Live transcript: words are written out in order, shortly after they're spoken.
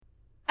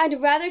I'd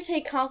rather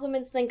take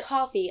compliments than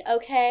coffee,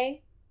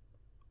 okay?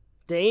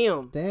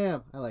 Damn.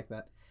 I like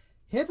that.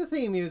 Hit the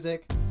theme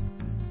music.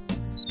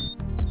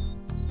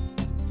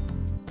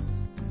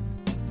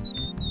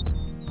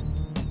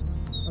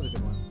 That was a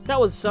good one. That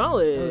was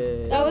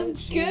solid. That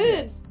was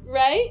good,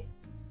 right?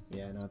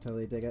 Yeah, no,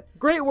 totally dig it.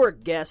 Great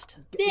work, guest.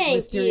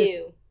 Thank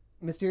you.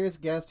 Mysterious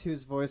guest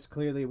whose voice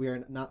clearly we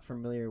are not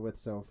familiar with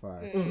so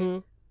far. Mm-hmm.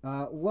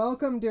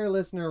 Welcome, dear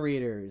listener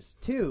readers,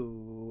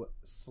 to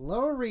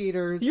Slow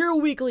Readers, Your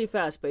weekly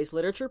fast-paced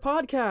literature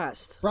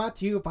podcast. brought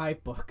to you by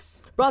Books.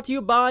 Brought to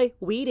you by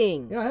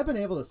Weeding. You know, I have been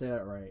able to say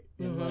that right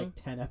in like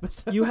 10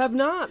 episodes. You have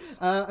not.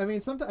 I mean,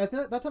 sometimes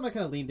that time I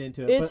kind of leaned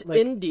into it. It's but, like,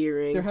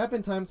 endearing. there have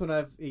been times when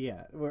brought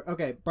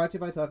to you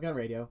by Talking on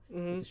Radio.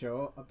 Mm-hmm. It's a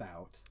show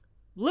about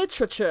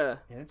Literature.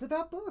 and it's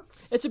about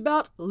books. It's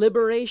about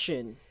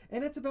liberation.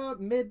 And it's about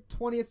mid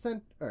 20th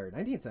century or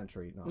 19th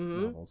century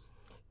novels.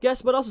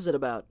 Guess what else is it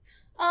about?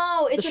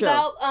 Oh, it's The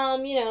show.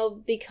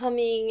 about,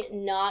 becoming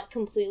not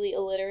completely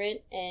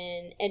illiterate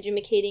and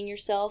educating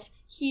yourself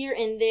here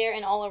and there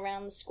and all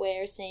around the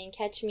square, saying,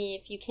 catch me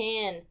if you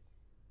can.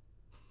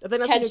 I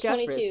think that's a new Catch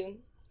catchphrase. 22.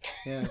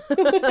 Yeah.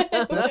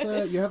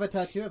 That's you have a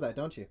tattoo of that,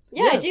 don't you?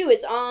 Yeah, I do.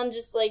 It's on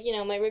just like,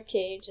 my rib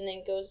cage and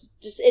then goes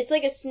it's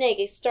like a snake.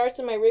 It starts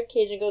on my rib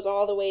cage and goes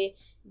all the way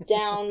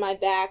down my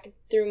back,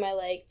 through my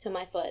leg to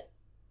my foot.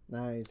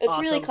 Nice. It's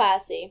really Awesome.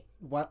 classy.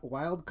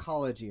 Wild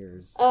college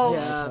years. Oh,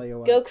 I tell you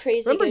what. Go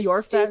crazy. Remember go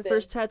your stupid.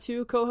 first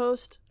tattoo,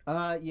 co-host?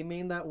 You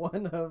mean that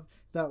one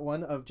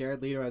of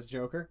Jared Leto as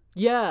Joker?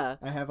 Yeah.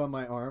 I have on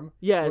my arm.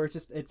 Yeah. Where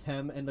it's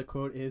him and the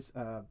quote is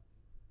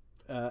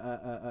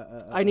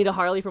I need a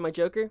Harley for my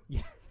Joker.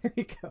 Yeah, there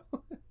you go.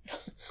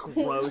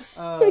 Gross.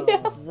 Oh,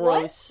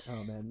 Gross.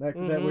 oh man, that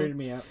weirded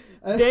me out.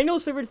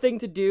 Daniel's favorite thing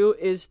to do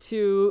is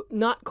to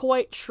not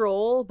quite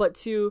troll, but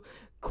to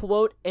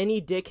quote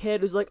any dickhead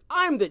who's like,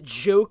 I'm the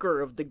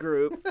Joker of the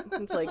group.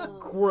 It's like,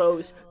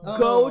 gross.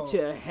 Go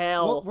to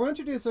hell. Well, we'll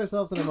introduce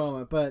ourselves in a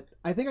moment, but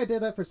I think I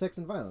did that for Sex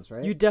and Violence,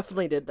 right? You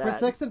definitely did that. For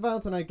Sex and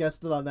Violence, when I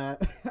guessed it on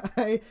that,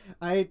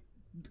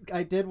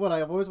 I did what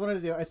I've always wanted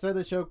to do. I started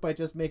the show by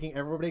just making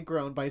everybody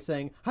groan by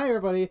saying, "Hi,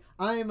 everybody!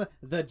 I'm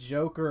the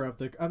Joker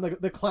I'm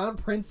the clown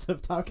prince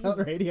of Talk Out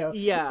Radio."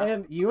 Yeah.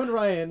 And you and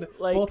Ryan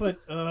Like, both went,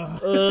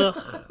 "Ugh."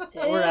 Ugh.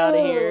 We're out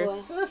of here.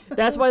 Ew.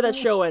 That's why that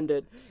show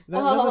ended. That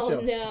was Oh,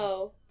 the show.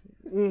 no.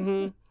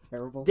 Mm-hmm.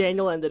 Terrible.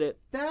 Daniel ended it.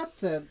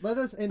 That's it.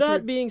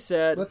 That being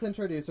said, Let's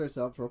introduce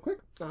ourselves real quick.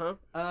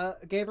 uh-huh.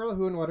 Gabriel,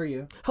 who and what are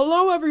you?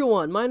 Hello,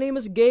 everyone. My name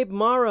is Gabe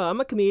Mara.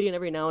 I'm a comedian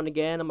every now and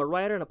again. I'm a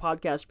writer and a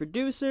podcast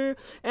producer,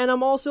 and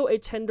I'm also a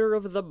tender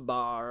of the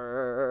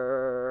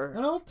bar.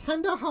 An old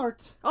tender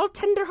heart. Oh,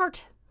 tender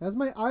heart. That's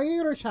my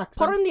Irish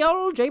accent. Put in the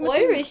old Jameson.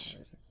 Irish.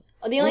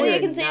 Oh, the only thing I We're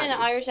can say in an not.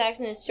 Irish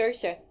accent is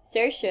Saoirse.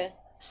 Saoirse.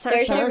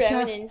 Saoirse. Saoirse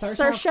Ronan.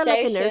 Saoirse like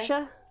Saoirse.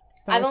 inertia.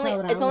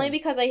 It's only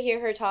because I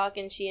hear her talk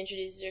and she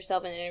introduces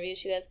herself in an interview.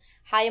 She goes,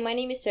 "Hi, my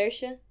name is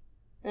Saoirse." And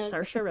it was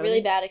Saoirse really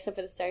Ronan. bad, except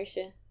for the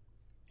Saoirse.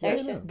 Yeah,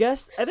 Saoirse. no.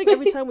 Guest, I think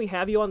every time we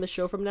have you on the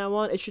show from now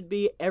on, it should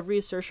be every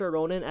Saoirse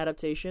Ronan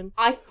adaptation.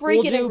 I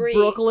We'll freaking do agree.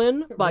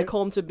 Brooklyn by Right.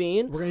 Colm to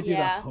Bean. We're going to do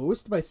Yeah. the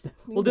host by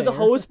Stephanie We'll do the Meyer.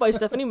 host by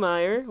Stephanie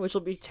Meyer, which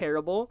will be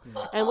terrible.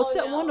 And what's Oh,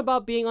 that no. one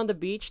about being on the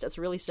beach that's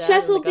really sad?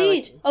 Chesil And the guy,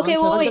 like- Beach. Okay,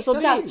 On wait, Chesil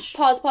stop. Beach.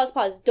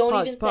 Pause. Don't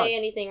Pause, even pause. say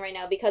anything right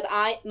now because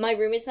my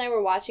roommates and I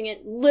were watching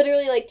it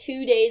literally like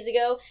 2 days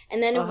ago,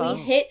 and then Uh-huh.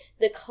 we hit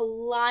the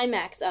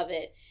climax of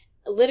it.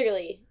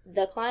 Literally,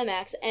 the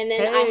climax, and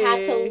then I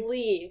had Hey. to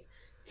leave.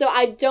 So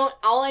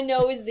all I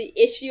know is the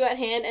issue at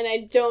hand, and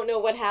I don't know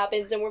what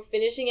happens, and we're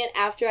finishing it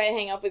after I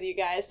hang up with you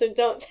guys, so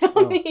don't tell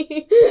Oh.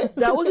 me.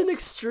 That was an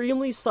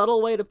extremely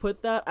subtle way to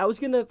put that. I was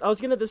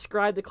gonna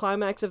describe the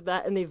climax of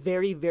that in a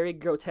very, very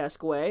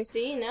grotesque way.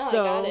 See, now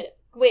So- I got it.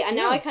 Wait,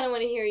 now Yeah. I kind of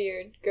want to hear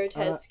your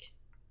grotesque.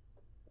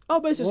 Oh,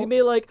 basically, Well- you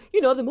made like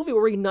the movie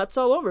where he nuts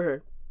all over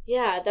her.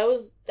 Yeah, that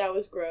was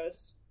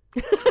gross.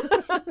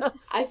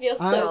 I feel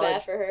so Solid.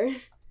 bad for her.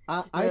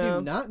 I Yeah.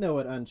 do not know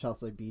what on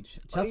Chelsea Beach.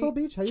 Chesil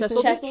Beach? How do you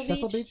Chesil say Beach?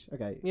 it? Chesil Beach?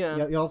 Okay.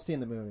 Yeah. Y'all have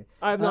seen the movie.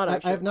 I have not I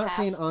actually. have not Half.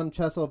 seen on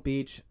Chesil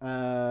Beach.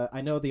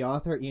 I know the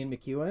author, Ian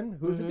McEwan,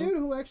 who's Mhm. a dude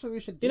who actually we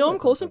should do You know him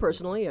at close some and point.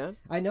 personally, yeah.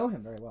 I know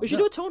him very well. We should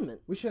No, do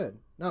Atonement. We should.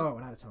 No,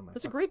 not Atonement.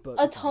 That's a Fuck. great book.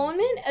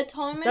 Atonement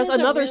That's is a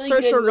another really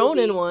Saoirse good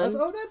Ronan movie. one.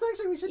 That's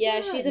actually, we should Yeah,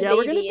 do that. she's a Yeah,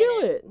 we're gonna baby do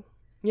in it.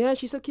 Yeah,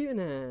 she's so cute in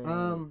it.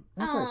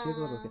 That's right. She's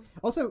a little kid.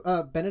 Also,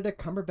 Benedict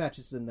Cumberbatch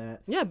is in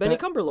that. Yeah, Benny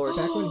back- Cumberlord.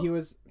 Back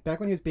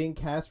when he was being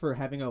cast for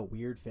having a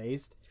weird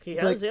face. He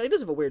It's has. like- He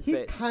does have a weird He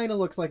face. kind of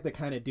looks like the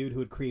kind of dude who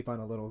would creep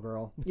on a little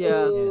girl.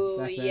 Yeah. Ooh,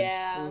 back then.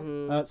 yeah.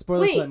 Mhm.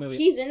 Spoilers for Wait, that movie.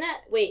 he's in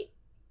that? Wait,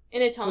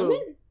 in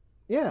Atonement?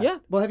 Yeah. Yeah.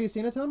 Well, have you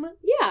seen Atonement?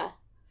 Yeah.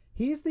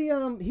 He's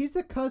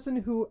the cousin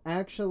who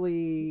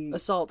actually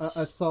Assaults.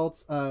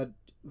 assaults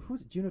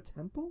who's it? Juno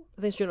Temple?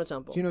 I think it's Juno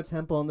Temple. Juno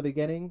Temple in the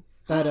beginning.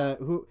 That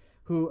who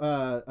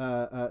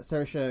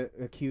Saoirse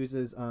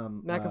accuses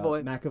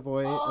McAvoy.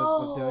 McAvoy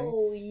of doing.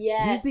 Oh,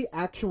 yes. He's the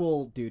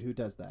actual dude who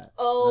does that.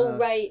 Oh,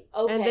 right.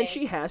 Okay. And then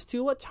she has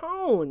to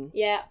atone.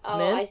 Yeah. Oh,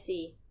 Mint? I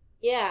see.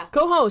 Yeah.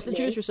 Co-host,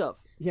 introduce Mint?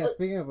 yourself. Yeah,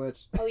 speaking of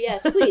which. Oh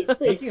yes, please,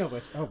 please. Speaking of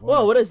which. Oh boy.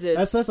 Whoa, what is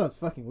this? That sounds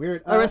fucking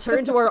weird. A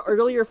return to our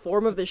earlier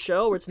form of the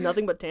show where it's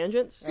nothing but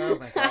tangents? Oh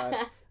my god.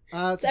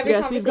 It's every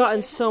Yes, we've gotten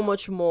conversation. so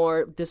much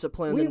more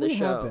disciplined in the we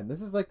show. have been.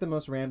 This is like the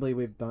most rambly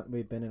we've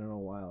been in a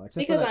while.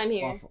 Except Because for that I'm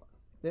here. awful-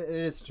 It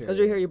is true. Because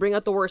you're here, you bring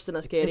out the worst in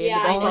us, Katie. Yeah,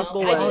 in the I best know.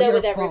 possible I do way. that Your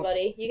with fault.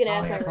 everybody. You can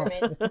It's ask all my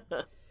your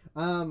roommates.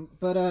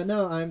 But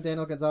no, I'm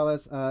Daniel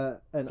Gonzalez, an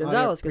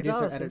audio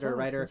producer, editor,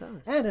 writer,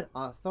 and an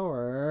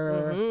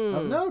author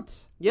of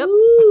note. Yep.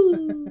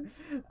 Ooh.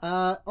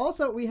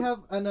 Also, we have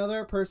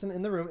another person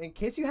in the room. In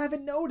case you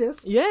haven't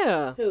noticed,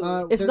 Yeah.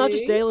 Who? It's there- not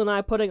just Dale and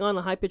I putting on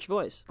a high-pitched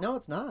voice. No,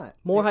 it's not.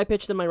 More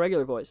high-pitched than my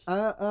regular voice.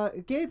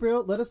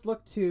 Gabriel, let us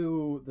look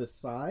to the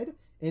side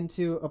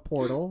into a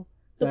portal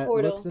The that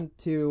portal. looks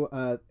into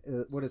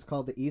what is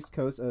called the East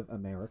Coast of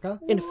America,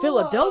 In Whoa.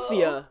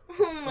 Philadelphia.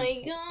 Oh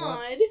my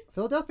god.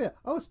 Philadelphia.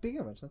 Oh, speaking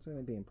of which, that's going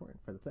to be important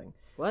for the thing.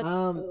 What?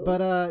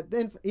 But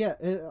then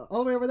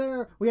all the way over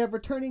there we have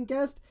returning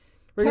guest.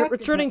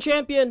 Returning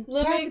champion.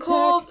 Let me Cat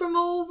call Attack. from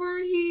over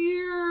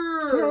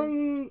here.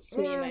 Hey, It's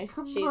me and my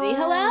come cheesy. on.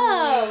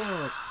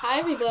 Hello. Hi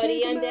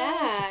everybody, I'm Welcome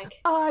back.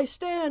 I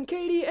stand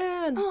Katie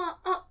Ann.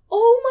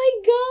 Oh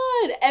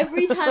my god!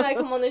 Every time I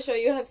come on the show,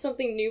 you have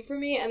something new for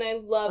me, and I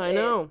love it. I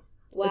know.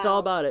 Wow. It's all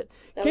about it.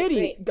 That was Katie,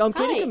 great.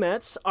 Katie Hi.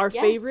 Kometz, our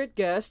Yes. favorite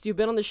guest. You've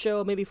been on the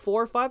show maybe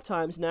 4 or 5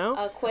 times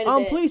now. Quite a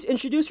bit. Please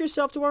introduce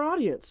yourself to our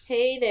audience.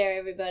 Hey there,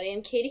 everybody.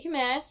 I'm Katie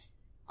Kometz.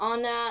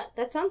 On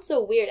that sounds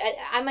so weird.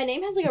 My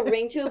name has like a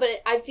ring to it, but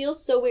I feel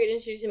so weird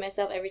introducing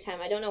myself every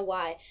time. I don't know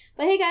why.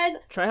 But hey guys,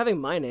 Try having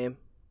my name.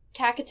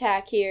 Cack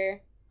Attack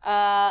here.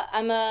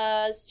 I'm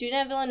a student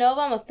at Villanova.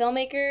 I'm a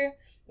filmmaker.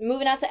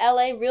 Moving out to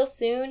LA real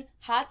soon.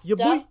 Hot Ya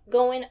stuff boy.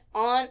 going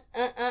on.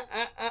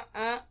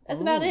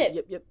 That's about Ooh.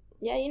 it. Yep.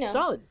 Yeah, you know.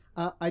 Solid.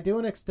 I do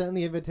want to extend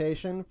the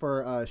invitation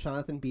for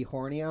Jonathan B.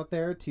 Horny out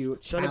there to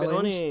Johnny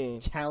Benoni.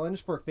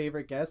 challenge for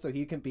favorite guest, so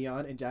he can be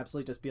on and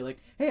absolutely just be like,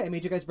 "Hey, I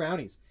made you guys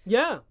brownies,"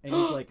 Yeah. and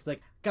he's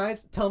like,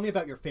 "Guys, tell me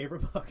about your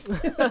favorite books."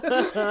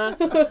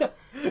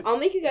 I'll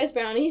make you guys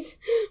brownies.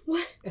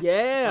 What?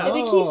 Yeah. If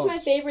it keeps my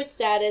favorite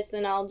status,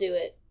 then I'll do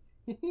it.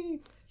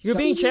 You're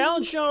being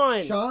challenged,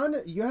 Sean. Sean,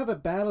 you have a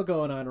battle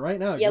going on right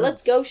now. Yeah, You're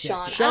let's go, sick.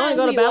 Sean. Sean I don't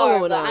got know a who battle you are,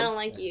 going but on. I don't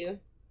like you.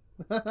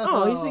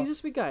 Oh, he's a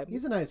sweet guy.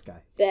 He's a nice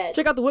guy. Bet.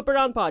 Check out the Whip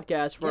Around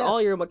podcast for Yes.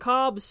 all your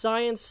macabre,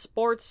 science,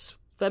 sports,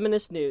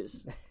 feminist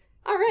news.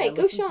 All right, Yeah,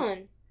 go, listen to-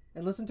 Sean.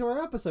 And listen to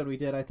our episode we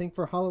did, I think,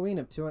 for Halloween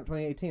of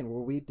 2018,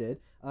 where we did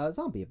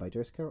Zombie by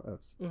Joyce Carol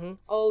Oates. Mm-hmm.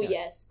 Oh Yeah.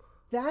 yes.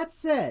 That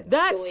said,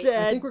 That Choice. I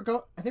said, think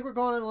we're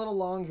going a little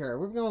long here.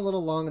 We're going a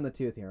little long in the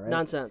tooth here, right?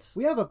 nonsense.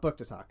 We have a book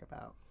to talk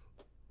about.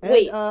 And,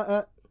 Wait.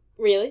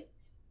 Really?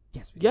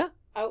 Yes. We do. Yeah.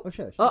 Oh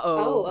shit.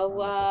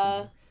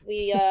 Uh-oh.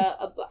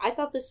 I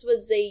thought this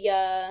was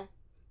a.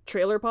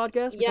 Trailer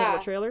podcast? We're Yeah. talking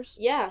about trailers?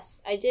 Yes,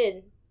 I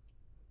did.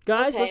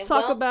 Guys, Okay, let's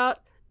talk well- about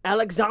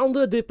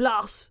Alexandre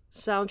Desplat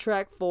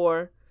soundtrack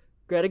for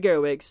Greta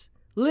Gerwig's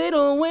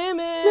Little Women.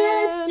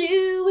 Let's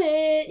do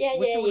it. Yeah,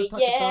 Wish I would have yeah,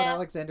 talked about yeah.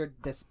 Alexander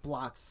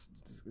Desplat's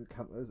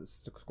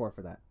score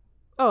for that.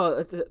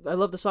 Oh, I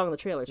love the song in the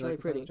trailer. It's You really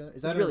like the song pretty. in the trailer? Is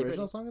It's that really an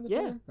original pretty. song in the Yeah.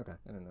 trailer? Okay,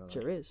 I didn't know that.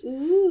 Sure is.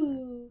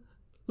 Ooh.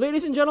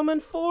 Ladies and gentlemen,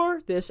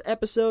 for this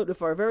episode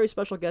of our very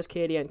special guest,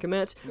 Katie Ann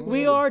Kometz,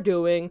 we Mm. are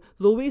doing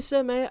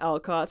Louisa May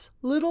Alcott's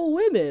Little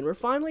Women. We're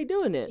finally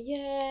doing it. Yay.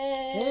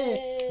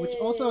 Hey, which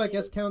also I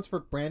guess counts for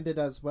Branded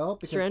as well.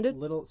 Because Stranded?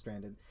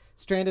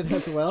 Stranded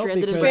as well.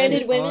 Stranded because as Stranded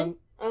it's women?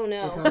 Oh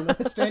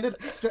It's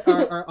no.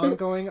 on our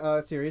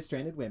ongoing series,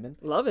 Stranded Women,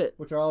 Love it.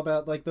 which are all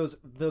about like those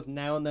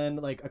now and then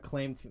like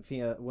acclaimed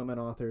women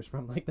authors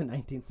from like the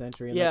 19th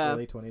century and Yeah. the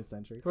early 20th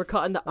century. We're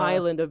caught in the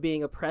island of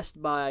being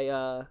oppressed by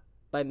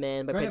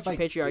men, by Surrounded by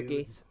patriarchy.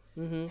 dudes.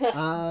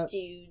 Mm-hmm.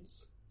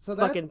 Dudes. So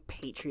that's Fucking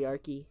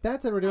patriarchy.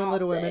 that's it. We're doing I'll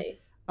Little Women,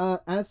 say.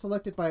 as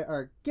selected by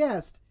our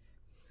guest,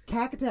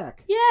 Cacatac.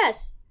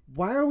 Yes.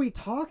 Why are we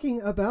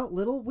talking about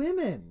Little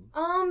Women?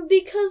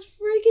 Because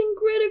freaking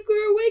Greta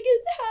Gerwig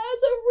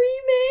has a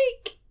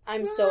remake.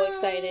 I'm so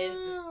excited.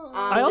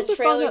 I the also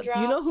trailer found out. Do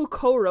you know dropped. who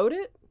co-wrote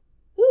it?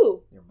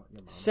 Who? Your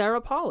mom.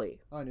 Sarah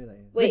Polley. Oh, I knew that.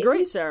 Yeah. Wait, the great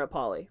who's- Sarah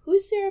Polley.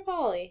 Who's Sarah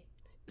Polley?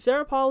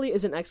 Sarah Polley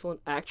is an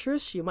excellent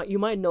actress. You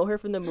might know her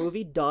from the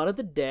movie Dawn of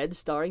the Dead,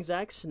 starring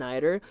Zack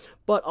Snyder.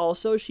 But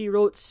also, she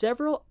wrote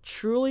several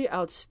truly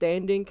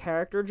outstanding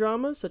character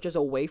dramas, such as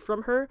Away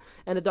From Her,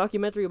 and a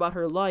documentary about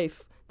her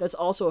life that's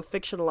also a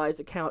fictionalized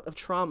account of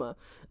trauma.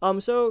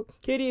 So,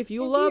 Katie, if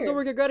you Oh, love dear. the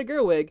work of Greta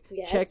Gerwig,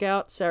 Yes. check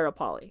out Sarah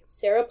Polley.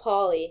 Sarah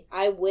Polley.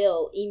 I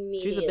will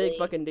immediately. She's a big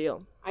fucking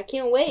deal. I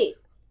can't wait.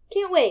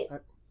 Can't wait.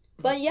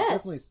 But I've yes.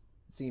 definitely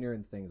seen her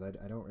in things.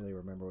 I don't really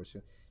remember what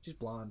she's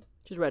blonde.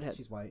 She's redhead.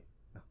 She's white.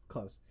 No,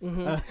 close.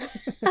 hmm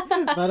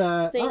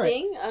But Same all right.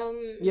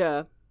 thing.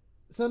 yeah.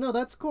 So no,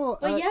 that's cool.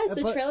 But yes,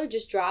 the but trailer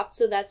just dropped,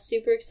 so that's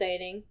super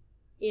exciting.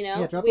 You know,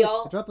 Yeah, it dropped, we like,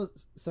 all. it dropped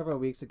several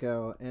weeks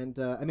ago, and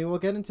I mean, we'll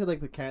get into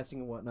like the casting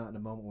and whatnot in a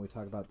moment when we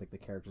talk about like the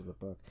characters of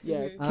the book.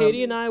 Yeah, Mhm.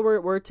 Katie and I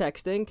were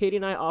texting. Katie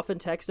and I often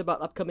text about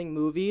upcoming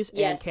movies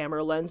Yes. and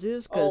camera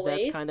lenses because that's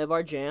Always. kind of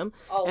our jam.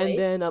 Always. And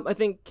then I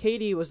think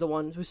Katie was the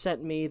one who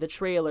sent me the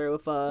trailer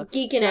with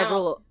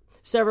Geeking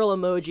several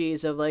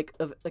emojis of like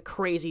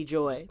crazy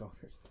joy.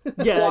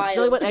 Boners. Yeah, it's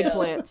really about Wild, yeah.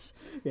 eggplants.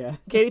 Yeah.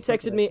 Katie just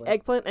type texted it me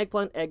eggplant.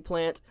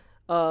 eggplant.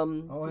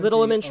 OMG, Little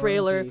Women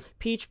trailer,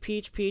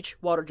 OMG.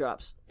 peach, water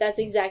drops. That's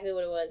exactly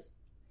what it was.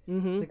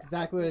 Mm-hmm. That's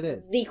exactly what it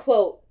is. The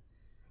quote.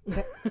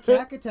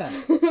 Cack attack.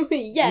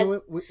 Yes.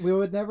 We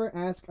would never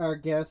ask our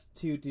guests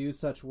to do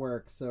such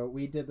work, so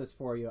we did this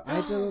for you.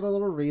 I did a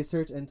little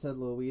research into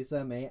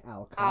Louisa May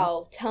Alcott.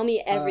 Oh, tell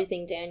me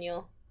everything,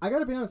 Daniel. I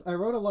gotta be honest, I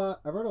wrote a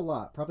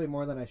lot, probably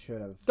more than I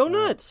should have. Go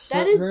nuts.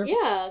 That is, her-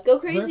 yeah, go Her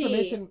crazy.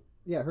 information,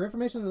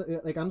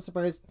 like, I'm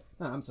surprised,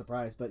 not I'm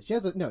surprised, but she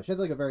has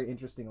like a very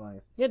interesting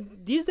life. Yeah,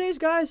 these days,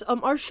 guys,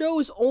 our show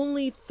is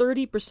only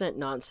 30%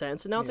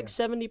 nonsense, and now it's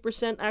Yeah. like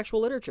 70% actual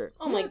literature.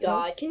 Oh my Yeah,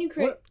 god, folks. can you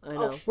create? I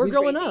know. Oh, We're We've-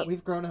 growing crazy. up.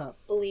 We've grown up.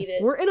 Believe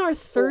it. We're in our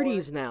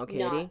 30s now, Katie.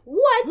 Not.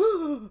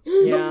 What?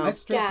 Yeah. I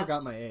straight Gasp.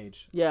 forgot my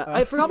age. Yeah,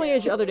 I forgot my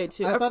age the other day,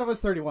 too. I thought it was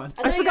 31. I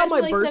I thought you forgot guys were,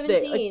 my like, birthday.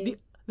 17. Like,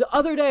 the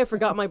other day, I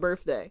forgot my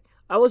birthday.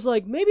 I was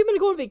like, maybe I'm going to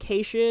go on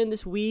vacation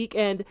this week,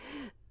 and...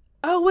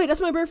 Oh, wait, that's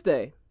my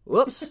birthday.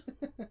 Whoops.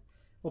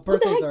 Well, What the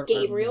birthdays heck, are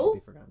Gabriel?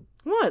 meant to be forgotten.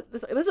 What?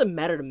 That doesn't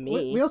matter to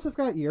me. We also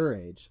forgot your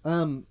age.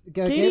 Katie,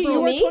 Gabriel, you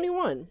were Me?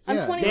 21. I'm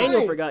Yeah. 21.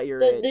 Daniel forgot your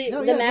the age. the, No,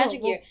 the yeah, no,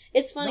 magic well, year.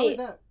 It's not funny. only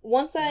that,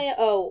 Once I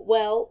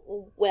now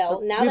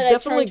We've that I've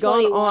definitely turned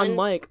gone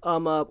 21,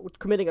 on mic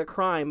committing a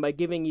crime by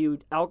giving you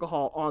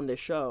alcohol on the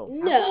show.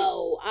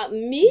 No,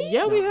 me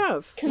Yeah, we No.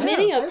 have.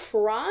 committing Yeah, a I've-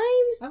 crime,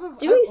 I've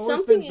doing always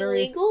something been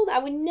very, illegal. I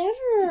would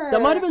never.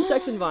 That might have been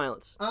sex and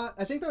violence.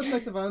 I think that was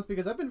sex and violence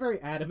because I've been very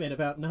adamant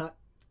about not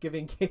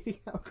giving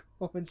Katie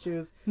alcohol when she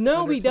was.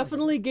 No, under we 20.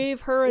 definitely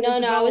gave her an No, I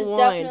Isabella was wine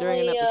definitely.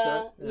 during an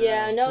episode.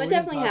 Yeah, no, we it didn't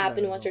definitely talk about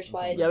happened it once or until-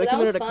 twice. Yeah, but we that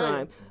was committed a fun.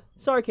 crime.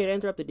 Sorry, Kate, I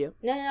interrupted you.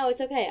 No,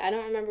 it's okay. I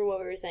don't remember what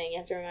we were saying. You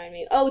have to remind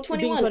me. Oh,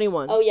 21. Being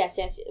 21. Oh, yes.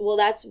 Well,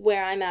 that's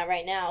where I'm at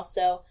right now.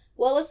 So,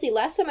 well, let's see.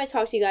 Last time I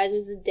talked to you guys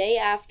was the day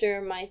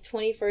after my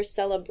 21st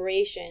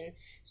celebration.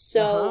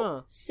 So,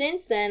 Uh-huh.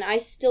 since then, I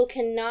still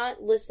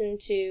cannot listen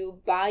to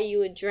Buy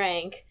You a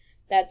Drink.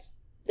 That's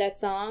that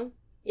song?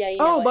 Yeah, you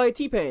know Oh, it. by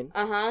T-Pain.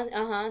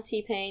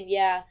 T-Pain,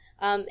 yeah.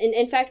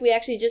 In fact, we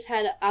actually just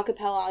had a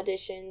cappella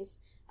auditions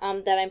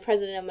that I'm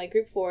president of my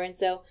group for, and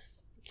so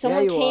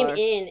someone you came are.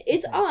 in.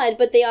 It's odd,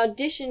 but they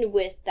auditioned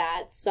with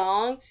that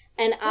song,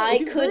 and I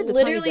if you've heard could the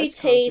Tiny literally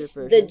Desk concert taste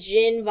the version.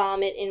 gin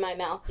vomit in my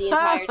mouth the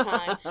entire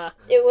time.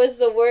 It was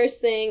the worst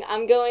thing.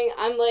 I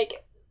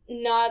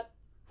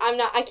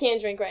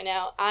can't drink right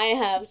now. I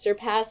have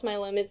surpassed my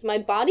limits. My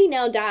body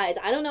now dies.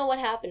 I don't know what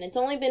happened. It's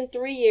only been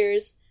 3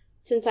 years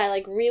since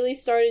I really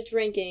started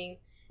drinking,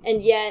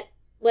 and yet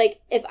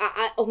if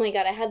I oh my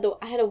god, I had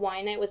a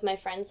wine night with my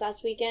friends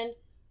last weekend,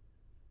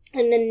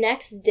 and the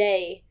next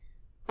day,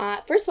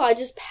 first of all, I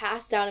just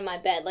passed out in my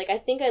bed. I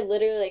think I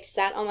literally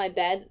sat on my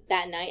bed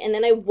that night, and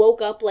then I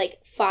woke up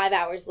 5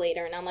 hours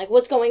later, and I'm like,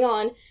 what's going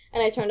on?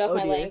 And I turned off Oh,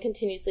 my light dear. and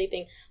continued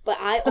sleeping. But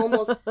I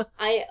almost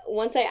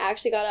once I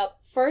actually got up,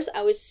 first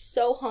I was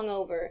so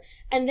hungover,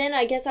 and then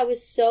I guess I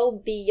was so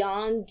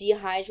beyond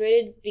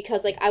dehydrated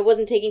because I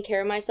wasn't taking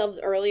care of myself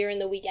earlier in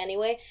the week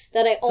anyway,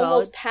 that I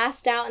almost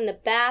passed out in the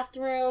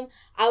bathroom.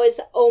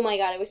 Oh my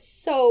god, it was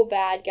so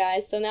bad,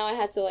 guys. So now I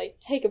had to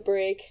take a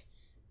break.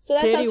 So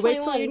that's Katie, how 21.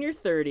 wait till you're in your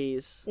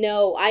 30s.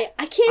 No, I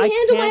can't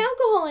handle my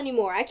alcohol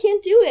anymore. I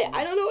can't do it.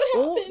 I don't know what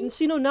Well, happened. and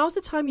so, now's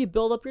the time you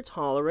build up your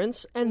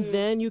tolerance, and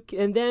then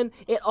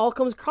it all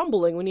comes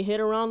crumbling when you hit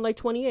around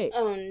 28.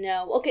 Oh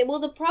no. Okay, well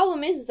the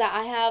problem is that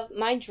I have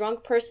my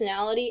drunk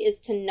personality is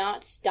to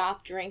not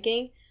stop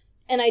drinking,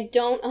 and I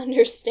don't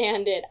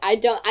understand it. I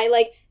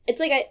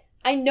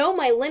know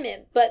my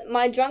limit, but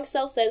my drunk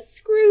self says,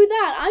 "Screw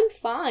that. I'm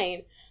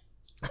fine."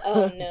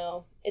 Oh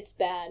no. It's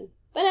bad.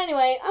 But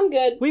anyway, I'm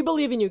good. We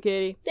believe in you,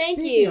 Katie. Thank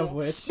Speaking you. of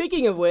which,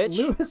 Speaking of which,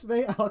 Louis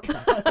May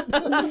Alcott.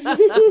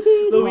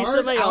 Louisa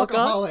Hard May Alcott,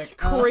 alcoholic.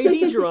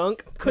 crazy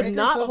drunk, could drank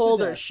not herself to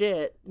hold her death.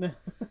 shit.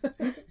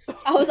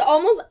 I was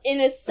almost in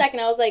a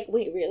second. I was like,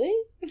 "Wait, really?"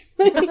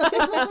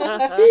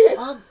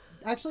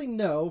 Actually,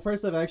 no.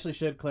 First off, I actually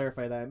should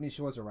clarify that. I mean,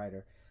 she was a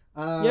writer.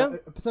 Yeah.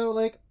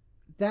 So,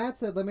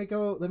 that's it. Let me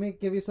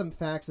give you some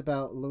facts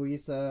about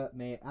Louisa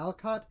May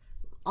Alcott,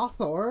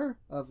 author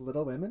of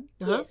Little Women.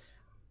 Uh-huh. Yes.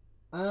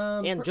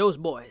 And Joe's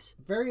Boys.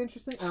 Very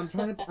interesting. I'm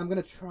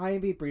gonna try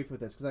and be brief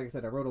with this because, like I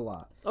said, I wrote a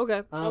lot.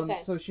 Okay. Okay.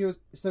 So she lived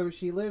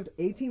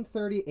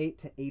 1838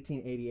 to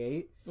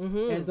 1888.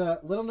 Mm-hmm. And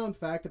little known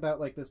fact about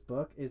this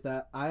book is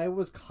that I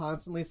was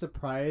constantly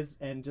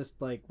surprised and just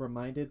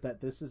reminded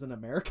that this is an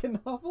American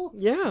novel.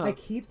 Yeah. I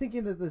keep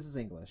thinking that this is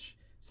English.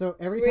 So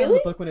every time in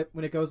Really? the book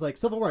when it goes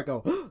Civil War, I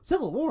go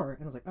Civil War,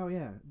 and I was like, oh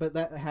yeah, but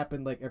that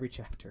happened every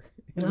chapter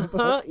in the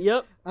book.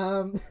 Yep.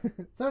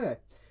 So anyway,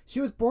 she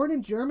was born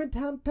in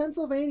Germantown,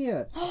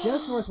 Pennsylvania,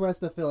 just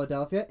northwest of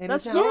Philadelphia, and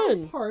That's is now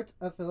fun. part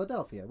of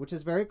Philadelphia, which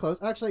is very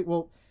close. Actually,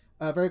 well,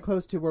 very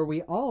close to where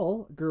we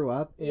all grew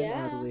up in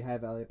Yeah. the Lehigh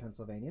Valley of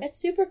Pennsylvania. It's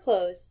super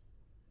close.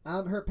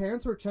 Her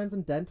parents were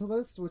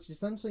transcendentalists, which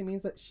essentially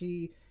means that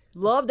she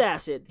Loved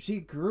acid.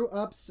 grew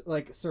up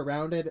like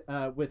surrounded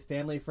with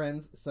family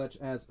friends such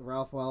as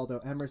Ralph Waldo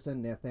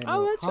Emerson, Nathaniel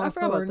Oh, that's I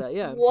forgot about Hawthorne, that.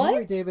 Yeah, What?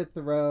 Henry David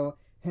Thoreau,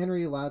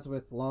 Henry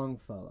Wadsworth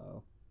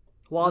Longfellow.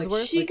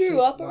 Wadsworth. She grew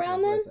she's- up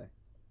around Wadsworth, them? what did I say?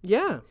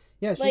 Yeah,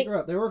 Yeah, she Like- grew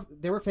up.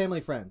 They were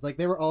family friends. Like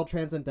they were all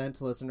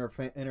transcendentalists, and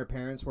her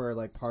parents were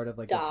like part of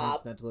like the Stop.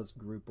 transcendentalist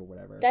group or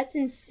whatever. That's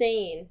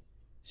insane.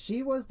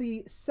 She was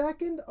the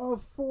second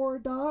of 4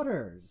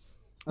 daughters.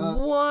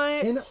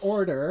 what? In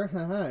order,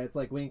 haha, it's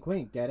like wink,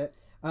 wink. Get it?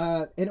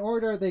 In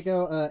order, they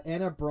go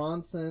Anna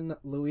Bronson,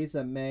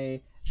 Louisa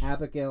May,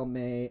 Abigail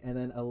May, and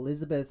then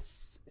Elizabeth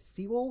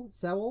Sewell.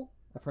 Sewell.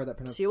 I've heard that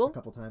pronounced Sewell? a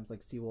couple times,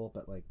 like Sewell,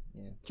 but like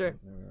yeah. Sure.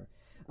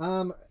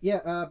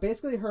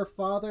 Basically, her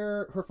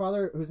father,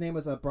 whose name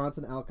was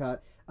Bronson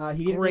Alcott.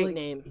 He didn't Great really,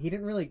 name. He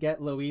didn't really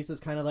get Louisa's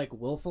kind of like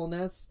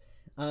willfulness.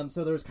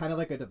 So there was kind of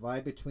like a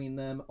divide between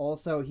them.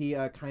 Also, he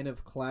kind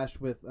of clashed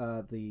with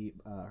the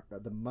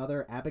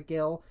mother,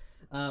 Abigail.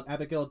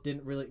 Abigail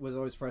was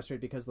always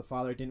frustrated because the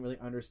father didn't really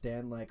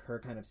understand like her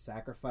kind of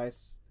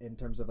sacrifice in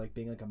terms of like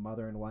being like a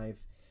mother and wife.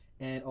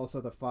 And also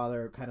the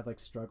father kind of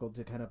like struggled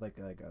to kind of like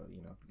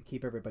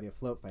keep everybody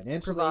afloat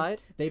financially. Provide.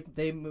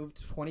 They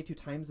moved 22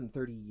 times in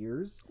 30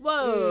 years.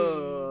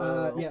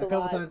 Whoa. Yeah, That's a a couple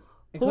lot. times.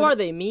 Who are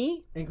they?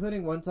 Me?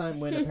 Including one time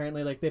when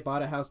apparently like they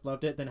bought a house,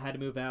 loved it, then had to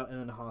move out, and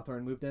then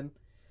Hawthorne moved in.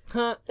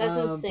 Huh. That's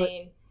But-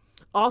 insane.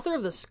 Author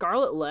of the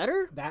Scarlet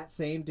Letter? That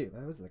same dude.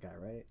 That was the guy,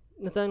 right?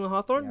 Nathaniel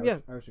Hawthorne? Yeah.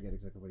 I always forget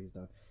exactly what he's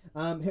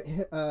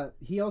done.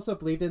 He also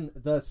believed in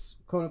the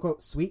quote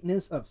unquote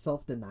sweetness of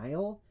self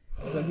denial.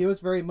 So he was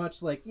very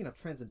much like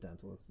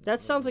transcendentalist.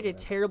 That sounds like a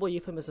terrible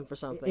euphemism for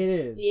something. It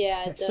is.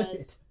 Yeah, it Actually,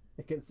 does.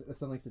 It gets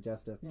something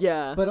suggestive.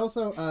 Yeah. But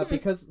also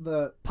because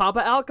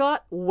Papa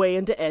Alcott, way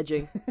into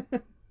edging.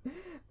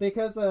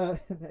 because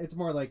it's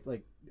more like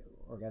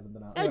orgasm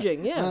than not.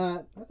 Edging, yeah.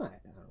 That's not. I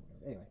don't know.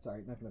 Anyway,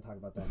 sorry, not going to talk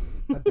about that.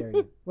 How dare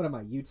you? What am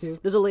I,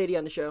 YouTube? There's a lady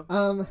on the show.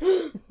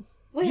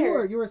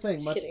 Where? You were saying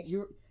Just much. kidding.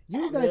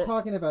 You guys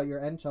talking about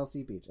your end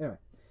Chelsea Beach. Anyway,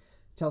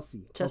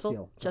 Chelsea.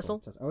 Chessel?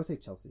 I always say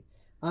Chelsea.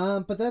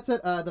 But that's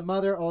it. The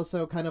mother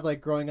also kind of like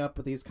growing up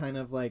with these kind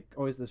of like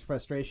always these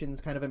frustrations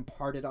kind of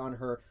imparted on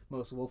her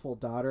most willful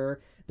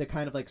daughter. The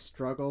kind of like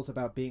struggles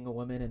about being a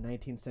woman in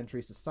 19th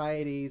century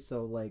society.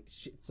 So like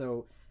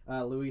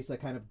Louisa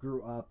kind of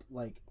grew up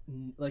like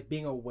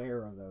being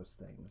aware of those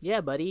things.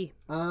 Yeah, buddy.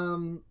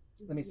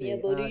 Let me see. Yeah,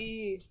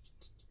 buddy.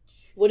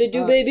 What it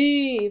do,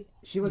 baby?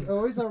 She was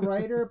always a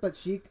writer, but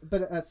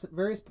at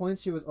various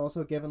points she was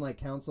also given like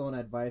counsel and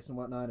advice and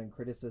whatnot and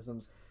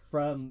criticisms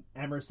from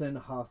Emerson,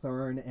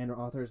 Hawthorne, and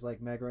authors like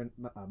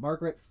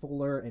Margaret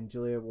Fuller and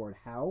Julia Ward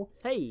Howe.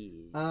 Hey.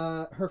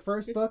 Her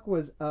first book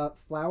was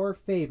Flower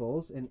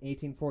Fables in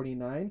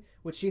 1849,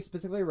 which she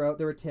specifically wrote.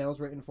 There were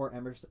tales written for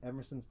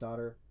Emerson's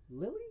daughter,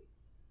 Lily?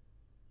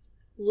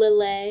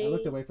 Lily. I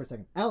looked away for a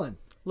second. Ellen.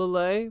 Lele.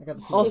 I got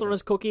the two Also names. known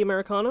as Cookie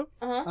Americana.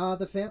 Uh-huh.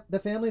 The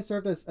family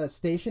served as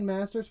station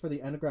masters for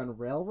the Underground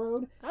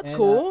Railroad. That's and,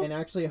 cool. and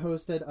actually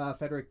hosted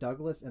Frederick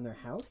Douglass in their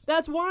house.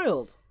 That's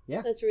wild.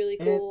 Yeah. That's really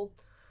And- cool.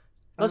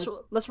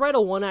 Let's write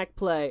a one-act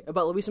play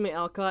about Louisa May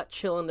Alcott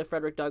chilling to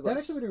Frederick That Douglass.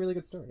 actually would be a really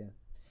good story,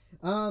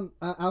 yeah.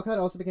 Alcott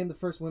also became the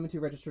first woman to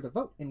register to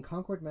vote in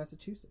Concord,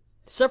 Massachusetts.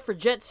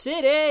 Suffragette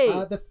City.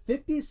 The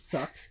 50s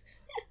sucked.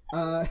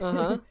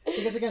 Uh-huh.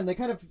 Because again, they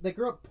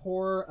grew up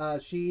poor.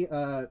 She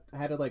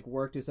had to like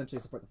work to essentially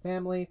support the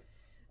family.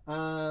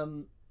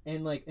 And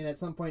at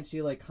some point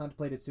she like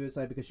contemplated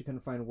suicide because she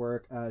couldn't find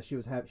work. She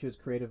was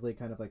creatively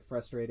kind of like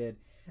frustrated.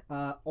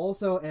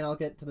 Also, and I'll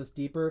get to this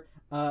deeper,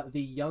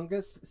 the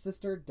youngest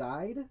sister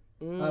died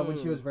when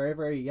she was very,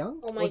 very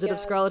young. Oh my Was god. it of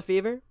Scarlet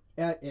Fever?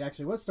 It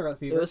actually was Scarlet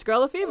Fever. It was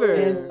Scarlet Fever.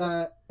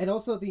 And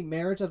also the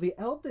marriage of the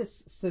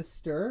eldest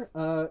sister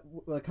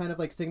kind of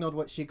like signaled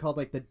what she called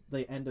like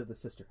the end of the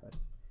sisterhood.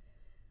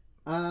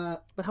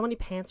 But how many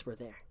pants were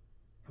there?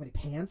 How many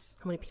pants?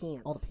 How many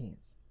pants? All the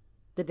pants.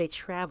 Did they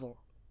travel?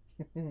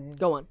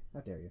 Go on.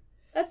 How dare you?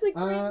 That's a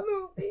great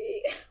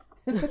movie.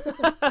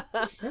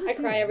 I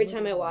cry every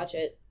time I watch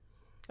it.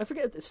 I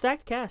forget.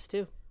 Stacked cast,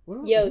 too.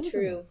 Yo,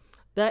 true.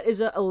 That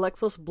is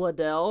Alexis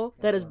Bledel.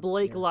 That is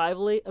Blake yeah.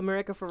 Lively,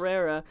 America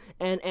Ferrera,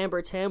 and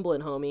Amber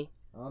Tamblyn, homie.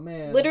 Oh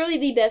man. Literally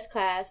the best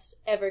cast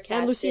ever casted.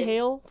 And Lucy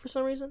Hale, for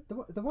some reason.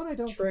 The one I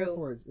don't True. care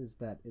for is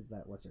that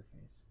what's her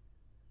face?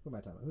 Who am I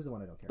talking about? Who's the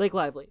one I don't care Blake for?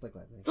 Lively. Blake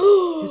Lively.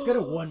 She's good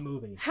at one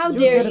movie. How She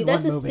was dare good you? at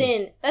That's one a movie.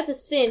 sin. That's a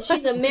sin.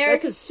 She's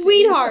America's sin.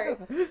 sweetheart.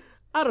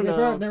 I don't To be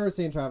fair, I've know. never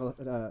seen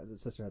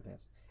Sisterhood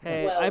Pants.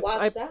 Hey, Well,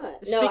 watch that. No,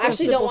 speaking of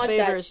actually, don't simple watch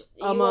favors,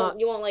 that.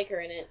 You won't like her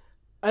in it.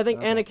 I think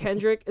Okay. Anna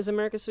Kendrick is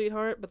America's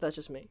sweetheart, but that's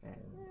just me. Fair.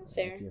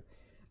 That's you.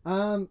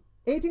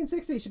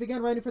 1860, she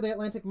began writing for the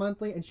Atlantic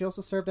Monthly, and she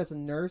also served as a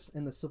nurse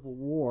in the Civil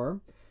War.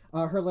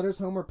 Her letters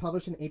home were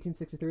published in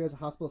 1863 as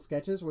Hospital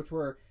Sketches, which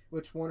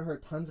won her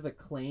tons of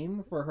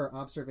acclaim for her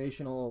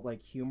observational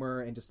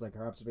humor and just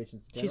her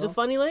observations in general. She's a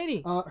funny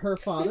lady. Her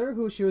father,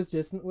 who she was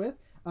distant with,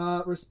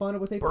 responded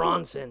with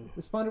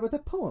a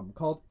poem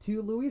called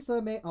 "To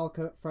Louisa May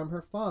Alcott from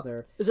Her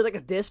Father." Is it like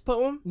a diss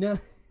poem? No.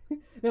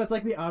 No, it's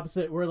like the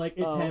opposite, where it's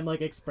him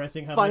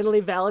expressing how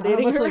finally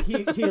validating much her. he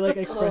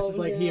expresses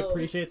he no.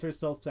 appreciates her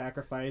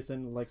self-sacrifice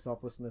and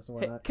selflessness and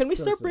whatnot. Can we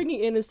Really start sweet.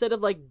 bringing in, instead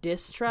of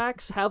diss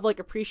tracks, have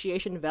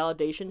appreciation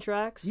validation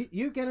tracks?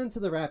 You get into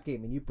the rap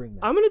game and you bring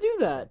that. I'm gonna do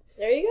that.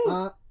 There you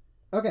go.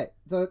 Okay,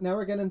 so now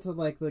we're getting into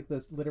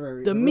this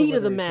literary, The real meat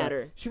of the literary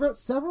matter. stuff. She wrote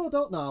several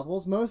adult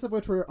novels, most of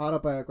which were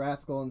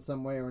autobiographical in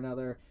some way or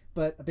another.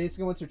 But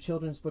basically, once her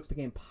children's books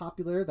became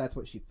popular, that's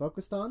what she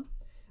focused on.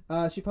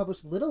 She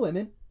published Little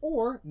Women,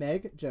 or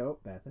Meg, Jo,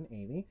 Beth, and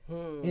Amy,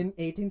 in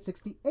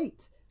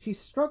 1868. She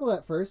struggled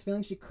at first,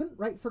 feeling she couldn't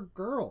write for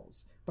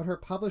girls, but her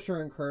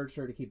publisher encouraged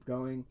her to keep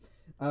going.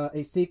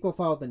 A sequel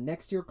followed the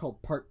next year called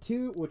Part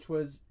 2, which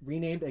was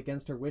renamed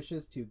against her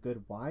wishes to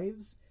Good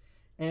Wives.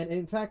 And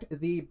in fact,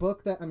 the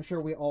book that I'm sure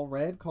we all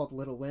read, called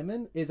Little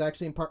Women, is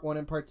actually in Part 1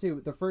 and Part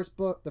 2. The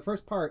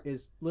first part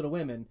is Little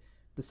Women.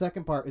 The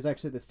second part is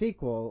actually the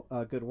sequel,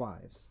 Good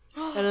Wives.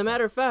 And as a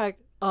matter of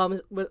fact,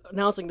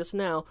 announcing this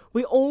now,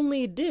 we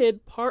only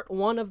did Part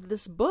 1 of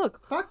this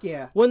book. Fuck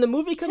yeah. When the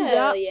movie comes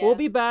Hell out, yeah. we'll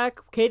be back.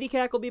 Katie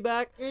Cack will be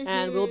back,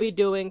 and we'll be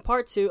doing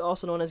Part 2,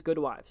 also known as Good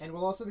Wives. And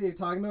we'll also be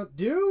talking about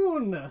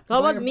Dune. How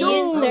about Me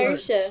and Dune?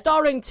 Saoirse.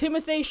 Starring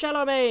Timothée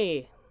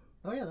Chalamet.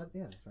 Oh yeah, that's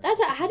right. That's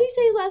how do you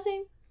say his last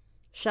name?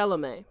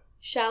 Chalamet.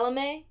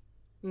 Chalamet.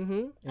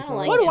 Mm-hmm. I don't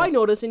like What him. do I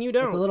notice and you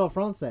don't? It's a little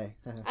Francais.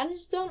 I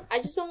just don't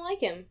like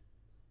him.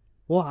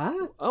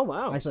 What? Oh,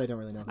 wow. Actually, I don't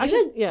really know.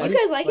 You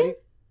guys like him?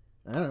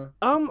 I don't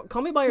know.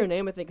 Call Me By Your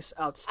Name, I think, is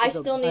out. I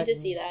still need to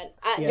see that.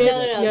 Yeah, No.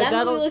 yeah, That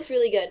that'll- movie looks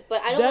really good,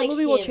 but I don't that like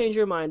movie him. will change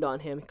your mind on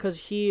him, because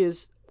he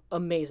is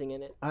amazing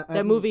in it.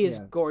 That movie is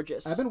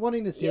gorgeous. I've been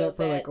wanting to see Yeah, that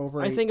for bet.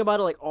 over. I think about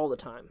it all the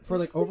time.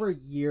 for over a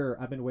year.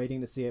 I've been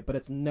waiting to see it, but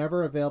it's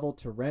never available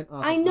to rent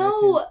off. I of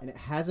know. iTunes, and it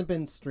hasn't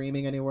been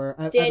streaming anywhere.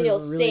 Daniel,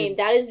 I've been really- same.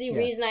 That is the yeah.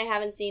 reason I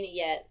haven't seen it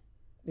yet.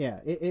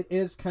 Yeah, it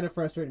is kind of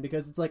frustrating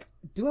because it's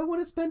do I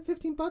want to spend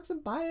 $15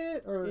 and buy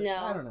it or No.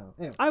 I don't know.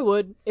 Anyway. I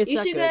would. It's You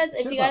that should good. guys, if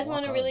Should've you guys bought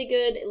want a Walk really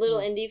good little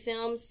indie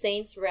film,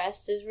 Saints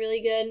Rest is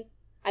really good.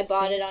 I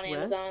bought it Saints on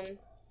Rest? Amazon.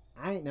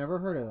 I ain't never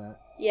heard of that.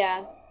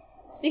 Yeah,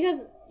 it's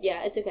because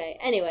it's okay.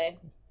 Anyway,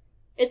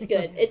 it's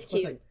good. It's One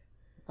cute. second.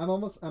 I'm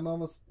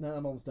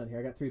almost done here.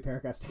 I got 3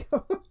 paragraphs to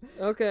go.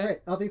 Okay. All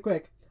right, I'll be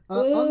quick.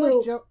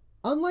 Woo.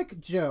 Unlike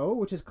Jo,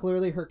 which is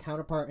clearly her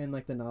counterpart in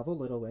the novel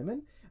Little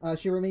Women,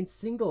 she remains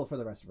single for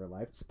the rest of her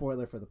life.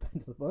 Spoiler for the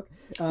end of the book.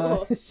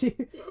 Cool.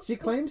 She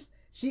claims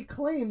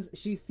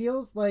she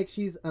feels like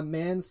she's a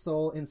man's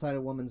soul inside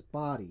a woman's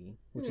body,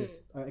 which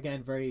is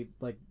again very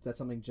that's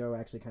something Jo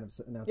actually kind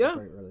of announces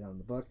very early on in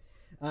the book.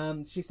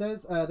 She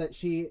says that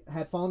she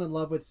had fallen in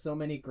love with so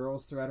many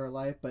girls throughout her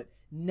life, but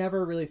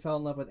never really fell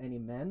in love with any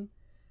men.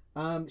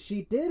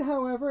 She did,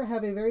 however,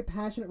 have a very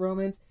passionate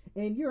romance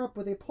in Europe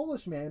with a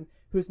Polish man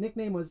whose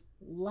nickname was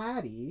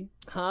Laddie.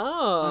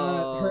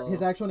 Oh.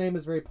 His actual name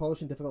is very Polish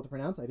and difficult to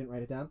pronounce. I didn't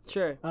write it down.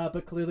 Sure.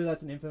 But clearly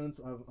that's an influence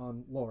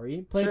on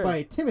Laurie, played Sure.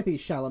 by Timothée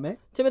Chalamet.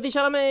 Timothée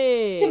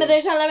Chalamet.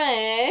 Timothée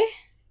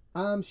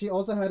Chalamet. She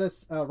also had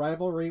a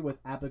rivalry with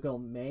Abigail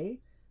May,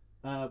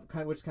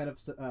 which kind of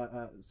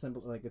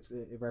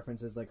it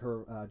references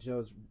her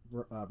Jo's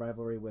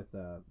rivalry with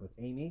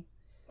Amy.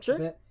 Sure. A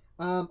bit.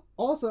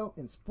 Also,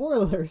 in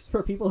spoilers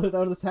for people who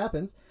know this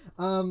happens,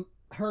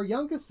 her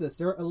youngest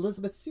sister,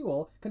 Elizabeth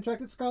Sewell,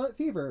 contracted scarlet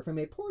fever from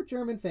a poor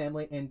German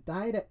family and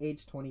died at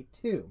age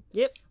 22.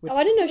 Yep. which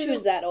I didn't know she clearly-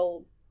 was that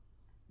old.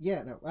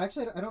 Yeah, no,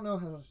 actually, I don't know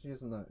how she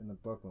is in the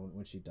book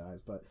when she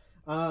dies, but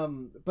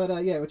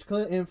which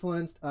clearly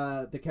influenced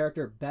the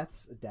character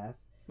Beth's death,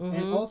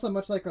 and also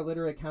much like her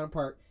literary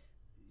counterpart,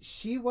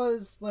 she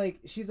was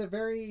she's a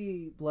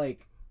very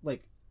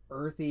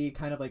earthy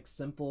kind of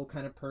simple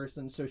kind of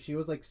person, so she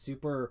was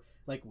super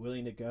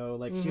willing to go.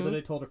 She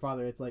literally told her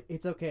father,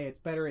 it's okay, it's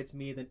better it's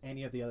me than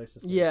any of the other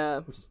sisters. Yeah.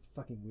 Which is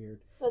fucking weird.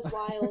 That's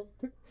wild.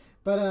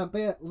 But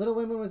yeah, Little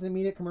Women was an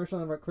immediate commercial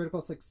and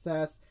critical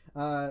success.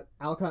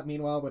 Alcott,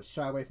 meanwhile, would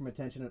shy away from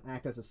attention and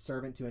act as a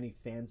servant to any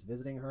fans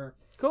visiting her.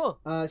 Cool.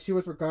 She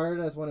was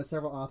regarded as one of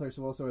several authors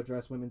who also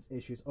addressed women's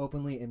issues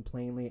openly and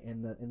plainly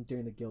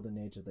during the Gilded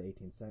Age of the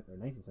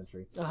 19th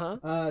century.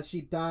 Uh-huh.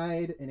 She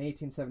died in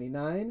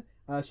 1879.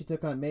 She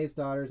took on May's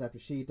daughters after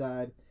she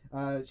died.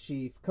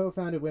 She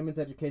co-founded Women's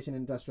Education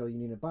Industrial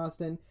Union of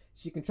Boston.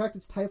 She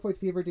contracted typhoid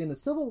fever during the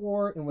Civil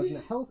War and was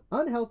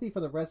unhealthy for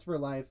the rest of her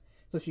life,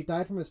 so she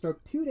died from a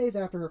stroke 2 days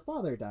after her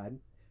father died.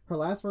 Her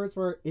last words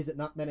were, "Is it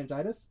not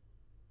meningitis?"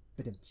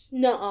 Ba-dum-tsh.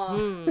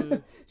 Nuh-uh.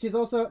 She's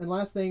also, and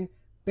last thing,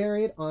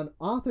 buried on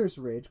Author's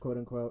Ridge,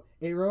 quote-unquote,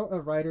 a row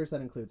of writers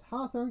that includes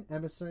Hawthorne,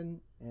 Emerson,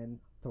 and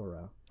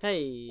Thoreau.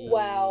 Hey.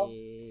 Wow.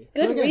 So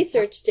Good again,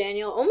 research,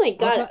 Daniel. Oh my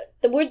god.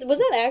 The word was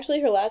that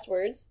actually her last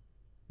words?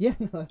 Yeah,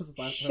 no, that was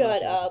the last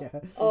Shut her last up. words,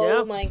 yeah. Oh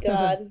Yeah. my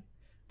god.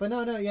 But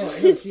no,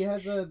 she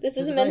has a. This she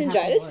has isn't a very happy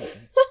meningitis?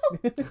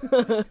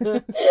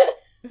 life.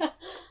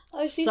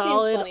 Oh, she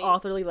Solid seems funny.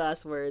 authorly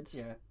last words.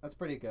 Yeah, that's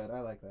pretty good.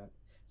 I like that.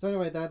 So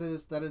anyway, that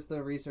is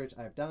the research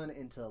I've done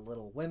into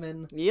Little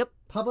Women, Yep.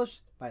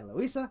 published by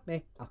Louisa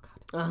May Alcott.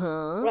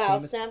 Uh-huh. Wow,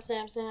 Famous-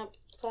 snap.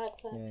 Clap.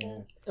 Yeah.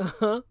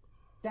 Uh-huh.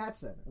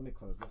 That's it. Let me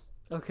close this.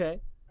 Okay.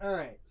 All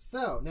right.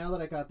 So now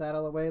that I got that out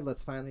of the way,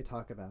 let's finally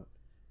talk about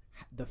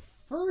the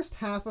first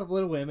half of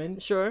Little Women,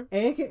 Sure.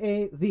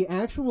 aka the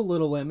actual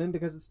Little Women,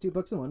 because it's 2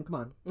 books in one. Come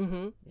on.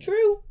 Mm-hmm.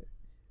 True.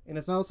 And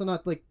it's also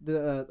not like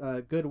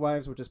the Good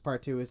Wives, which is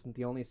part 2, isn't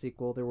the only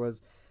sequel. There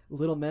was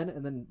Little Men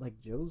and then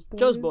like Joe's Boys.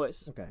 Joe's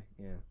Boys. Okay,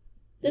 yeah.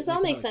 This They all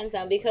come makes out sense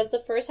now together. because the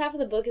first half of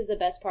the book is the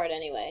best part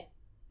anyway.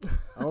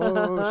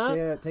 Oh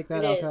shit! Take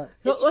that, It Alcott. is.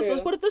 So It's let's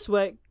true. put it this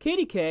way.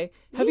 Katie K,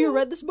 have you Yeah.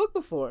 read this book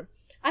before?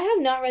 I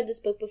have not read this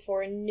book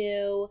before,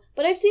 no.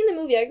 But I've seen the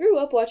movie. I grew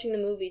up watching the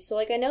movie, so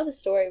like I know the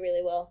story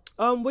really well.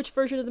 Which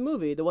version of the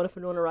movie? The one with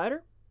Winona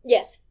Ryder?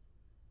 Yes,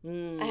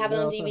 Mm. I have it I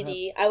on also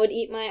DVD. I would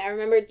eat I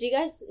remember, do you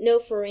guys know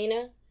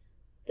Farina?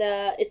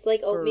 It's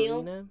like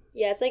oatmeal. Farina?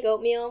 Yeah, it's like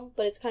oatmeal,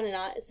 but it's kind of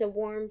not. It's a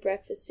warm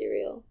breakfast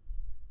cereal.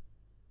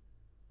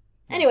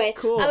 Anyway,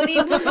 Cool. I would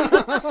eat.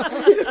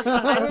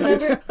 I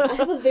remember. I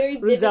have a very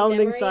vivid Resounding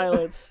memory.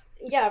 silence.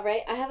 Yeah,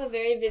 right. I have a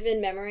very vivid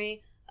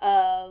memory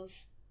of.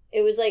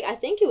 It was like I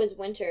think it was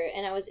winter,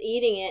 and I was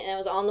eating it, and I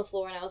was on the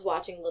floor, and I was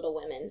watching Little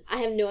Women. I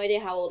have no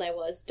idea how old I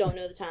was. Don't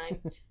know the time.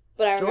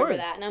 But I remember Sure.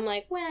 that, and I'm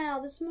like,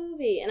 wow, this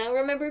movie. And I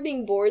remember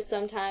being bored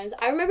sometimes.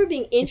 I remember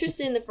being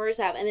interested in the first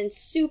half, and then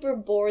super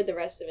bored the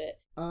rest of it.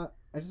 I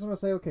just want to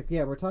say, okay,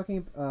 yeah, we're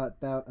talking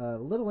about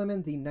Little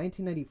Women, the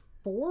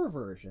 1994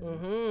 version,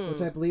 Mm-hmm.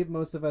 which I believe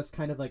most of us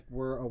kind of like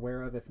were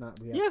aware of, if not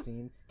we have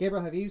seen.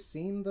 Gabriel, have you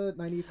seen the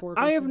 94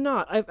 version? I have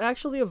not. I've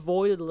actually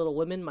avoided Little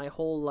Women my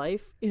whole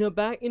life.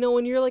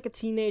 When you're like a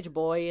teenage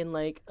boy and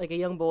like a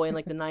young boy in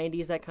like the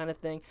 90s, that kind of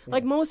thing. Yeah.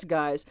 Like most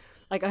guys,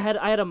 like I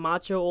had a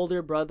macho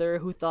older brother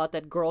who thought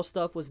that girl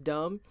stuff was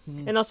dumb.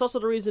 Mhm. And that's also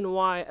the reason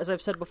why, as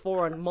I've said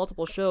before on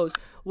multiple shows,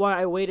 why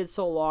I waited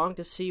so long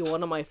to see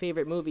one of my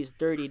favorite movies,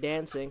 Dirty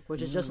Dancing,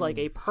 which is just like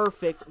a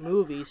perfect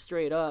movie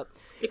straight up.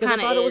 Because I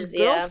kinda thought it was is,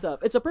 girl yeah. stuff.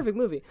 It's a perfect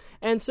movie.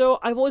 And so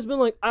I've always been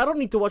like, I don't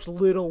need to watch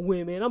Little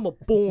Women. I'm a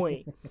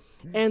boy.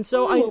 And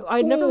so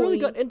I never really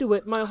got into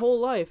it my whole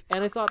life.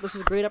 And I thought this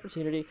was a great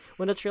opportunity.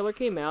 When the trailer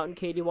came out and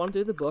Katie wanted to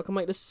do the book, I'm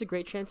like, this is a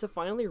great chance to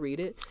finally read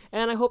it.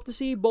 And I hope to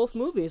see both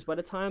movies by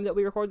the time that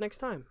we record next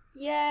time.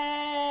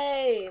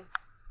 Yay!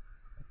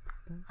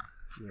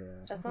 Yeah.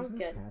 That sounds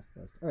good. Cast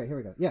list. All right, here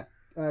we go. Yeah,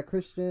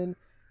 Christian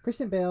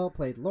Bale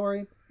played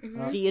Laurie.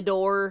 Mhm.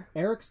 Theodore.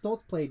 Eric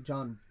Stoltz played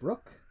John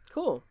Brooke,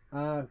 Cool.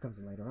 who comes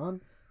in later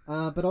on.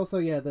 But also,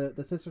 yeah,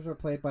 the sisters were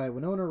played by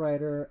Winona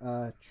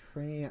Ryder,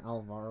 Trini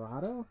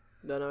Alvarado.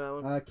 Don't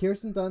know that one.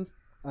 Kirsten Dunst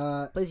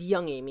Plays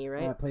young Amy,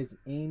 right? plays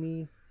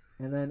Amy,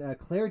 and then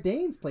Claire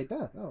Danes played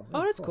Beth. Oh,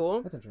 that's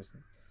cool. That's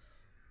interesting.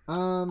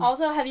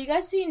 Also, have you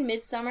guys seen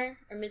Midsummer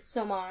or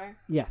Midsommar?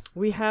 Yes,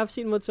 We have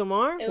seen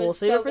Midsommar. It We'll was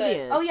save so it for good. the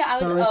end. Oh yeah, I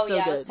was. Starring- so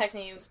I good. was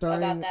texting you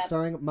about that.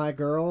 starring my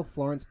girl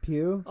Florence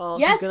Pugh. Oh,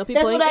 Yes, he's gonna be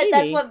that's playing what Amy.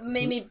 that's what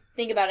made me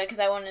think about it because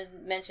I wanted to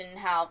mention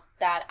how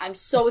that I'm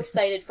so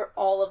excited for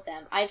all of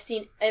them. I've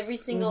seen every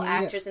single Mhm, yeah.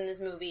 actress in this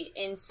movie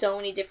in so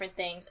many different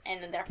things,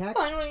 and they're Cat-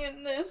 finally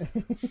in this.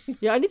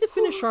 Yeah, I need to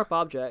finish Sharp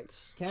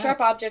Objects. Sharp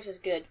Objects is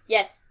good.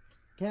 Yes.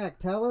 Cat,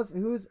 tell us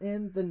who's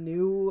in the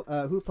new,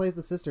 who plays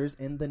the sisters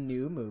in the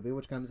new movie,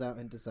 which comes out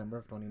in December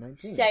of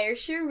 2019.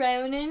 Saoirse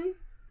Ronan,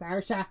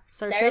 Saoirse.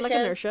 Saoirse like Saoirse.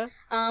 inertia.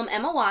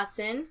 Emma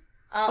Watson.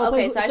 Oh, Okay,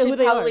 wait, so I so who should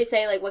they probably are.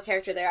 say like what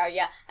character they are.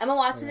 Yeah, Emma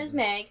Watson is Mhm.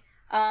 Meg.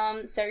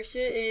 Saoirse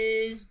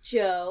is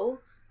Joe.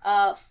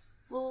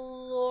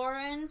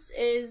 Florence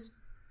is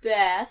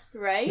Beth,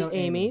 right? No,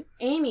 Amy.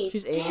 Amy.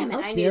 She's Damn Amy. it, How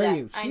I knew dare that.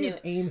 you? I She knew is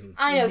it. Amy.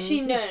 I know Mhm.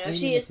 she no, Amy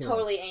she is Matera.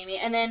 totally Amy.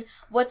 And then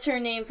what's her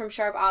name from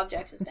Sharp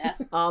Objects is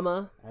Beth.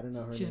 Amma. I don't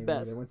know her She's name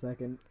Beth. either. 1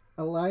 second.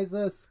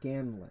 Eliza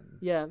Scanlon.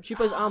 Yeah, she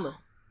plays Amma.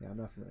 Yeah, I'm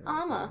not familiar.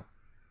 Amma.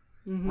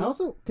 with Mhm. her. I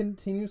also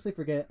continuously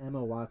forget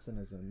Emma Watson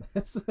is in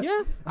this.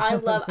 Yeah. I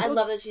love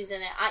that she's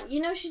in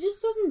it. She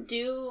just doesn't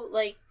do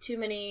like too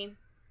many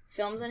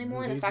films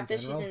anymore, and the Movies fact in that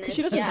she's general? in 'Cause this,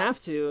 she doesn't yeah. have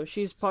to.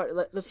 She's part.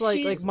 That's like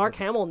She's- Mark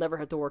Hamill never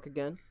had to work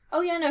again.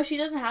 Oh yeah, no, she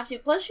doesn't have to.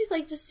 Plus, she's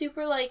like just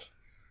super like,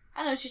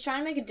 I don't know. She's trying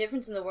to make a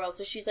difference in the world,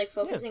 so she's like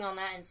focusing on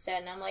that instead.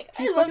 And I'm like,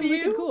 She's I love fucking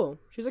you. freaking cool.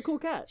 She's a cool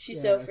cat. She's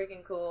Yeah. so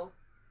freaking cool.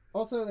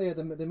 Also,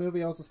 the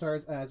movie also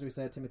stars, as we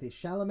said, Timothy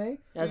Chalamet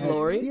As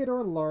Laurie.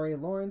 Theodore, Laurie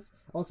Lawrence.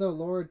 Also,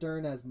 Laura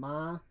Dern as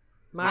Ma.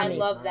 Mommy. I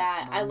love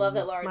that. I love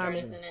that Laura Dern Mommy.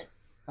 is in it.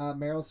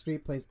 Meryl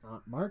Streep plays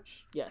Aunt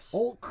March. Yes.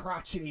 Old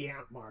crotchety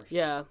Aunt March.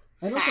 Yeah.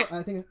 And also,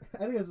 I think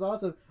this is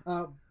awesome.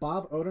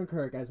 Bob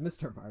Odenkirk as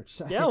Mr.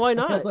 March. Yeah, why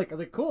not? I was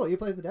like, cool. He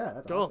plays the dad.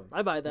 That's Cool. awesome.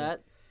 I buy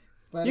that.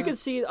 But, You could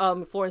see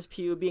Florence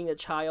Pugh being a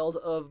child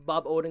of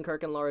Bob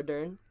Odenkirk and Laura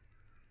Dern.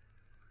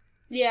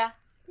 Yeah.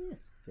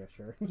 Yeah,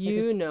 sure.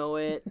 You know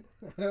it.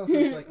 I don't think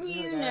it's like,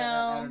 You I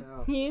know.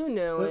 don't know. You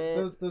know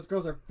it. Those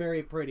girls are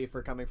very pretty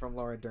for coming from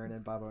Laura Dern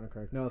and Bob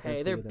Odenkirk. No offense. Hey,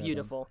 to they're either of them.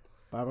 beautiful.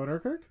 Bob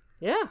Odenkirk?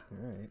 Yeah, All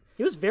right.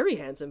 he was very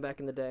handsome back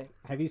in the day.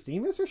 Have you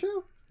seen Mr.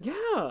 Show? Yeah,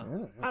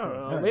 Oh, I don't okay.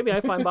 know. All right. Maybe I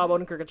find Bob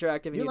Odenkirk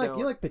attractive. You You like don't.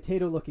 you like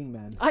potato-looking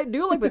men. I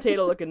do like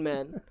potato-looking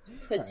men.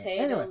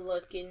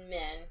 Potato-looking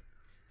men.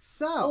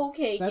 So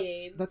Okay,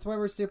 Gabe. that's why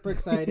we're super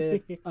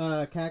excited.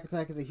 Cack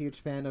Attack is a huge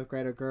fan of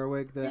Greta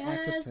Gerwig, the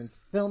actress Yes. turned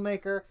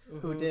filmmaker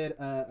who Mhm. did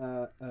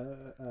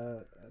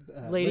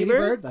Lady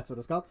Bird? That's what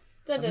it's called.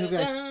 Dun, A dun, movie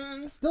I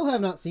dun. Still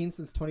have not seen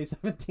since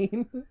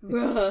 2017.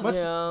 Bruh. much,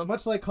 Yeah.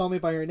 much like Call Me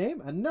by Your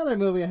Name, another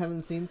movie I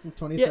haven't seen since Yeah,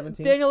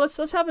 2017. Daniel, let's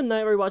have a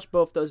night where we watch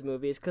both those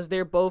movies because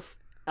they're both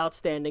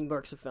outstanding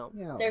works of film.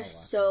 Yeah, They're I'll watch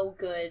so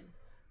good.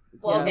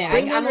 Well, Yeah, okay,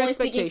 bring down I'm your only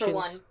speaking for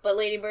expectations. one, but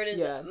Lady Bird is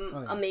Yeah.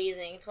 Oh, yeah.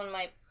 amazing. It's one of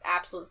my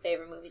absolute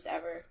favorite movies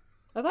ever.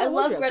 thought I it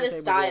was love your Greta's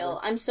favorite style.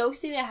 movie I'm so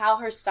excited at how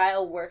her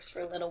style works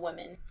for Little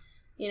Women.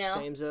 You know?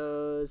 ever.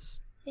 Same-zos.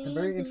 I'm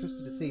very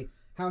interested to see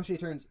how she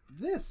turns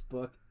this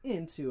book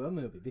into a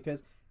movie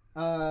because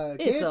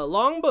It's a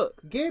long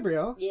book.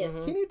 Gabriel, Yes.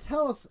 Mhm. can you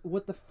tell us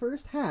what the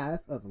first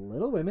half of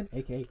Little Women,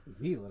 aka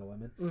The Little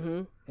Women,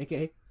 Mm-hmm.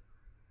 aka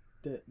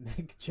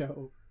Meg,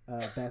 Joe,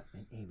 Beth,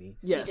 and Amy?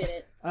 We did Yes.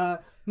 it.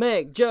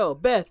 Meg, Joe,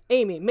 Beth,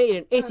 Amy, made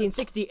in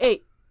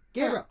 1868.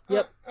 Gabriel,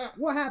 Yep.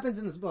 what happens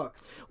in this book?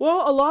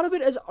 Well, a lot of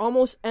it is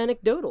almost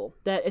anecdotal,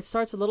 that it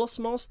starts little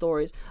small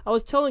stories. I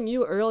was telling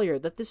you earlier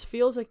that this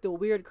feels like the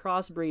weird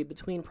crossbreed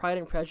between Pride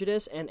and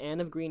Prejudice and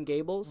Anne of Green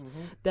Gables,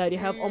 that you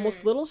have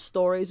almost little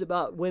stories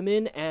about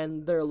women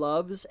and their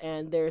loves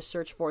and their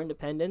search for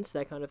independence,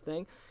 that kind of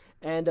thing.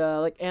 And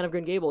like Anne of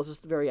Green Gables is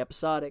very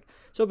episodic.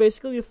 So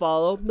basically we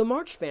follow the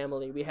March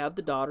family. We have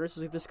the daughters,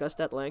 as we've discussed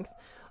at length.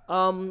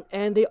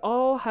 And they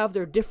all have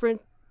their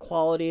different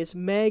qualities.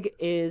 Meg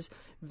is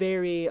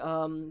very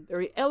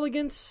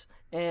elegant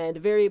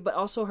and but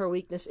also her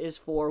weakness is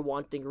for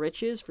wanting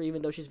riches, for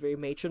even though she's very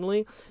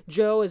matronly.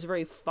 Jo is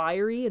very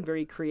fiery and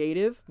very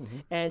creative,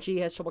 and she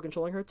has trouble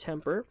controlling her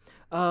temper.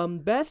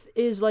 Beth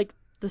is like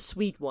the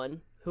sweet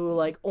one who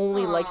like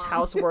only likes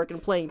housework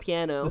and playing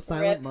piano. The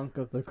silent Rip. monk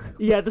of the group.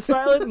 Yeah, the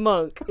silent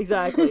monk,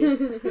 exactly.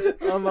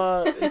 I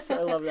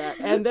love that.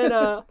 And then,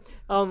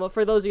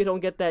 for those of you who don't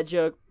get that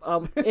joke,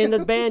 in the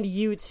band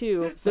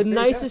U2, the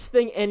nicest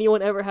thing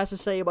anyone ever has to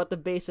say about the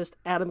bassist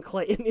Adam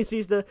Clayton is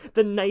he's the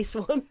nice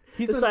one,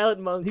 He's the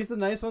silent monk. He's the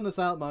nice one, the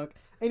silent monk.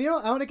 And you know,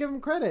 I want to give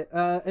him credit.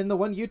 In the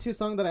one U2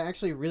 song that I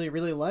actually really,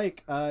 really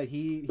like,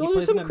 he Those are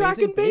plays some an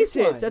cracking amazing bass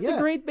line. hits. That's Yeah. a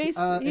great bass.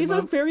 He's and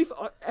a very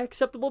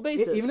acceptable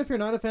bassist. even if you're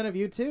not a fan of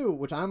U2,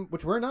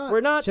 which we're not, We're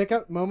not. check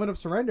out Moment of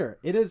Surrender.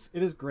 It is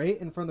great,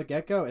 and from the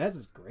get go, it has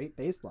this great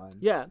bass line.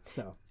 Yeah.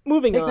 So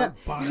Moving take on. that,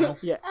 Bono.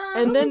 Yeah.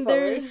 Moving And then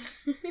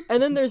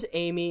forward. there's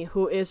Amy,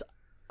 who is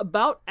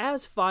about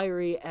as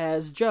fiery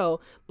as Jo,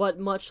 but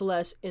much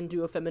less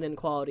into a feminine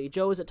quality.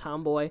 Jo is a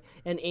tomboy,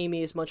 and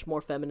Amy is much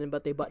more feminine,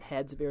 but they butt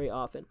heads very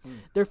often.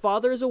 Their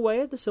father is away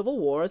at the Civil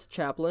War as a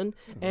chaplain,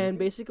 and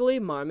basically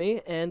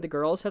Marmee and the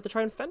girls have to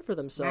try and fend for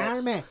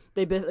themselves. Marmee.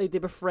 They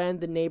befriend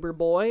the neighbor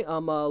boy,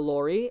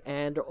 Laurie,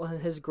 and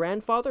his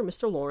grandfather,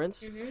 Mr.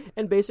 Lawrence,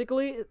 and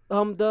basically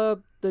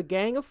the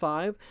gang of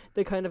five,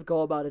 they kind of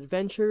go about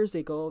adventures.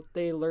 They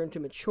learn to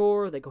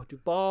mature. They go to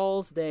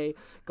balls. They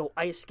go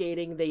ice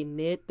skating. They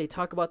knit. They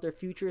talk about their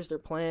futures, their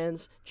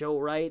plans. Jo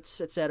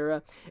writes,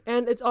 etc.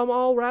 And it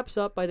all wraps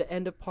up by the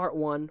end of part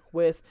 1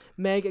 with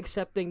Meg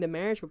accepting the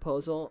marriage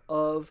proposal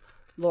of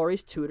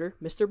Laurie's tutor,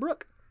 Mr.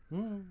 Brooke.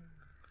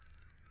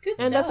 Good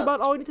And stuff. that's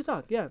about all we need to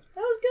talk. Yeah.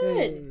 That was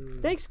good.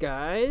 Thanks,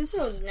 guys.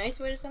 That was a nice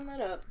way to sum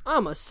that up.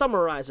 I'm a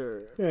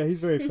summarizer. Yeah, he's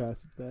very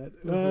fast at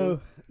that. No,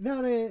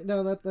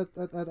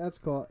 that's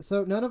cool.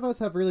 So none of us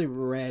have really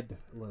read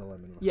Little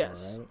Women before,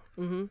 Yes. right?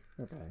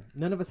 Mm-hmm. Okay.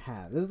 None of us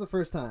have. This is the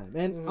first time.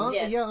 And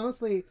Yes. yeah,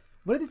 honestly,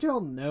 what did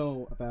y'all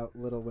know about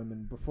Little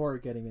Women before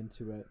getting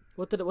into it?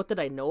 What did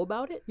I know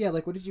about it? Yeah,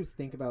 like what did you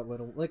think about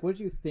what did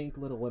you think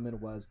Little Women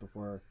was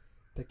before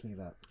picking it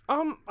up?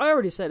 I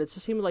already said it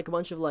just seemed like a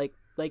bunch of like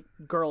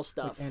girl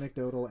stuff. Like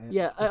anecdotal and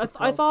Yeah,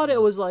 I thought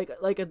it was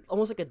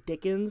almost like a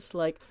Dickens,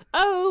 like,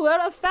 oh,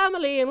 we're a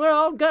family and we're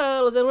all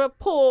girls and we're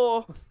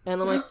poor,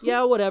 and I'm like,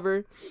 yeah,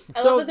 whatever.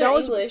 I So love that they're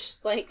was, English.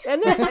 Like,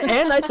 and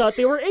I thought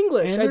they were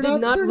English. And I they're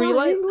did not they're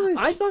realize. English.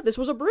 I thought this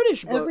was a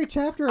British book. Every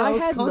chapter I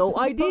was had no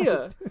constantly idea.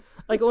 surprised.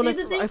 Like when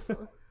See, the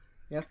thing-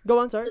 Yes. Go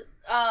on, sorry.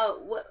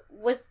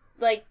 with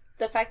like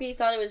the fact that you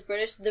thought it was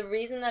British, the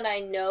reason that I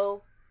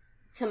know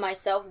to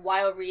myself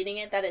while reading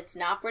it that it's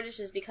not British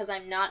is because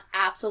I'm not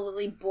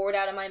absolutely bored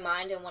out of my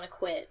mind and want to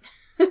quit.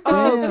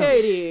 Oh, Damn.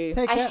 Katie,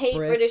 Take I that, hate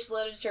Brits. British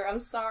literature. I'm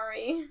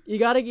sorry. you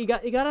gotta.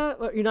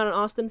 You're not an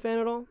Austen fan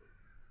at all.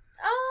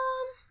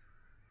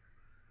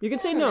 You can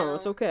I say don't no. know.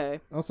 It's okay.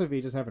 Also, if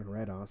you just haven't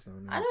read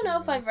Austen. I don't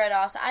know if I've read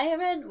Austen.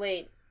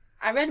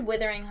 I read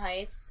Wuthering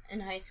Heights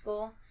in high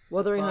school.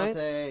 Wuthering Bronte.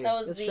 Heights. That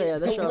was That's the, true, yeah,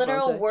 that's the Charlotte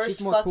literal Bronte. worst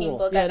She's more fucking cool.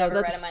 book Yeah, I've no,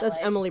 ever read in my that's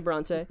life. Emily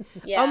Bronte.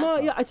 Yeah.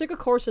 Yeah, I took a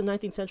course in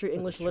 19th century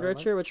English Charlotte?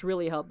 literature, which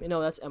really helped me. No,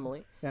 that's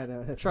Emily. Yeah, no.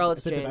 that's-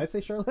 Charlotte's Did Jane. I say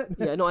Charlotte?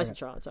 Yeah, no, I Okay. said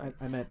Charlotte. Sorry.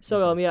 I meant.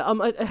 So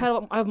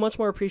I have much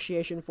more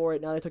appreciation for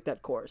it now that I took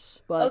that course.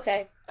 But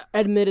Okay.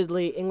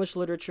 admittedly, English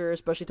literature,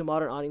 especially to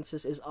modern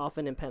audiences, is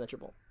often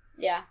impenetrable.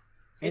 Yeah.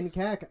 And It's-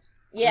 Cac.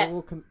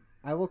 Yes.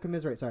 I will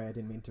commiserate. Sorry, I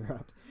didn't mean to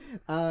interrupt.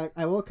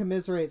 I will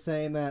commiserate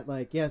saying that,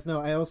 like, yes,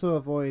 no, I also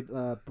avoid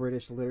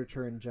British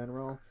literature in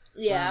general.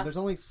 Yeah. There's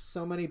only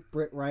so many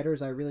Brit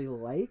writers I really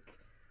like.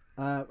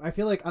 I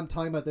feel like I'm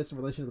talking about this in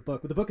relation to the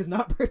book, but the book is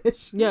not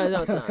British. Yeah,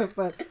 no, it's not.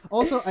 But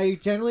also, I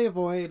generally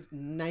avoid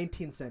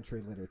 19th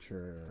century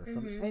literature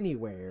from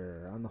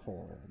anywhere on the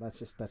whole.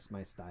 That's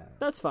my style.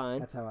 That's fine.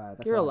 That's how I.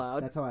 You're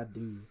allowed. That's how I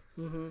do.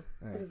 Mm-hmm.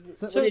 All right.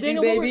 So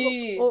Daniel,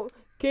 baby?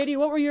 Katie,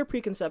 what were your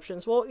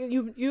preconceptions? Well,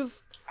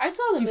 you've I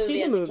saw the movie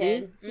seen as the a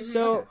movie, kid.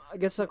 so I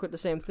guess I quit the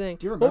same thing.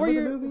 Do you What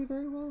remember were the movie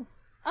very well?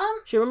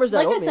 She remembers that.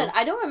 Like oatmeal. I said,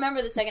 I don't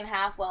remember the second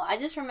half well. I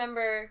just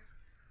remember.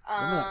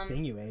 Remember that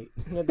thing you ate?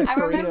 The I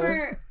burrito.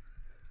 remember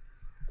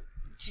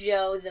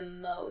Joe the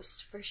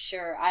most for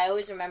sure. I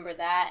always remember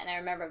that, and I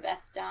remember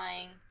Beth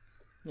dying.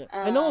 Yeah.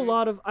 I know a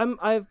lot of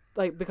I've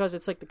like, because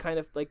it's like the kind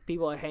of like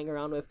people I hang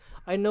around with.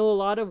 I know a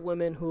lot of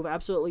women who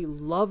absolutely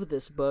love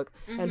this book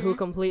and who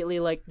completely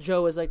like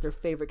Joe is like their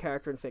favorite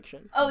character in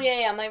fiction. Oh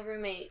yeah. My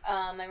roommate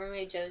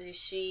Josie,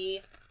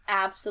 she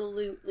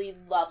absolutely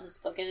loves this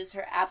book. It is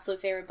her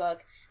absolute favorite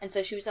book. And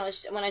so she was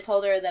when I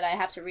told her that I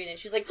have to read it,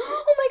 she was like,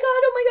 "Oh my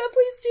god,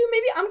 please do.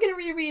 Maybe I'm gonna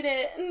reread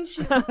it." And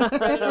she's read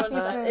it a bunch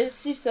of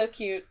times. She's so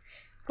cute.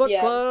 Book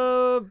Yeah.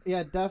 club.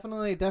 Yeah,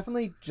 definitely.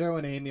 Joe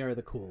and Amy are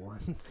the cool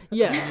ones.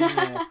 Yeah.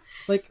 Yeah.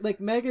 Like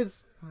Meg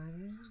is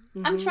fine.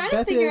 I'm trying to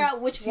Beth figure is-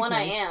 out which she's one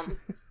I nice. am.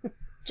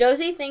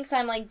 Josie thinks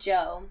I'm like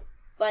Joe,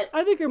 but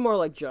I think you're more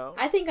like Joe.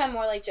 I think I'm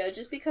more like Joe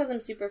just because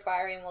I'm super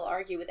fiery and will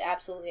argue with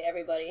absolutely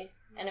everybody,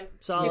 and I'm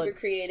Solid. super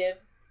creative.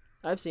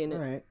 I've seen it.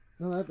 All right.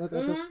 No,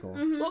 that's cool.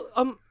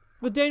 Well,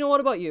 but Daniel, what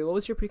about you? What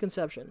was your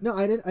preconception? No,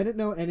 I didn't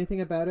know anything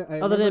about it.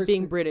 Other than it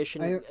being British,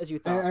 and, as you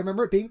I thought.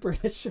 remember it being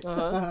British.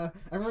 Uh-huh.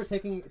 I remember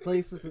taking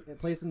place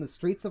in the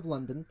streets of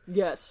London.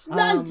 Yes.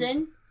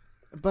 London.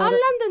 But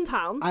London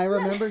town. I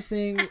remember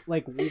seeing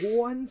like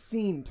one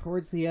scene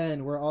towards the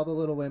end where all the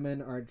little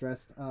women are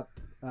dressed up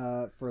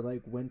for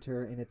like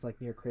winter, and it's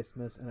like near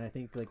Christmas, and I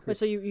think like Wait,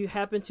 so you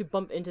happen to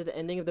bump into the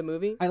ending of the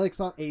movie? I like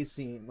saw a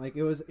scene, like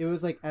it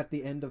was like at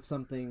the end of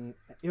something.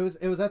 It was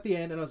at the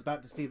end, and I was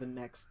about to see the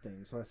next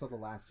thing, so I saw the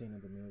last scene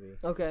of the movie.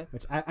 Okay.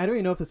 Which I don't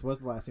even know if this was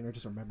the last scene or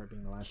just remember it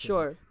being the last scene.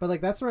 Sure. But like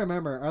that's what I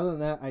remember. Other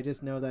than that, I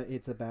just know that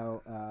it's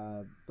about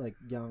like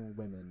young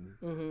women.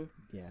 Mm-hmm.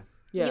 Yeah.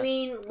 Yeah. You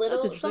mean That's little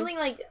interesting. something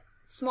like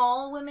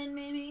small women,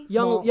 maybe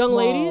Young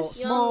ladies?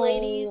 Young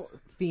ladies.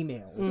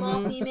 females.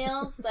 small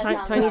females. That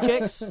sounds Tiny about right.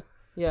 chicks?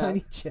 Yeah.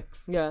 Tiny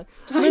chicks. Yeah.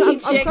 Tiny I'm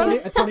chicks.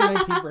 kinda- A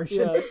 2019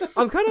 version. Yeah.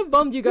 I'm kind of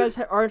bummed you guys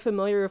aren't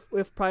familiar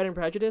with Pride and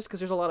Prejudice because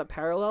there's a lot of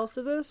parallels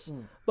to this.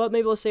 But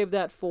maybe we'll save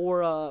that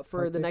for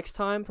Part the two? next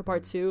time, for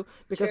part 2,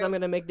 because True. I'm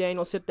going to make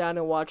Daniel sit down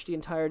and watch the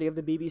entirety of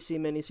the BBC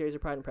miniseries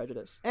of Pride and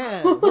Prejudice.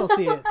 And we'll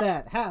see if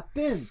that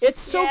happens. It's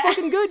so Yeah.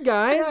 fucking good,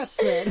 guys.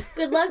 That's it.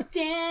 Good luck,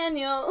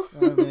 Daniel.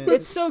 Oh, man.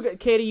 It's so good.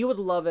 Katie, you would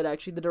love it,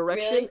 actually. The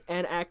direction Really?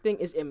 and acting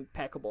is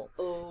impeccable.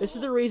 Oh. This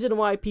is the reason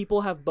why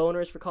people have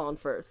boners for Colin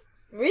Firth.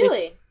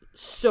 Really?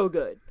 So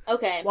good.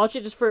 Okay. Watch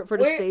it just for the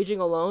Where- staging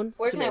alone.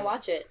 Where It's can I amazing.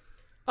 watch it?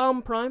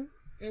 Prime.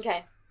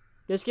 Okay.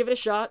 Just give it a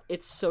shot.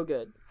 It's so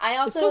good.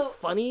 I It's so also.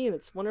 funny and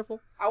it's wonderful.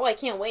 Oh, I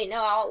can't wait.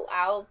 No,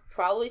 I'll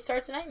probably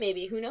start tonight.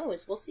 Maybe. Who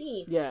knows? We'll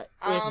see. Yeah,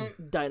 it's Um,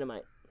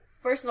 dynamite.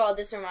 First of all,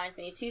 this reminds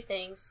me 2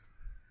 things.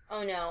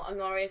 Oh no, I'm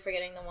already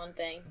forgetting the one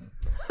thing.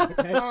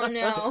 Okay. Oh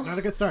no. Not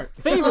a good start.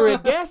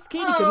 Favorite guest,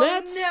 Katie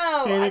Kometz.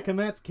 Oh no. Katie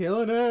Kometz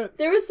killing it.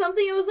 There was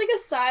something, it was like a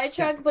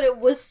sidetrack, but it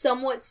was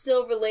somewhat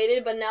still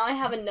related, but now I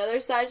have another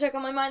sidetrack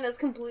on my mind that's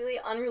completely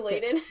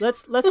unrelated.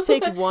 Let's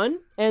take one,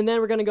 and then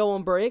we're gonna go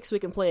on break so we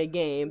can play a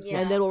game, Yeah.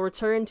 and then we'll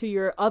return to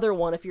your other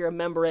one if you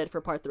remember it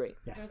for part 3.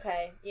 Yes.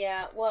 Okay,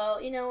 yeah, well,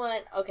 you know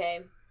what? Okay.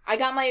 I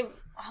got my,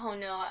 oh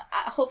no,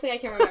 hopefully I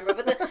can remember,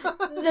 but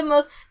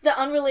the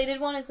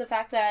unrelated one is the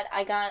fact that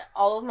I got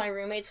all of my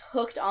roommates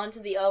hooked onto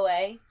the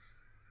OA.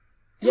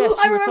 Yes, Ooh,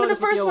 I you were remember telling the us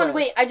about first the one. OA.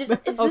 Wait, it's the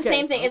Okay.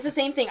 same thing. It's the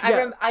same thing.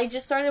 Yeah. I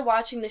just started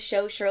watching the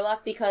show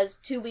Sherlock because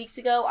 2 weeks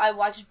ago I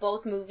watched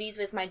both movies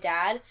with my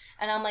dad,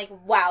 and I'm like,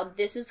 wow,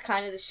 this is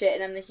kind of the shit,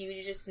 and I'm the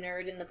hugest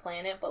nerd in the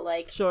planet, but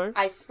like, Sure.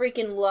 I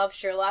freaking love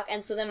Sherlock.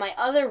 And so then my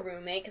other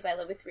roommate, because I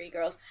live with 3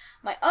 girls,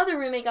 my other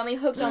roommate got me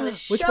hooked on the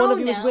show. Which one of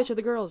you now. was which of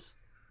the girls?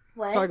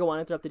 What? Sorry, go on.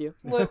 I interrupted you.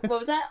 What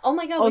was that? Oh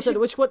my god! Oh, we so should-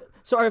 which what?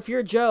 So if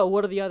you're Joe,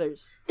 what are the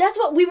others? That's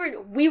what we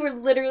were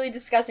literally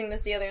discussing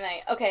this the other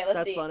night. Okay, let's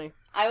That's see. funny.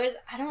 I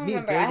don't Me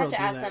and remember. I have Gabriel to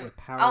do ask that them. with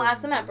Power I'll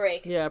ask them at Rangers.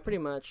 break. Yeah, pretty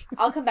much.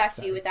 I'll come back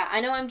to you Sorry. with that.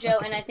 I know I'm Joe,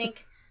 and I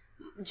think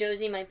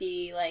Josie might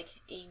be like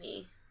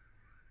Amy.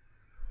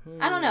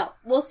 I don't know.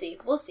 We'll see.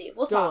 We'll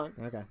Go talk.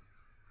 on. Okay.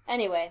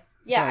 Anyway,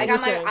 yeah, Sorry, I got you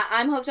were saying.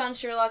 I'm hooked on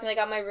Sherlock, and I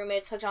got my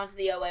roommates hooked onto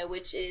the OA,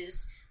 which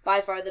is by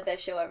far the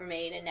best show ever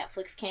made, and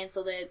Netflix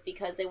canceled it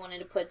because they wanted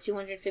to put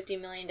 $250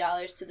 million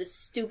to the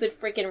stupid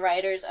freaking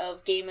writers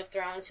of Game of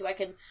Thrones, who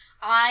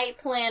I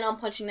plan on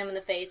punching them in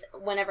the face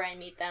whenever I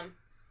meet them.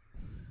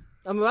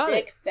 I'm about it.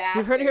 Sick bastards.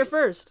 You've heard it here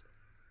first.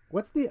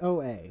 What's the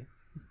OA?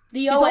 The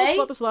She told us OA?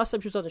 about this last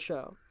time she was on the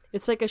show.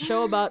 It's like a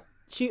show about.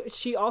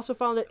 She also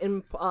found it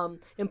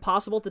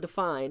impossible to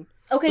define.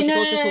 Okay, But you no,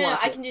 both no, just no, no, watch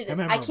I it. can do this.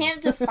 Remember. I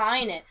can't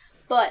define it,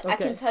 But I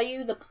Okay. can tell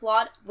you the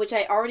plot, which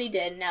I already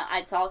did. Now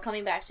it's all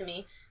coming back to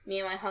me. Me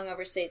and my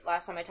hungover state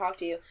last time I talked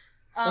to you.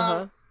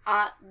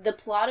 The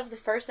plot of the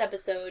first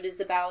episode is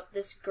about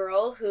this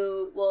girl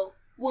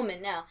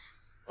woman now.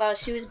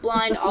 She was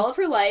blind all of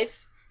her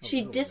life.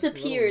 She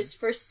disappears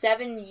for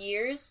 7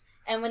 years,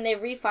 and when they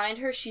re-find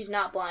her, she's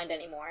not blind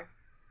anymore.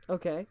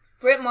 Okay.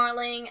 Britt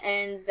Marling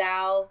and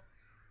Zal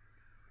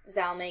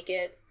make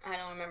it. I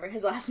don't remember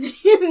his last name,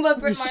 but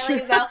Britt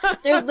Marling and Zal,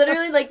 they're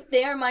literally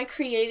they are my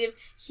creative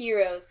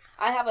heroes.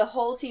 I have a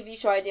whole TV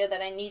show idea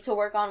that I need to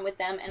work on with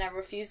them, and I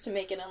refuse to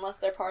make it unless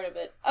they're part of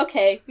it.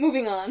 Okay,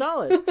 moving on.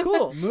 Solid.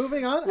 Cool.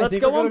 Moving on. Let's I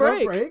think go we're on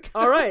gonna break.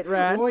 All right,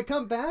 Rad. When we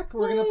come back,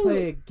 we're going to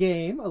play a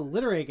game, a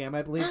literary game.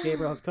 I believe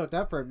Gabriel has cooked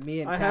up for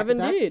me and I have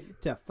Kakata indeed.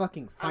 to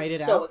fucking fight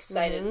it I'm so out.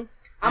 excited. Mhm.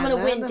 I'm And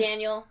gonna win, then-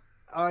 Daniel.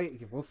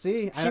 We'll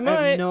see. I might.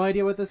 have no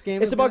idea what this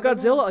game It's is. about gonna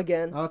be Godzilla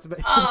again. Oh, it's about.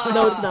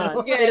 No, it's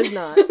not. Good. It is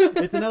not.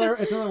 It's another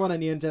one on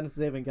Neon Genesis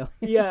Evangelion.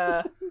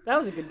 Yeah, that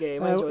was a good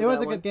game. I enjoyed it was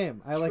that a one. good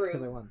game. I liked it True.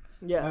 because I won.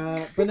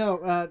 Yeah. But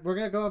no, we're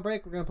gonna go on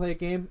break. We're gonna play a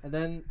game, and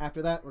then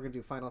after that, we're gonna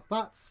do final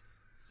thoughts.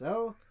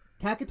 So,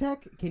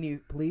 Kakatek, can you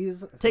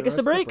please Take us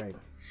to break?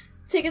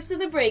 Take us to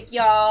the break,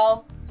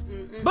 y'all.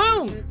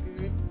 Boom!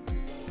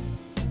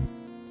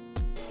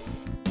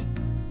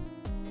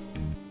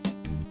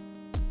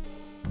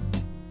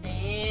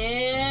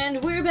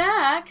 And we're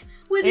back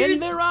with And your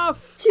they're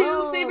off.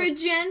 two favorite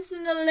gents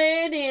and a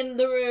lady in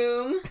the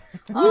room,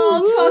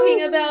 all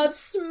talking about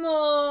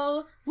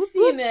small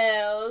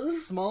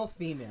females. Small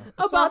female.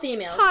 About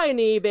females.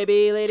 tiny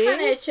baby ladies.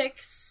 Tiny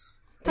chicks.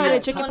 Tiny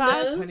Nice chicken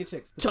wonders. pie. Tiny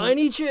chicks. The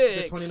Tiny The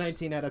chicks.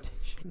 2019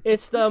 adaptation.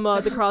 It's the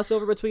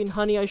crossover between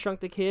Honey, I Shrunk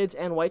the Kids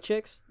and White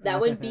Chicks. That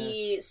would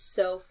be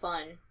so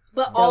fun.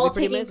 But That would all be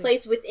pretty taking amazing.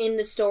 place within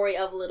the story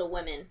of Little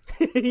Women.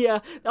 Yeah.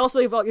 Also,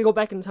 you go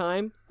back in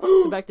time.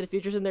 So Back to the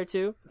Future's in there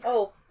too.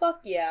 Oh, fuck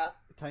yeah.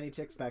 Tiny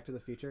chicks. Back to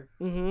the Future.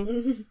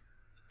 Mm-hmm.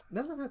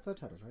 None of them had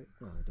subtitles, right?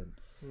 No, they didn't.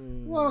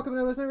 Welcome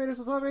to Listener Readers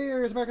of Celebrity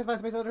Readers, America's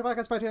fast-paced literature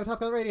podcast, brought to you on Top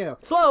Gun Radio.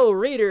 Slow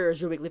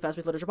Readers, your weekly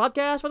fast-paced literature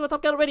podcast with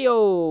Top Gun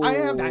Radio. I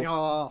am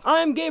Daniel.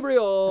 I'm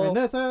Gabriel. And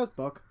this is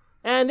Book.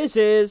 And this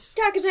is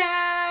Cack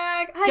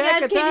Attack! Hi guys,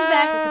 Cack Katie's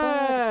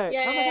back! Attack.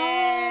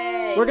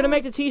 Yay! We're gonna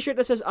make the T-shirt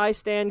that says "I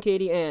stand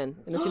Katie Ann,"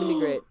 and it's gonna be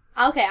great.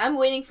 Okay, I'm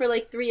waiting for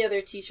 3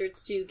 other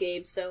t-shirts too,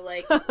 Gabe, so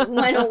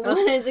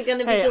when is it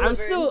gonna be Hey,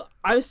 delivered?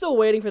 I'm still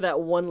waiting for that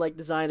one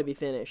design to be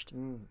finished.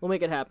 We'll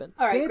make it happen.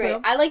 Alright, Gabriel.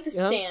 great. I like the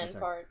Yeah. stand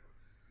Sorry.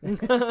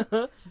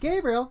 part.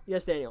 Gabriel.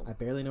 Yes, Daniel. I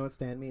barely know what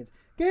stand means.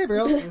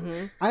 Gabriel,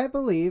 I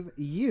believe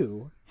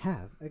you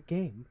have a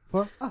game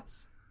for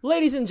us.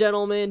 Ladies and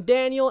gentlemen,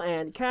 Daniel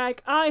and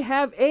Kak, I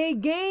have a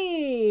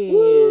game.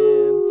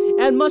 Woo!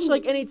 And much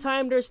like any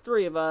time there's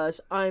 3 of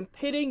us, I'm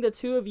pitting the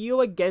 2 of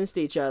you against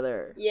each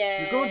other.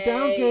 Yay! You're going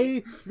down,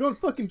 Katie. You're going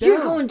fucking down. You're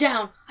going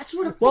down! I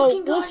swear to Well,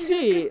 fucking God, we'll you're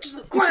see. gonna get to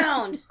the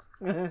ground!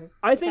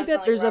 I think Sounds that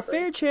like there's a Robert.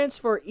 fair chance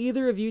for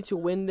either of you to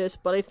win this,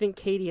 but I think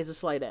Katie has a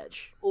slight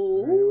edge.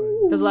 Ooh.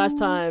 Because last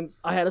time,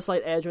 I had a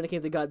slight edge when it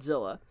came to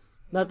Godzilla.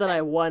 Not that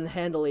I won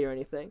handily or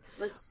anything.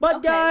 But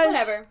okay, guys,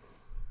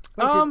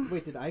 whatever.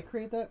 Wait, did I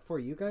create that for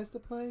you guys to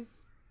play?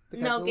 The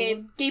No, Godzilla Gabe.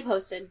 one? Gabe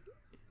hosted.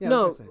 Yeah, I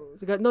no, was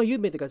gonna say. no, you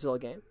made the Godzilla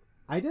game.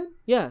 I did?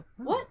 Yeah,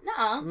 What?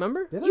 Nuh-uh.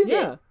 remember? Did I? You did.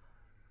 Yeah.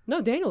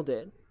 No, Daniel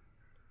did.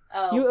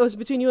 Oh. It was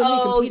between you and me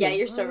Oh, competing. yeah,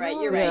 you're so right.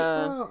 You're Yeah.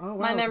 right. Oh, wow,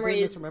 My I memory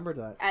completely is- misremembered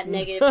that. At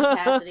negative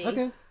capacity.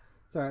 Okay.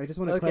 Sorry, I just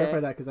want to Okay. clarify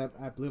that because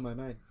I blew my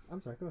mind.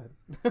 I'm sorry, go ahead.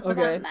 My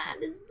Okay.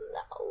 mind is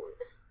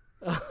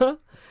blown.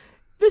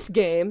 This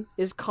game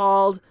is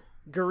called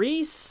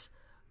Grease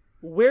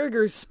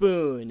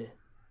Witherspoon.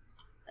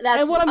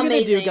 That's And what I'm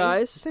amazing. gonna do,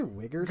 guys, Did you say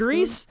Wigger?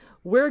 Grease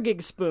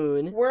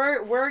Witherspoon.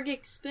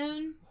 Wergig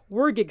spoon?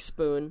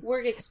 Witherspoon.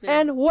 Wergig spoon.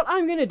 And what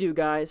I'm gonna do,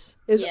 guys,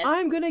 is Yes.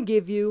 I'm gonna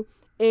give you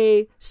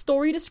a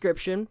story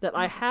description that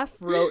I half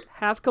wrote,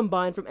 half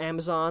combined from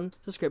Amazon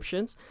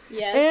subscriptions.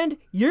 yes. And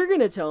you're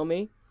gonna tell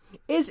me,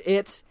 is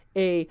it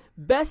a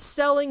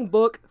best-selling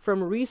book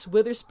from Reese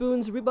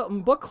Witherspoon's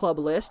book club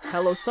list,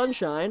 Hello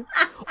Sunshine,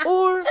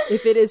 or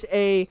if it is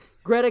a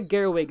Greta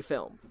Gerwig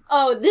film?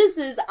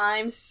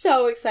 I'm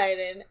so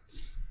excited.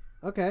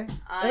 Okay.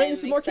 I think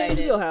this is more Katie's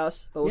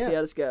wheelhouse, but we'll Yeah. see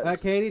how this goes.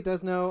 Katie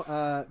does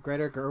know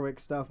Greta Gerwig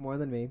stuff more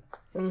than me.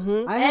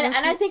 Mm-hmm. And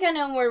I think I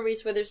know more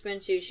Reese Witherspoon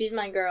too. She's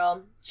my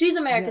girl. She's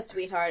America's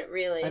sweetheart,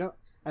 really.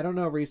 I don't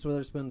know Reese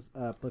Witherspoon's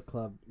book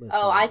club list.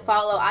 Oh, I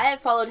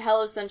have followed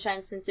Hello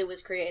Sunshine since it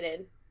was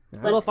created.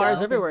 Little Let's Fires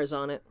go. Everywhere is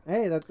on it.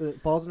 Hey,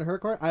 that balls in her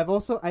court. I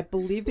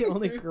believe the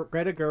only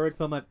Greta Gerwig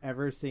film I've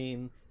ever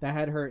seen that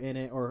had her in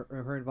it or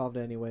her involved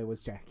in any way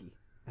was Jackie.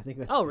 I think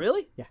that's Oh, it.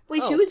 really? Yeah.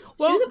 Wait, Oh, she was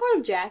well- a part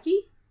of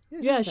Jackie?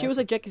 Yeah, she was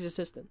like Jackie's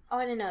assistant. Oh,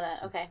 I didn't know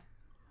that. Okay.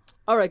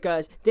 All right,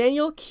 guys.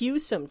 Daniel, cue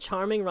some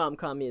charming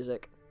rom-com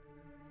music.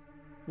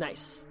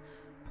 Nice.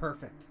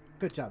 perfect.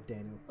 Good job,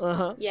 Daniel.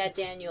 Uh-huh. Yeah,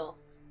 Daniel.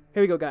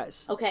 Here we go,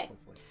 guys. Okay.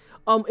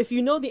 If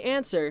you know the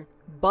answer,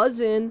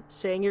 buzz in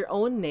saying your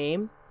own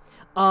name.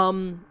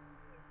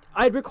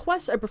 I'd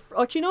request, I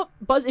prefer, actually,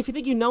 Buzz, if you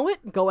think you know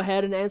it, go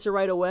ahead and answer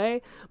right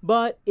away.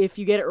 But if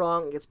you get it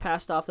wrong, it gets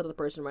passed off to the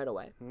person right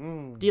away.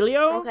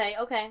 Dealio?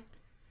 Okay.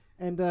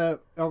 And are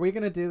we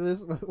gonna do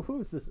this? Who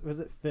was this? Was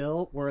it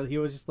Phil? Where he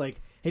was just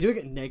like, "Hey, do we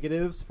get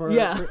negatives for?"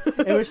 Yeah.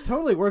 It which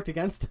totally worked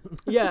against him.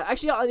 Yeah,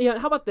 actually,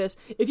 how about this?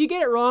 If you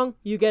get it wrong,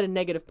 you get a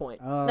negative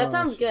point. Oh, That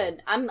sounds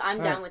good. I'm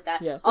down with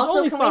that. Yeah. There's Also,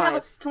 only can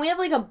 5. we have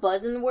like a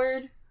buzzing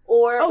word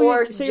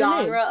or say your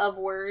name. genre of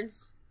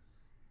words?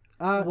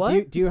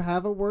 What? Do you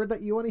have a word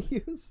that you want to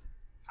use?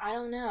 I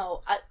don't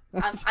know.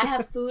 I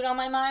have food on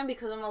my mind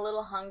because I'm a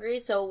little hungry.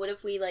 So what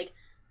if we like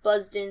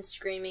buzzed in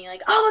screaming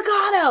like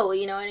avocado?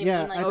 You know what I Yeah.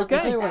 mean? Like I something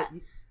okay. like that.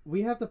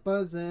 We have to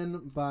buzz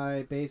in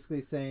by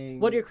basically saying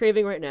What you're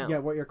craving right now. Yeah,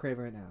 what you're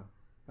craving right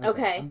now.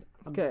 Okay.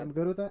 I'm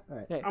good with that. All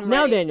right. Okay. I'm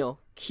Now, ready. Daniel,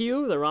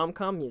 cue the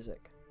rom-com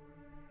music.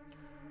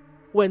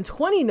 When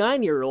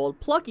 29-year-old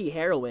plucky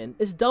heroine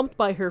is dumped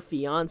by her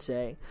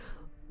fiancé,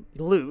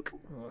 Luke,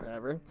 or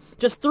whatever,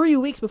 just 3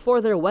 weeks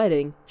before their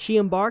wedding, she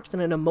embarks on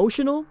an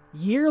emotional,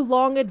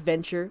 year-long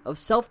adventure of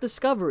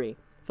self-discovery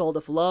filled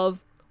with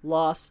love,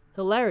 loss,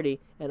 hilarity,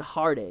 and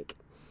heartache.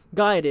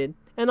 Guided,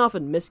 and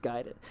often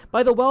misguided,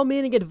 by the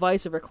well-meaning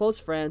advice of her close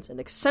friends and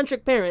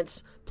eccentric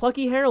parents,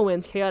 plucky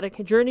heroine's chaotic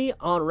journey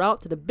en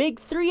route to the Big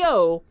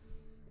 3-0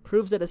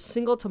 proves that a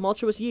single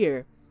tumultuous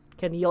year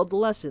can yield the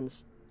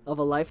lessons of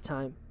a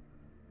lifetime.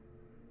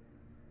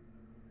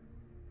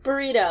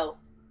 Burrito.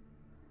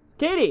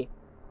 Katie,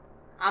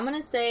 I'm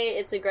gonna say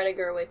it's a Greta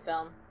Gerwig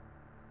film.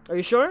 are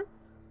you sure?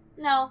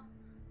 No.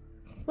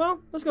 Well,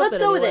 let's go Let's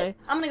with it go anyway. with it.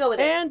 I'm gonna go with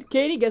it. And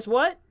Katie, guess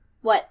what?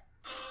 What?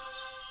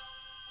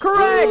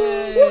 Correct!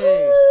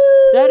 Yay!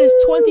 That is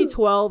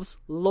 2012's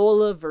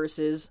Lola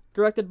Versus,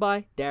 directed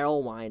by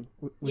Daryl Wine.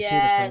 Was she the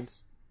friend?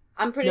 Yes.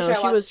 I'm pretty sure I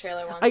watched the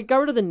trailer once. I got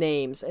rid of the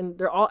names, and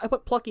they're all. I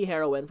put plucky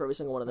heroine for every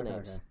single one of the Okay,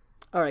 names. okay.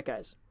 All right,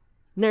 guys.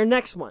 Now,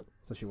 next one.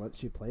 So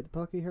she played the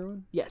plucky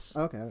heroine? Yes,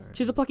 Okay. All right.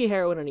 she's the plucky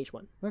heroine on each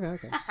one.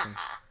 Okay.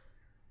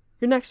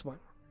 Your next one.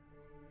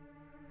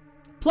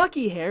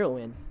 Plucky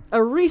heroine,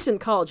 a recent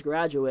college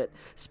graduate,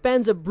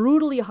 spends a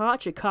brutally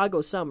hot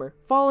Chicago summer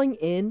falling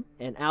in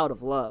and out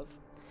of love.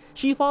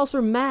 She falls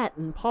for Matt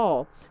and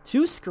Paul,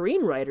 2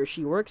 screenwriters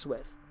she works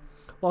with.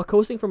 While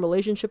coasting from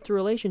relationship to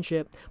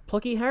relationship,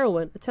 plucky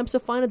heroine attempts to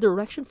find a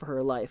direction for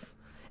her life.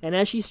 And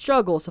as she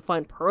struggles to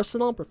find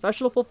personal and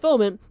professional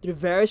fulfillment through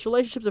various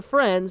relationships of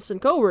friends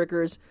and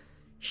coworkers,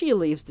 she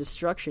leaves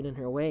destruction in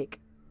her wake.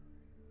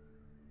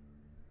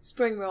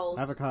 Spring rolls.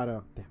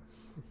 Avocado. Damn.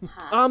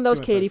 Ha. That was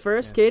She went Katie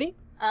first, first. yeah.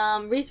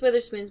 Katie, Reese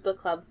Witherspoon's book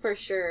club for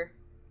sure.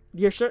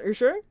 you're sure? You're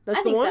sure? That's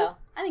I the think one. so.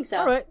 I think so.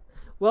 All right.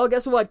 Well,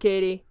 guess what,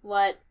 Katie?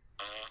 What?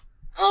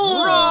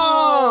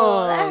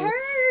 Wrong! That hurts.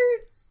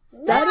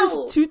 No. That is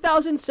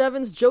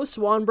 2007's Joe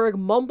Swanberg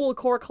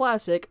mumblecore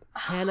classic,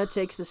 Hannah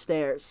Takes the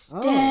Stairs.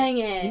 Oh, Dang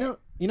it.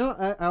 You know,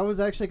 I was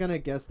actually gonna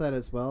guess that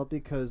as well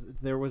because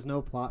there was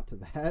no plot to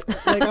that.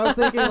 Like I was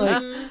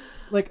thinking,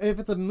 like if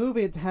it's a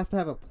movie, it has to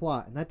have a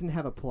plot, and that didn't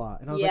have a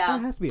plot, and I was like, Yeah. oh,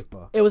 it has to be a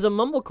book. It was a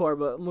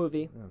mumblecore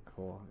movie. Oh,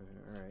 cool. All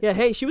right. Yeah,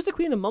 hey, she was the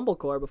queen of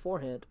mumblecore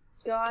beforehand.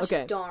 Gosh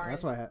Okay. darn.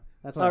 That's why.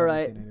 That's All why I right.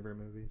 haven't seen any of her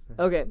movies.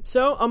 So. Okay,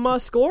 so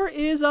score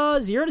is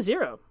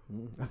 0-0.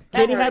 Mm.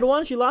 Katie had hurts.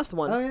 one, she lost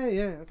one. Oh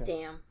yeah. Okay.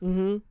 Damn.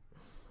 Mm-hmm.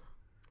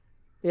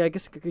 Yeah, I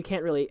guess we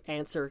can't really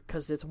answer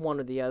because it's one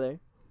or the other.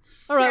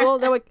 All right, well,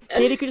 that way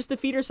Katie could just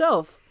defeat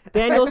herself.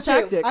 Daniel's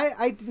That's true. tactic.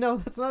 I no,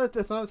 that's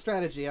not a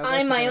strategy. I was I'm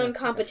actually my gonna- own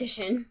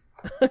competition.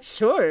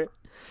 Sure.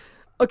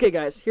 Okay,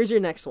 guys, here's your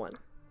next one.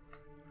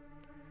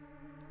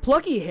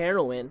 Plucky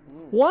heroine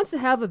wants to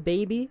have a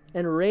baby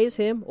and raise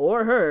him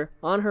or her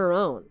on her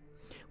own.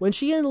 When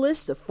she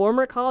enlists a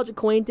former college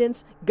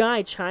acquaintance,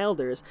 Guy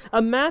Childers,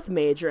 a math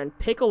major and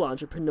pickle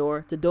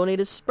entrepreneur, to donate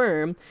his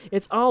sperm,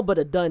 it's all but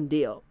a done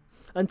deal.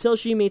 Until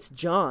she meets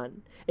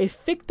John, a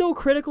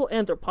fictocritical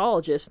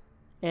anthropologist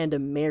and a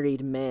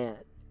married man.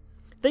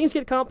 Things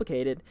get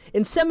complicated,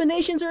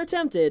 inseminations are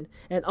attempted,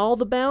 and all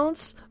the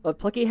balance of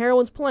Plucky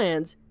Heroine's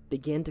plans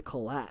begin to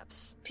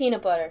collapse.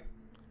 Peanut butter.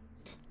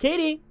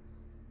 Katie,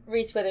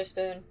 Reese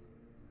Witherspoon.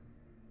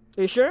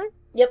 are you sure?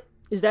 Yep.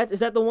 Is that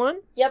the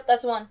one? Yep,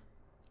 that's one.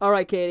 All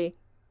right, Katie.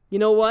 You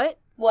know what?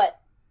 What?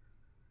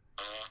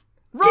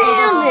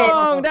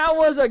 Wrong! That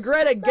was a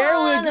Greta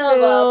Gerwig Son of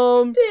a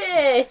film.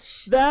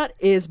 Bitch. That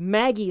is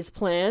Maggie's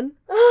Plan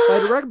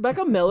by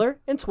Rebecca Miller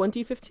in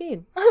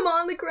 2015. I'm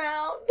on the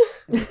ground.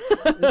 This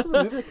was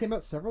a movie that came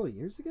out several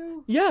years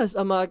ago. Yes,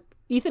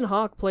 Ethan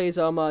Hawke plays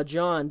John,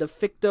 the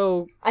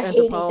ficto I hate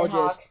Ethan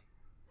anthropologist. Hawke.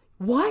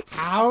 What?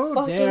 How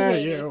Fucking dare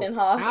hate you? Ethan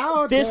Hawke.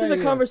 How This dare is a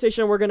you?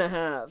 conversation we're gonna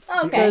have.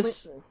 Okay.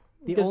 Because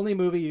The only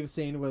movie you've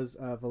seen was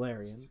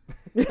Valerian.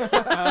 no,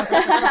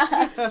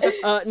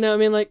 I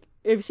mean have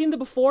you seen the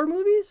Before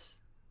movies?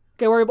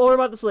 Okay, we'll worry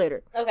about this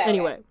later. Okay.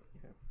 Anyway,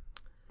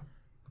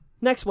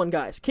 next one,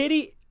 guys.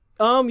 Katie,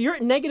 you're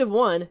at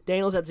 -1.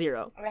 Daniel's at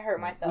 0. I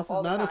hurt myself This is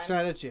all the not time. a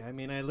strategy. I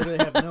mean, I literally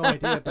have no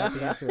idea about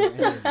the answer to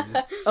any of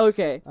these.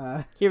 Okay,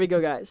 Uh, here we go,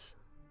 guys.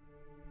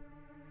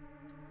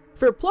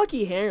 For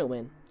plucky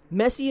heroine,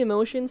 messy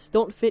emotions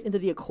don't fit into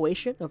the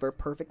equation of her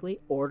perfectly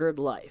ordered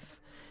life.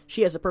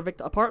 She has a perfect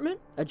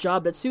apartment, a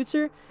job that suits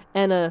her,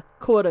 and a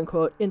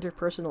quote-unquote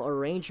interpersonal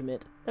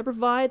arrangement that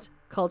provides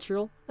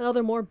cultural and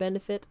other more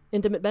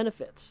intimate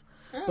benefits.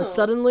 Oh. But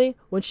suddenly,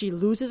 when she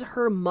loses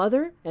her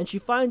mother and she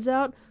finds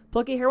out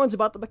Plucky Heroine's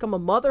about to become a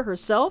mother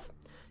herself,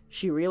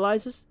 she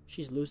realizes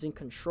she's losing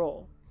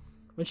control.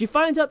 When she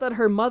finds out that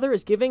her mother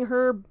is giving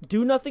her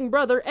do-nothing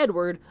brother,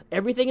 Edward,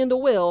 everything in the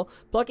will,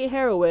 Plucky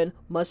Heroine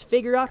must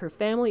figure out her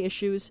family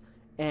issues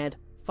and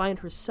find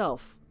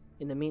herself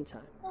in the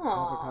meantime. Aw.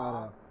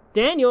 Avocado.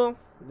 Daniel!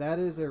 That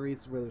is a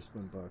Reese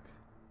Witherspoon book.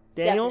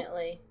 Daniel?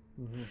 Definitely.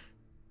 Mm-hmm.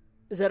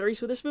 Is that a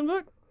Reese Witherspoon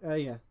book?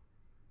 Yeah.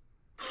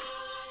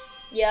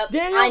 Yep.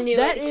 Daniel, I knew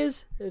that it.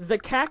 is The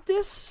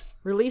Cactus,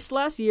 released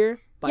last year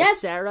by Yes.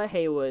 Sarah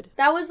Haywood.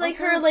 That was like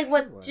Oh, her, Sarah like,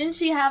 what, Haywood. didn't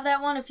she have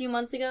that one a few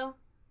months ago?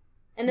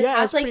 In the Yeah,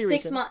 past, it's like, pretty 6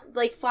 recent. months,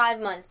 like, 5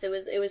 months, it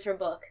was her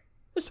book.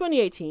 It was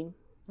 2018.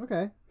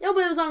 Okay. No,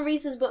 but it was on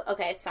Reese's book.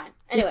 Okay, it's fine.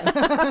 Anyway. It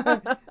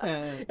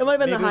might have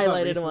been Maybe the it was on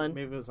highlighted one.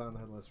 Maybe it was on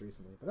the list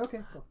recently. But okay,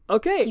 cool.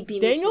 Okay, He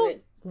beat me to Daniel,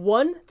 it.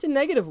 1 to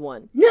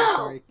 -1.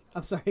 No!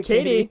 I'm sorry,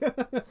 Katie. Katie.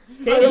 I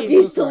Katie.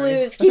 refuse to Sorry.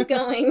 lose. Keep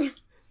going.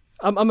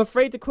 I'm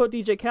afraid to quote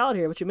DJ Khaled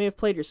here, but you may have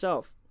played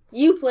yourself.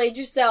 You played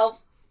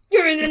yourself.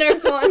 You're in the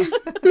next one.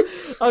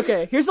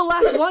 Okay, here's the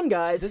last one, This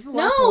guys. is the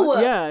last No!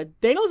 one? Yeah,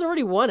 Daniel's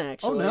already won, Oh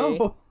actually.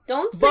 no.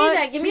 Don't say But-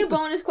 that. Give me a Jesus.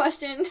 bonus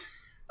question.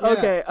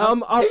 Okay,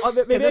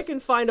 maybe this- I can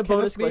find a Can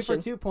bonus this be question.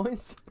 for 2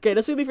 points? Okay,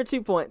 this will be for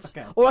 2 points.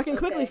 Okay. Or I can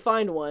quickly Okay.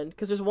 find one,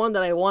 because there's one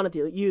that I wanted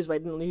to use, but I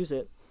didn't use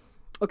it.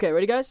 Okay,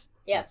 ready, guys?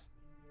 Yep.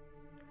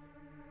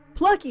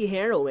 Plucky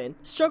Heroine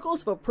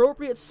struggles with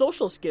appropriate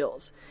social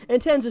skills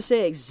and tends to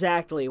say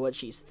exactly what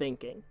she's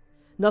thinking.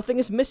 Nothing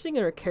is missing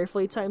in her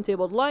carefully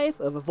timetabled life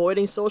of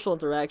avoiding social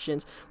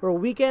interactions, where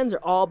weekends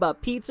are all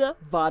about pizza,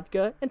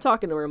 vodka, and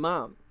talking to her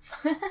mom.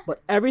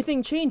 But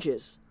everything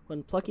changes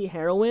when Plucky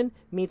Heroine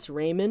meets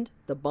Raymond,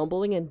 the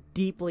bumbling and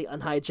deeply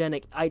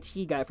unhygienic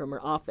IT guy from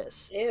her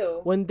office. Ew.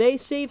 When they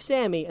save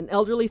Sammy, an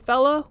elderly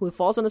fella who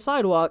falls on the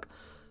sidewalk,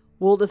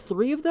 will the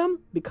three of them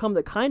become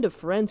the kind of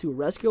friends who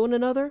rescue one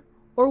another,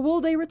 or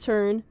will they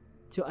return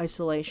to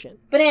isolation?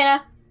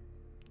 Banana.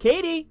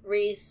 Katie,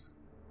 Reese.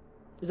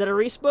 is that a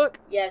Reese book?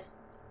 Yes,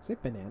 Say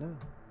banana.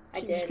 I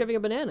She's did. giving a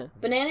banana.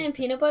 Banana and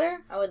peanut butter?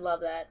 I would love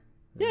that.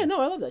 Yeah,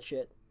 no, I love that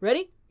shit.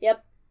 Ready?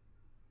 Yep.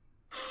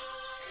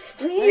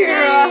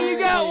 Yeah, you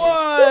got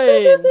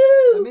one.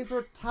 That means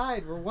we're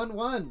tied. We're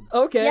 1-1.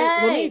 Okay,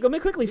 Yay. let me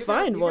quickly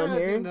find You're one gonna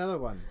do here. another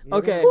one.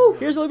 Okay,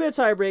 here's a little bit of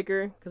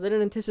tiebreaker because I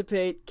didn't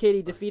anticipate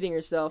Katie defeating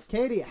herself.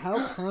 Katie,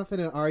 how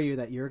confident are you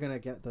that you're gonna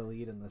get the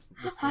lead in this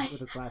I-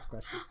 with this last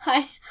question?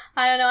 I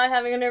don't know. I'm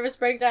having a nervous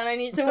breakdown. I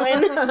need to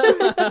win.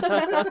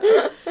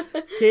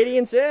 Katie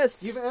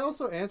insists. You've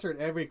also answered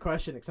every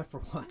question except for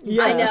one.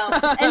 Yeah. I know.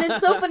 And it's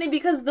so funny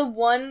because the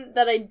one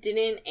that I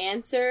didn't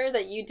answer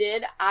that you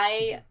did,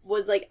 I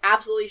was like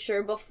absolutely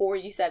sure before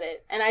you said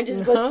it. And I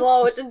just was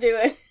slow to do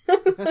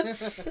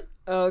it.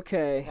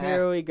 Okay,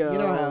 here we go. You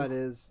know how it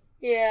is.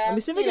 Yeah. Let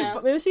me see if I can.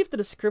 Let me see if the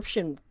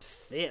description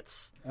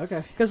fits.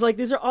 Okay. Because like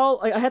these are all.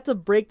 I had to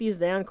break these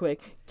down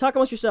quick. Talk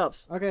amongst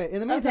yourselves. Okay. In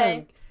the meantime,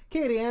 Okay.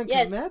 Katie Ann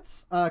Yes.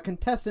 Kmetz,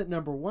 contestant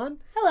number 1.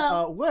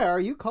 Hello. Where are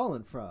you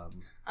calling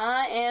from?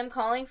 I am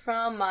calling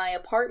from my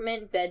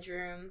apartment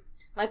bedroom.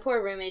 My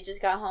poor roommate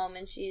just got home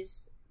and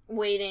she's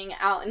waiting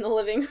out in the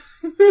living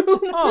room.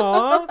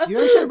 Aw, Do you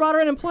you should have brought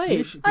her in and Do played.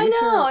 you sh- do I you know,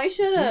 share- I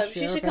should do you have. She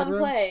share a should come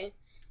bedroom? play.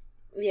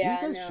 Yeah,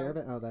 Do you guys no. share a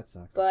bed? Oh, that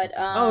sucks. But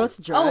Oh, that's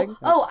a drag.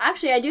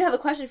 actually, I do have a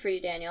question for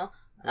you, Daniel.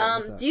 Yeah,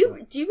 what's up? Do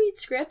you read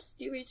scripts?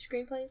 Do you read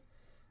screenplays?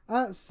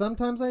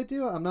 Sometimes I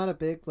do. I'm not a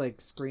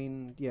big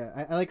screen.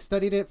 Yeah, I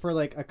studied it for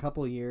a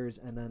couple years,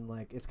 and then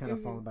it's kind of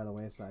Mhm. fallen by the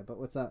wayside. But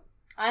what's up?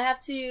 I have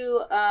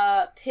to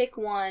pick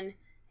one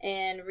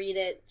and read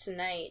it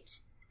tonight.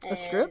 And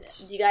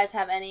script? Do you guys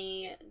have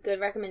any good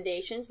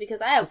recommendations?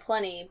 Because I have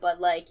plenty, but I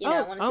want to see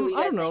what you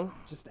I guys don't think. know.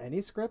 Just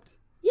any script?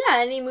 Yeah,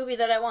 any movie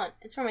that I want.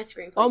 It's for my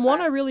screenplay. One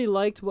I class. really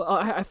liked. Well,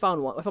 I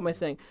found one. I found my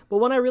thing. But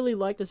one I really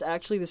liked is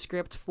actually the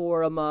script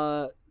for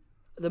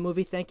the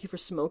movie Thank You for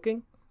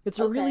Smoking. It's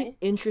a really Okay.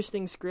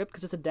 interesting script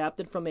because it's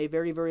adapted from a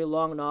very, very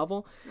long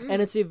novel, Mm.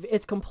 and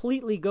it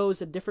completely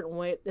goes a different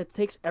way. It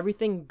takes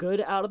everything good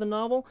out of the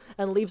novel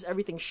and leaves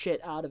everything shit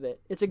out of it.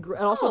 It's and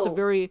also it's a Oh.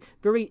 very,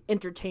 very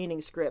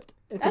entertaining script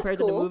compared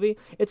to the cool. movie.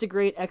 It's a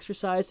great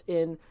exercise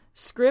in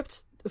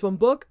script from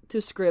book to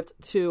script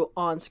to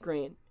on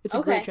screen. It's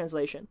a great Okay.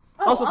 translation.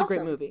 Oh, also, it's a great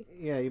awesome. movie.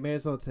 Yeah, you may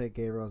as well take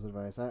Gabriel's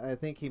advice. I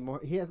think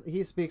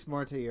he speaks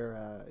more to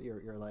your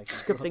liking.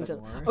 Scripting. a little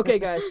bit more. Okay,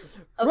 guys,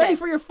 Okay. ready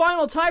for your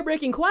final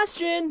tie-breaking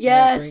question?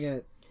 Yeah, Yes. bring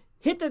it.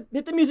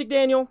 Hit the music,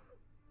 Daniel.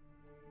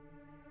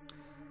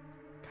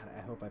 God,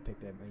 I hope I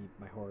picked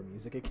my horror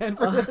music again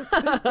for this.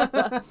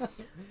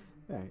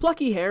 Alright.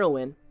 Plucky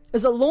Heroine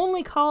is a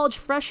lonely college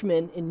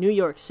freshman in New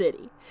York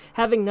City,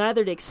 having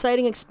neither the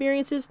exciting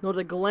experiences nor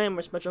the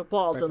glamorous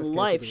metropolitan Breakfast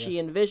life quesadilla. she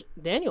envisioned.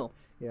 Daniel,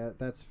 Yeah,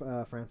 that's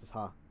Francis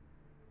Ha.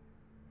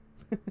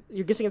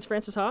 you're guessing it's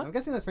Francis Ha? I'm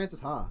guessing that's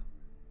Francis Ha.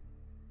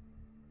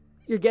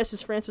 Your guess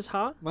is Francis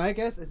Ha? My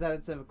guess is that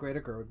it's a Greta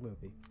Gerwig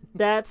movie.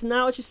 That's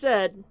not what you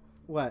said.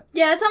 What?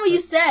 Yeah, that's not what you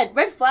said.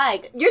 Red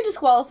flag. You're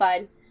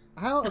disqualified.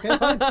 How? Okay,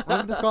 fine.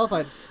 I'm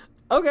disqualified.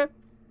 Okay.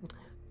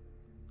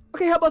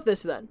 Okay, how about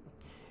this then?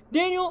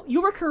 Daniel,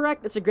 you were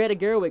correct. It's a Greta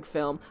Gerwig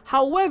film.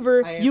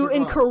 However, I you answered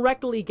wrong.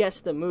 incorrectly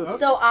guessed the movie.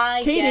 So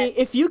I Katie, get...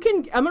 if you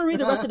can, I'm gonna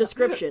read the rest of the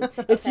description.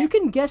 If Okay. you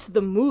can guess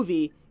the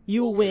movie,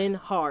 you win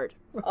hard.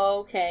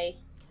 Okay.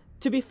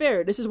 To be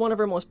fair, this is one of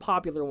our most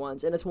popular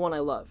ones, and it's one I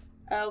love.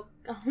 Oh,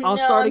 I'll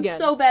no, start I'm again.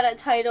 so bad at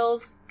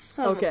titles.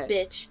 Son of Okay. a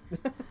bitch.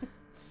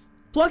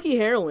 Plucky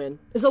Heroine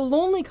is a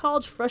lonely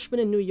college freshman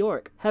in New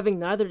York, having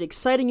neither the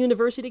exciting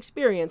university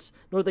experience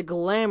nor the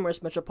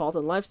glamorous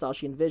metropolitan lifestyle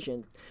she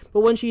envisioned. But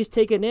when she is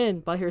taken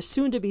in by her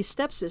soon-to-be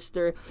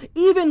stepsister,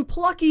 even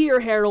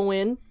pluckier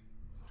heroine,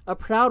 a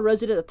proud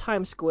resident of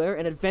Times Square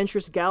and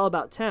adventurous gal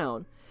about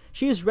town,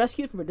 she is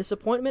rescued from her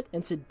disappointment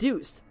and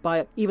seduced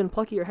by even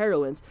pluckier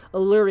heroines'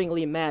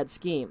 alluringly mad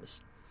schemes.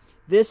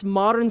 This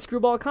modern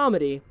screwball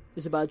comedy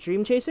is about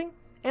dream chasing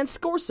and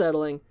score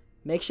settling,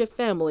 makeshift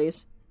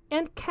families,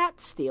 and cat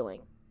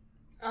stealing.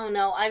 Oh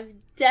no, I've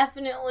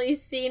definitely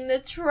seen the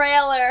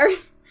trailer.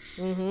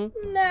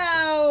 Mm-hmm.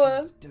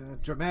 No.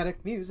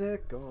 Dramatic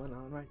music going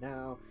on right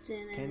now.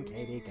 Can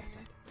Katie guess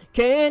it?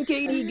 Can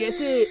Katie guess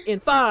it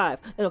in 5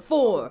 and a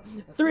 4,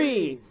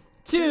 3,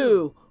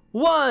 2,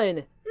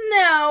 1?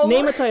 No.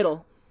 Name a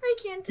title. I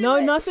can't do No,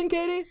 it. nothing,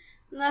 Katie?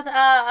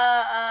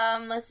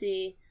 Nothing. Let's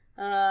see.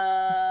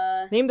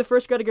 Name the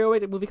first Greta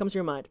Gerwig movie comes to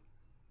your mind.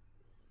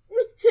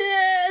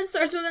 It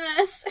starts with an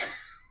S.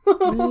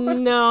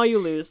 No, you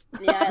lose.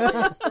 Yeah,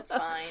 it is. It's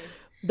fine.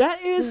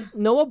 That is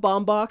Noah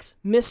Baumbach's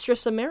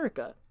Mistress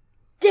America,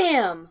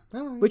 Damn.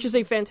 which is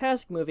a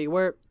fantastic movie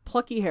where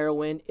plucky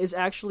heroine is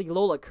actually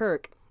Lola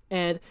Kirk,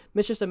 and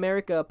Mistress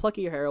America,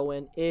 plucky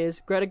heroine,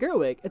 is Greta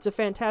Gerwig. It's a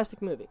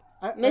fantastic movie.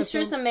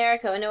 Mistress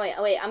America. No,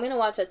 wait. I'm gonna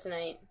watch that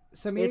tonight.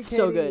 So me and It's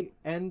so Katie good.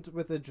 end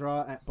with a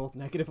draw at both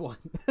 -1.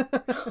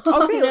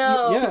 Oh Okay,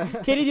 no. Yeah.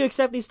 Katie, do you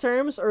accept these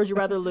terms, or would you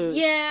rather lose?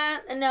 Yeah.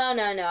 No.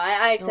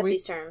 I accept we-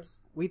 these terms.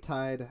 We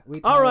tied.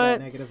 All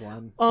right. At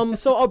 -1.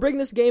 So I'll bring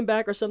this game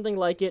back or something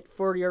like it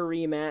for your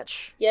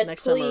rematch Yes,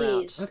 next time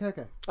please. around.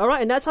 Okay. All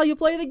right, and that's how you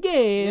play the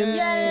game.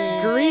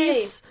 Yay!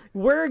 Grease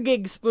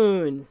Wergig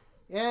Spoon.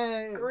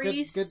 Yeah.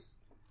 Grease. Good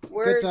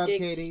Word job,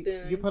 dig Katie.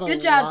 spoon. You put a Good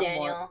job, lot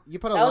Daniel. More. You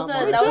put a That lot was a-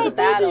 more. Good that was a job,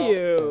 battle. both of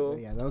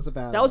you. Yeah, that was a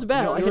battle. That was a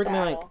battle. No, I you hit were- the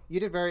mic. battle.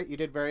 You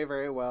did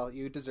very well.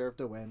 You deserved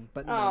to win,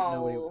 but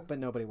Oh.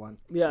 nobody won.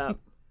 Yeah.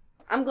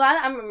 I'm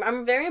glad.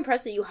 I'm very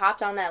impressed that you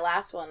hopped on that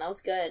last one. That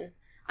was good.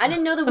 I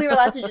didn't know that we were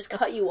allowed to just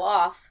cut you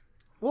off.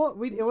 Well,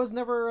 it was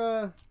never.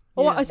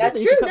 Oh, yeah. I said That's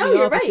that true. you could cut No, me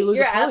you're off if right. you lose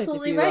You're a point if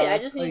absolutely you, right. I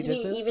just Oh, need you to did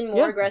be say? even more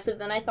Yeah. aggressive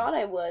than I thought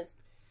I was.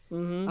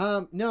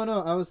 Mm-hmm.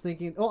 No. I was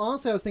thinking. Well,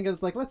 honestly, I was thinking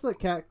it's like let's let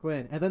Kat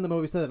win, and then the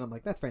movie said it. And I'm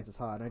like, that's Frances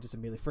Ha, and I just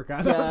immediately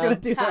forgot I was Yeah. gonna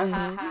do that.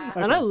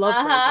 And I love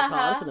Uh-huh. Frances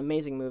Ha. That's an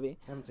amazing movie.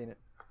 haven't seen it.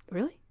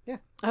 Really? Yeah.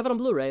 I have it on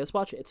Blu-ray. Let's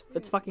watch it.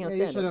 It's fucking Yeah, you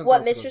outstanding. shouldn't What, go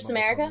for those Mistress Mumblecore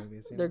America?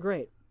 movies, you know? They're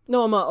great.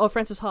 No, I'm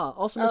Frances Ha.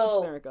 Also Mistress Oh.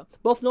 America.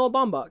 Both Noah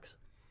Baumbach's.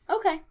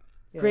 Okay.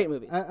 Yeah. Great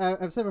movies.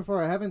 I've said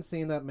before, I haven't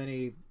seen that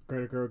many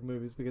Greta Gerwig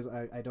movies because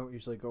I don't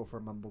usually go for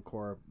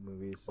mumblecore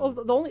movies. So.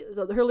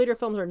 Well, her later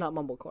films are not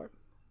mumblecore.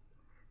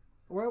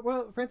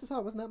 Well, Frances Ha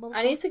wasn't that mumblecore.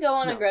 I need to go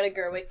on No. a Greta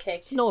Gerwig kick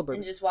It's Noah Baumbach.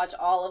 and just watch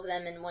all of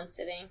them in one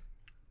sitting.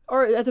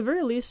 Or at the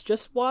very least,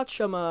 just watch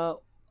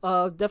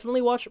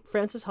definitely watch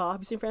Frances Ha.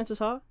 Have you seen Frances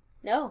Ha?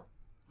 No.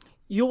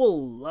 You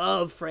will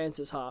love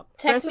Frances Ha.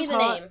 Text Frances me the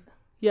Ha, name.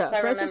 Yeah, so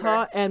I Frances Ha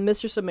remember. and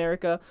Mistress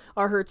America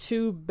are her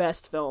two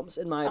best films,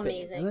 in my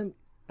opinion. Amazing.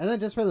 And then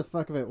just for the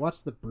fuck of it,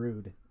 watch The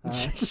Brood.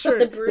 Sure.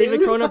 The Brood?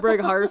 David Cronenberg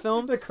horror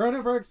film. The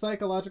Cronenberg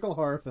psychological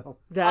horror film.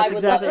 That's would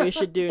exactly love what it. you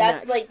should do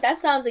That's next. that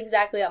sounds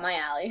exactly up my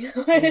alley.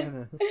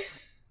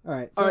 All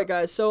right. All right,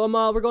 guys. So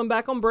we're going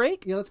back on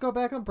break. Yeah, let's go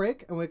back on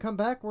break, and when we come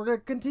back, we're gonna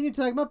continue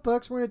talking about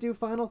books. We're gonna do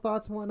final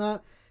thoughts and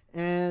whatnot,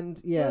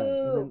 and yeah,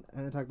 Woo.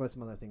 and then talk about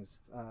some other things.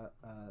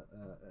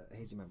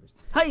 Hazy members.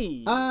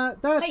 Hey,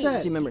 That Hey. said,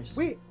 Hazy members.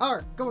 we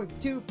are going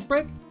to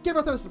break. Give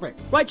our thumbs to break.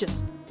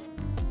 Righteous.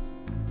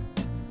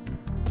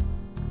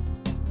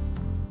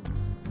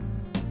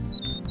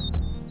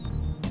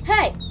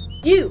 Hey,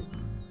 you!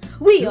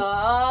 We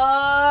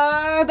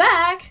are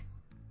back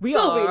We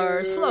Slow are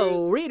readers.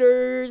 slow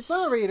readers.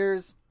 Slow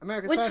readers,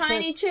 America's with fast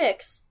tiny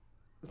chicks.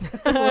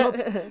 Well,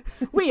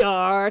 We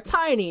are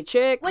tiny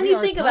chicks. When We you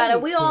are think about tiny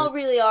it, we all chicks.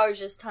 really are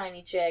just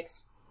tiny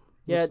chicks.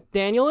 Yeah,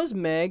 Daniel is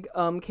Meg,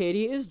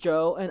 Katie is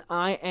Joe, and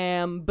I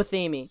am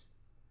Bethamy.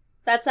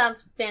 That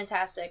sounds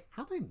fantastic.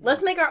 How do I know?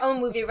 Let's make our own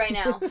movie right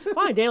now.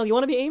 Fine, Daniel, you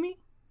want to be Amy?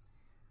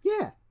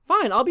 Yeah,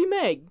 Fine, I'll be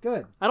Meg.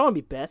 good, I don't want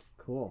to be Beth.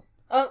 cool.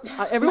 Oh,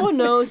 Everyone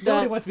knows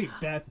Nobody that. wants to be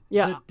Beth,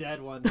 Yeah. the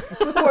dead one.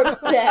 poor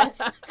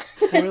Beth.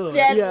 Spoiler.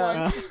 Dead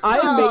Yeah. one. I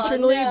am Oh,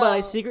 matronly, no. but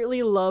I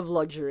secretly love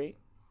luxury.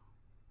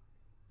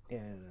 Yeah.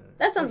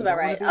 That sounds Wait, you about don't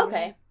right. wanna be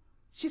Okay. Amy?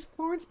 She's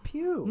Florence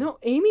Pugh. No,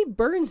 Amy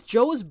burns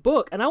Joe's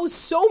book, and I was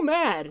so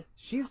mad.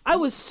 I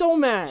was so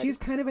mad. She's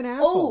kind of an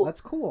asshole. Oh. That's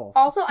cool.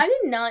 Also, I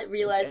did not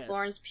realize Yes.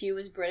 Florence Pugh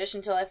was British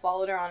until I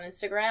followed her on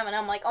Instagram, and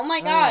I'm like, oh my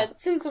Oh, god, yeah.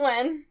 since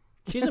when?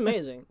 She's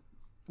amazing.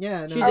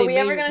 Yeah. No. She's Are a we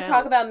ever major going to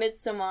talent. talk about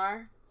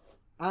Midsommar?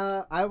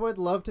 I would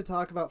love to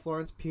talk about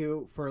Florence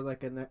Pugh for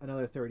like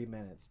another 30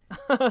 minutes.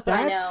 I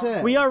That know.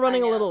 said, We are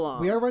running I a know. little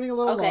long. we are running a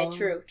little Okay,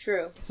 long.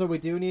 true. So we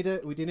do need to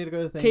go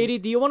to the thing. Katie,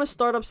 do you want to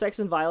start up Sex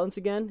and Violence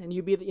again, and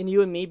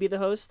you and me be the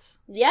hosts?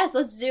 Yes,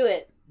 let's do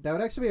it. That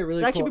would actually be a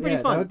really That'd cool. actually be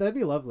pretty fun. That'd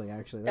be lovely,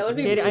 actually. That would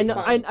be Katie, really I know,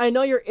 fun. I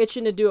know you're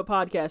itching to do a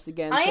podcast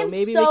again, I so am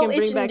maybe so we can bring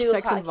itching to back do a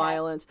Sex and podcast.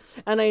 Violence.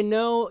 And I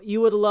know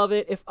you would love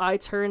it if I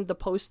turned the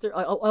poster.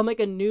 I'll make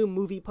a new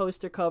movie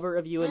poster cover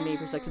of you and me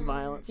for Sex and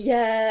Violence.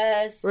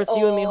 Yes. Where it's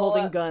you and me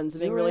holding guns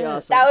and being do really it.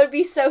 awesome. That would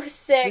be so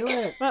sick. Do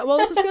it. Right, well,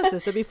 let's discuss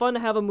this. It'd be fun to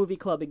have a movie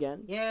club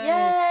again. Yay!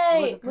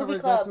 Yay! Look, it Movie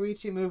covers club.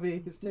 Zatoichi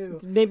movies too.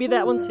 Maybe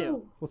that one too.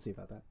 Woo. We'll see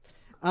about that.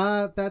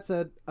 That's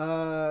a.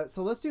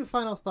 So let's do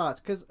final thoughts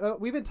because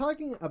we've been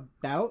talking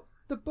about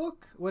the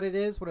book, what it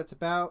is, what it's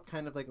about,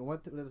 kind of like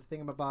what the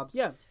thingamabobs.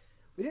 Yeah,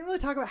 We didn't really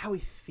talk about how we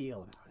feel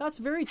about it. that's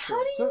very true.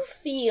 How do So- you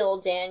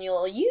feel,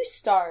 Daniel? You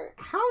start.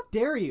 How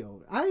dare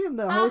you? I am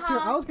the host here.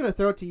 I was going to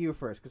throw it to you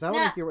first because I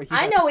want Nah, to hear what he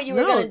I has know to what you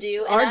say. were gonna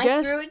do, and our I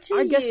guest, threw it to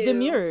our you. guest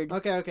demurred.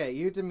 Okay.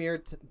 You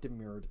demurred.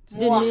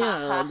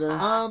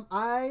 Mwahaha.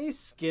 I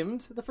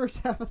skimmed the first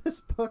half of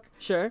this book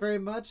Sure. very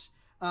much.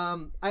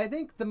 I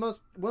think one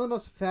of the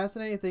most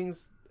fascinating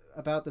things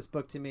about this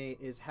book to me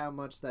is how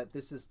much that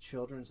this is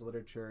children's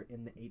literature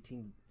in the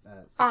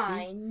 1860s.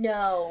 I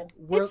know.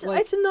 Where, It's like,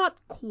 it's not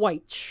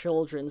quite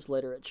children's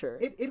literature.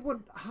 it would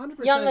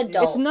 100% Young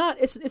adult. It's not.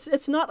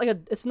 It's not like a.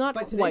 It's not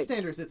By today's quite.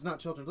 standards, it's not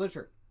children's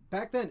literature.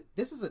 Back then,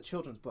 this is a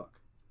children's book.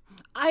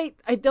 I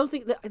don't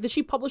think that, did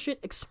she publish it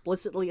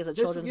explicitly as a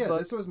children's book?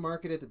 This was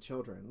marketed to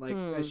children. Like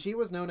Hmm. she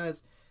was known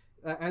as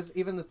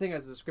even the thing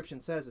as the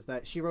description says is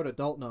that she wrote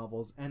adult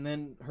novels and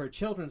then her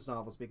children's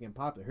novels became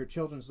popular. Her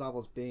children's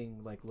novels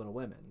being like Little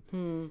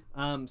Women.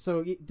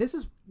 So this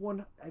is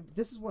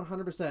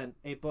 100%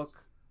 a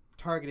book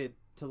targeted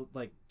to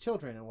like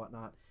children and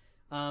whatnot.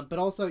 But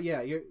also, yeah,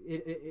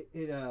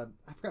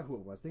 I forgot who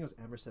it was. I think it was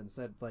Emerson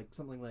said like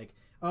something like,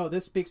 "Oh,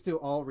 this speaks to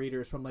all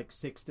readers from like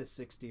 6 to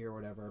 60 or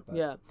whatever." But,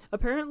 Yeah.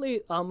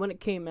 Apparently, when it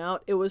came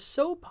out, it was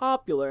so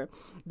popular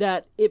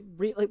that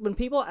like when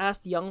people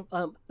asked young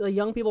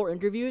people were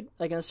interviewed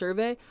like in a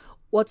survey,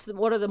 what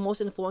are the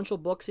most influential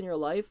books in your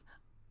life?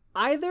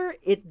 Either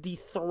it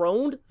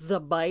dethroned the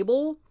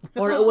Bible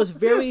or it was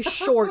very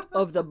short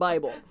of the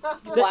Bible.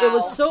 It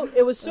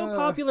was so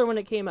popular when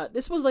it came out.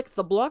 This was like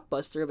the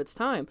blockbuster of its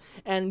time,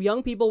 and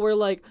young people were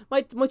like,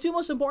 my two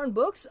most important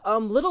books,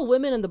 Little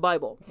Women and the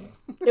Bible.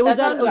 It was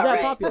sounds that about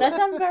right. popular. That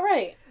sounds about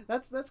right.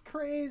 That's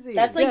crazy.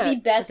 That's like Yeah, the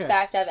best okay.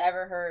 fact I've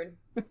ever heard.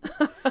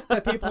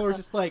 That people were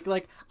just like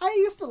I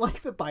used to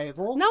like the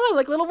Bible. Now I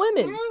like Little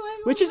Women, Now I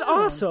like which is Little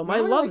Women. awesome. Now I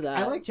love like, that.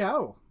 I like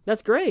Joe.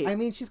 That's great. I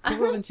mean, she's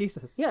cooler than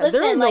Jesus. Yeah,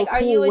 there are Listen, no like, cool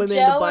are you a women in the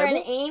Joe or Bible.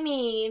 an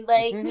Amy?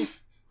 Like,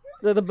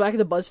 The back of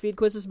the BuzzFeed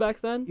quizzes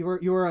back then, You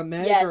were a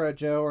Meg Yes. or a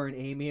Joe or an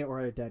Amy or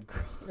a dead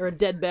girl. or a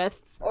dead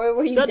Beth. or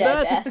were you Dead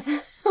dead, Beth. Beth?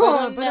 But,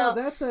 Oh no, no.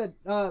 that's a.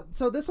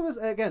 So this was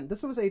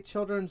a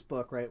children's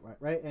book, right?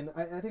 And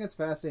I think it's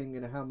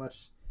fascinating, how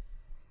much.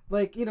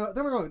 Like, don't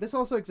get me wrong, this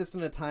also existed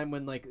in a time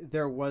when, like,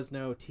 there was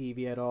no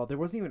TV at all. There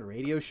wasn't even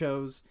radio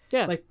shows.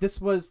 Yeah, Like, this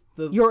was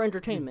your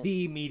entertainment.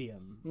 the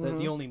medium. The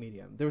Mhm. only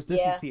medium. There was this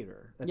Yeah. in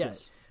theater. That's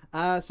Yes.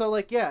 it. So,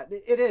 like, yeah,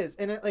 it is.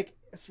 And, it, like,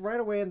 it's right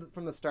away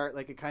from the start,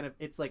 like,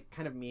 it's, like,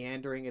 kind of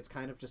meandering. It's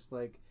kind of just,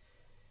 like,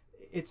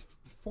 it's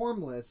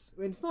formless.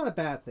 It's not a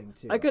bad thing,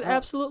 too. I could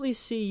absolutely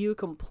see you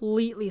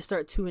completely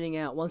start tuning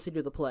out once they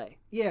do the play.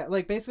 Yeah,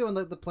 like, basically when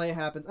the play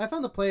happens. I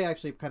found the play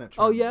actually kind of Oh,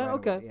 charming yeah? right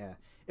Okay. away, yeah.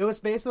 It was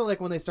basically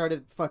like when they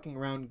started fucking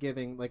around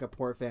giving, like, a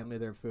poor family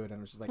their food, and it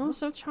was just like, Oh, "Oh,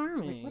 so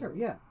charming. like, whatever,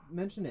 yeah,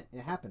 mention it.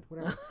 It happened,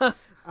 whatever.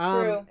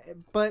 True.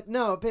 But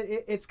no,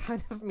 it's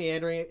kind of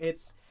meandering.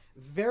 It's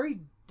very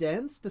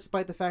dense,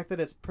 despite the fact that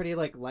it's pretty,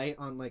 like, light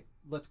on, like,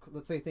 let's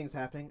say things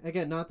happening.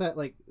 Again, not that,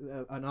 like,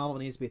 a novel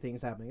needs to be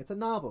things happening. It's a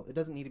novel. It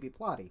doesn't need to be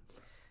plotty.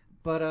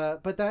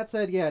 But that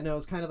said, yeah, no,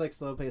 it's kind of, like,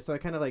 slow paced, so I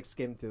kind of, like,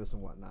 skimmed through this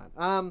and whatnot.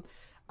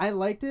 I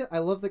liked it. I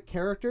love the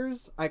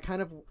characters. I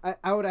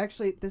would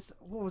actually,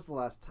 what was the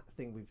last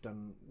thing we've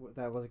done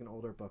that was like an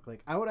older book?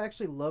 Like, I would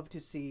actually love to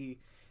see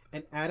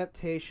an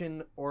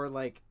adaptation or,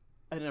 like,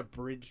 an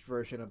abridged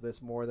version of this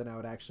more than I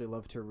would actually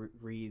love to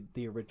read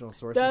the original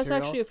source That's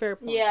material. actually a fair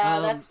point. Yeah,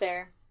 Um, that's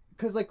fair.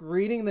 Because, like,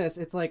 reading this,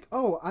 it's like,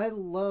 oh, I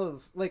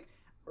love, like,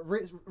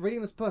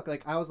 reading this book,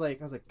 like, I was like,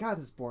 God,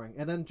 this is boring.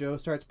 And then Joe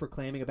starts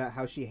proclaiming about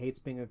how she hates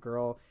being a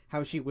girl,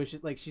 how she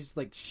wishes, like, she's,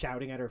 like,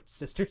 shouting at her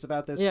sisters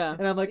about this. Yeah.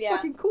 And I'm like, Yeah.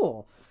 fucking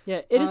cool.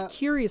 Yeah, it is Uh,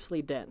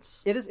 curiously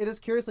dense. It is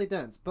curiously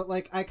dense, but,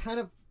 like, I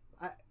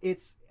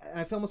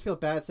almost feel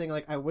bad saying,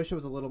 like, I wish it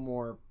was a little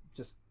more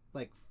just,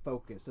 like,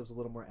 focused. It was a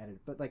little more edited,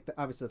 but, like,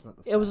 obviously that's not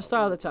the style. It was the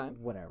style of the time.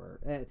 Whatever.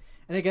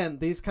 And again,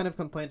 these kind of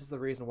complaints is the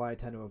reason why I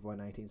tend to avoid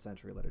 19th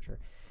century literature.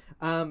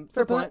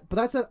 Fair point. But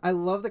that said, I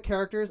love the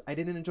characters. I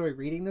didn't enjoy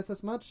reading this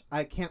as much.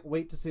 I can't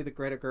wait to see the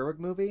Greta Gerwig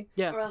movie.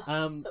 Yeah, Ugh,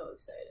 I'm um, so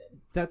excited.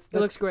 That's it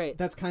looks great.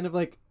 That's kind of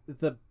like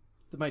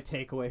my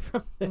takeaway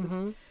from this.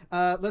 Mhm.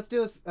 Let's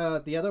do this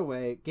the other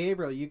way.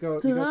 Gabriel, you go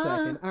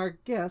second. Our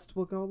guest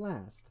will go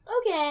last.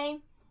 Okay.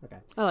 Okay.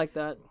 I like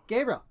that.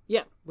 Gabriel.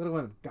 Yeah. Little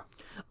Women. Go.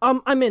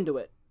 I'm into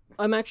it.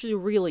 I'm actually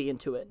really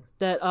into it.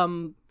 That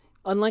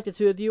unlike the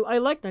two of you, I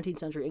like 19th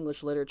century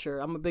English literature.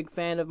 I'm a big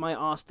fan of my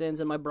Austens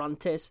and my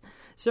Brontes.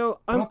 So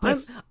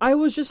I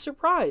was just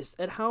surprised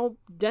at how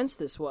dense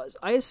this was.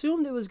 I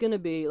assumed it was going to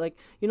be like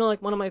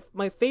one of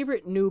my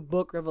favorite new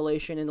book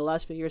revelation in the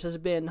last few years has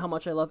been how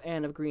much I love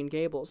Anne of Green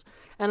Gables.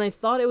 And I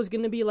thought it was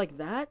going to be like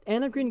that,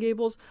 Anne of Green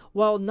Gables,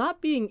 while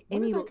not being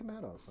When any... did that come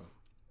out also?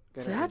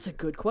 That's a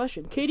good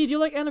question. Katie, do you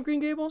like Anne of Green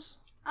Gables?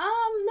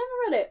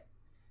 Never read it.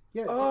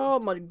 Yeah. Oh,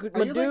 my dude.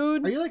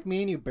 Are you like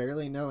me and you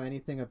barely know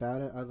anything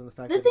about it other than the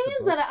fact The that thing it's a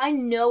is book? that I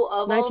know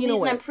of all of these, and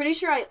 1908. I'm pretty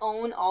sure I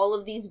own all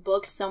of these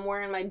books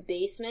somewhere in my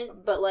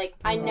basement, but, like,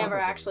 I never Probably.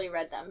 actually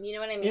read them. You know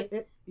what I mean?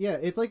 Yeah,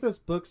 it's like those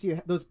books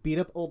those beat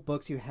up old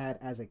books you had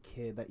as a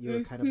kid that you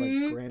were kind of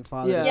like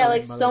grandfather. Yeah. Yeah,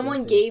 like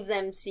someone gave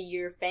them to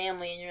your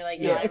family, and you're like,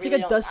 Yeah, no, it's I like really a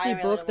don't- I dusty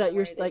really book don't that wanna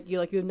you're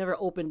read this. you've never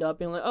opened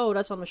up and like, oh,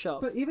 that's on the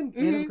shelf. But even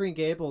Anne of Green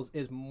Gables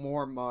is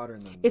more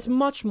modern than It's this.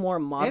 much more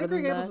Anne modern of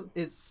Green than Gables that.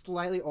 is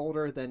slightly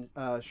older than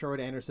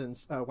Sherwood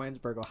Anderson's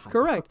Waynesburg, Ohio.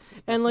 Correct.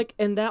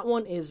 And that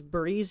one is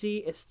breezy,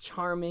 it's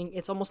charming,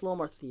 it's almost a little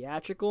more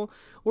theatrical,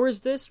 whereas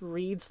this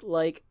reads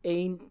like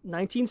a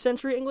 19th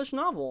century English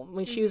novel. I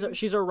mean, she's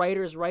a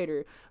writer's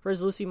writer,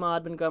 whereas Lucy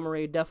Maud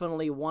Montgomery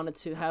definitely wanted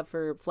to have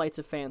her flights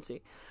of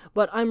fancy.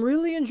 But I'm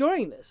really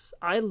enjoying this.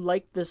 I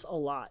like this a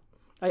lot.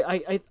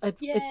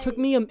 It took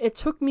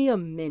me a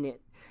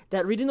minute.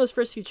 That reading those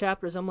first few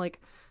chapters, I'm like,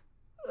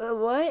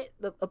 what?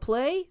 A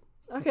play?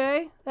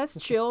 Okay, that's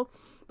chill.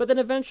 But then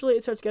eventually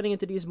it starts getting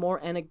into these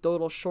more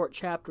anecdotal short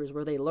chapters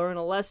where they learn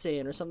a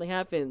lesson or something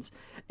happens.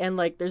 And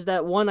like there's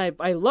that one I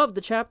love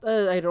the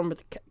chapter, I don't remember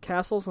the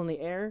castles on the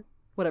air,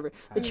 whatever.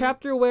 The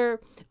chapter where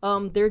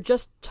they're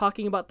just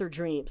talking about their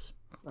dreams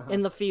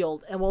in the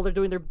field and while they're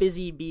doing their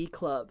busy bee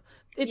club.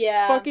 It's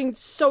fucking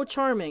so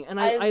charming,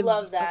 and I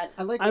love that.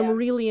 I'm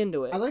really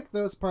into it. I like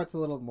those parts a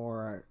little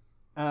more.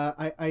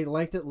 I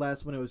liked it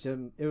less when it was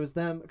them. It was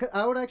them. 'Cause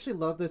I would actually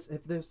love this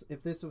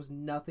if this was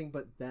nothing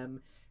but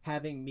them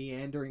having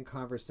meandering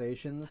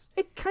conversations.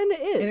 It kind of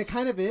is, And it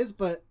kind of is,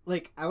 but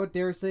like I would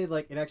dare say,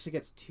 like it actually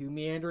gets too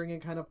meandering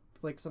and kind of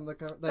like some of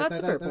the. That's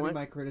a fair that'd point. be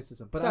my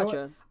criticism. But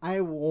Gotcha.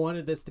 I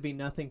wanted this to be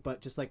nothing but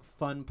just like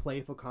fun,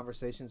 playful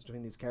conversations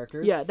between these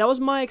characters. Yeah, that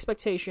was my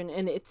expectation,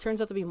 and it turns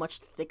out to be much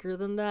thicker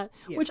than that,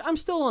 which I'm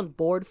still on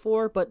board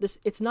for. But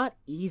it's not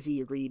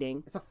easy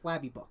reading. It's a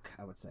flabby book,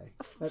 I would say.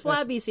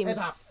 Flabby seems. It's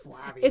a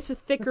flabby. It's a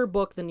thicker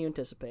book than you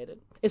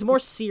anticipated. It's more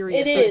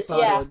serious. It than I is, thought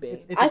yeah. It would be.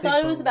 It's I a thought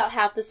big it was bone. about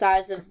half the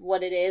size of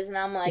what it is, and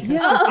I'm like,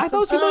 Yeah, I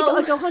thought it was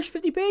like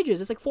 150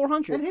 pages. It's like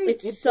 400. And hey,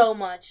 it's so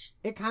much.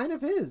 It kind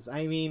of is.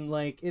 I mean,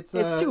 like It's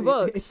 2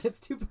 books. It's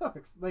 2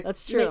 books. Like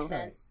That's It true. makes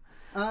sense.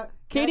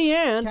 Katie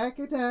Ann. Cack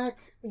attack.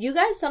 You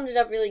guys summed it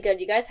up really good.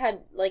 You guys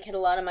had hit a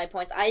lot of my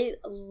points. I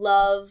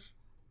love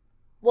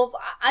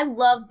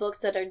books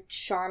that are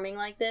charming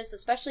like this,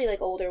 especially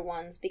like older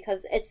ones,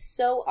 because it's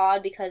so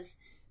odd because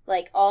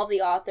like all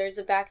the authors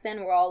of back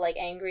then were all like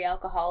angry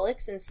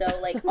alcoholics, and so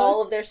like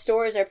all of their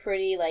stories are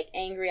pretty like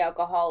angry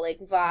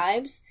alcoholic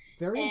vibes.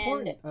 Very And-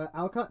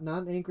 important.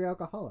 Non-angry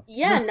alcoholic.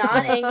 Yeah,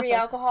 non-angry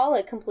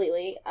alcoholic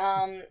completely.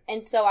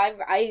 And so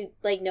I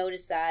like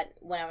noticed that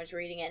when I was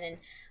reading it,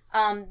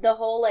 and the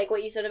whole like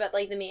what you said about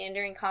like the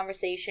meandering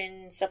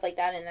conversation and stuff like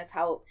that, and that's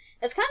kind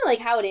of like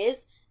how it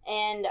is,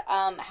 and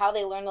how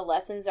they learn the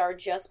lessons are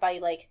just by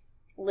like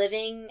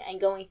living and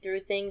going through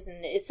things,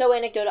 and it's so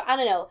anecdotal. I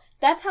don't know.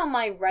 That's how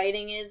my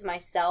writing is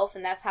myself,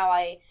 and that's how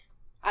I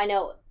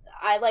know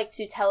I like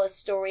to tell a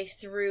story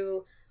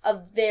through a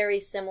very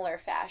similar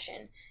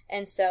fashion.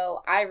 And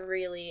so I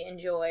really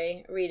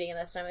enjoy reading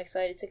this, and I'm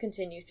excited to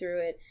continue through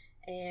it.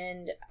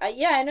 And I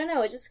don't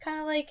know, it just kind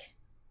of like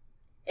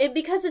it,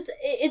 because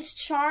it's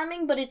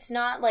charming, but it's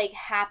not like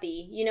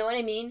happy. You know what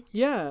I mean?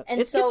 Yeah,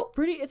 And it's so-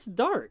 pretty. It's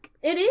dark.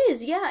 It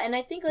is, yeah. And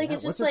I think like Yeah,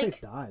 it's just what's her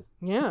face like dies.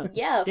 Yeah.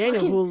 yeah, Daniel,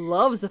 fucking who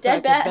loves the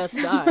Dead fact that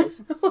Beth. Beth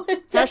dies.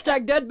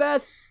 Hashtag Dead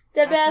Beth.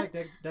 Dead Beth.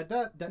 Dead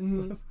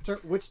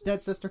Beth. Which dead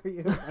sister are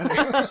you?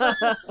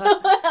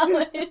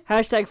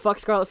 Hashtag fuck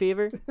Scarlet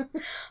Fever.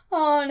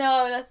 Oh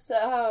no, that's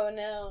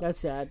That's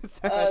sad.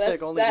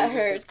 that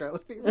hurts. That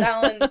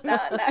one,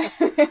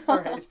 that.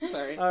 Alright,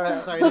 sorry.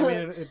 Alright. Sorry, I didn't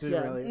mean it to Yeah.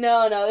 really.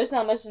 No, there's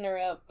not much to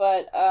interrupt,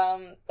 but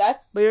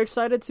that's But you're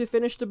excited to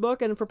finish the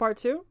book and for part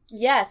 2?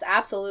 yes,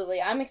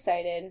 absolutely. I'm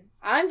excited.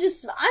 I'm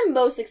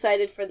most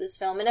excited for this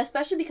film, and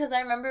especially because I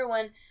remember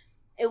when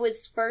it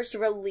was first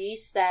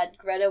released that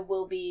Greta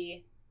will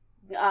be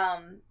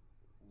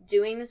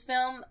doing this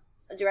film,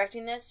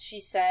 directing this. She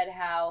said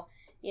how,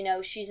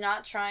 she's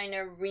not trying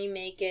to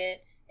remake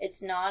it.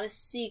 It's not a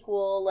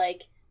sequel,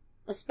 like,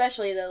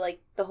 especially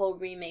the whole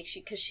remake,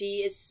 because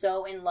she is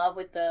so in love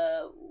with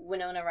the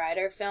Winona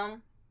Ryder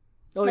film.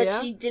 Oh, But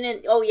yeah? she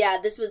didn't. Oh yeah,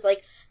 this was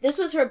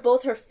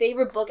both her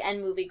favorite book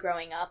and movie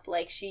growing up.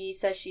 Like, she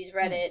says she's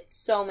read it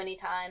so many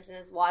times and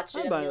has watched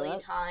it I'd a buy million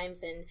that.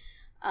 times, and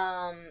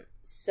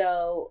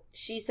so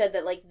she said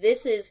that like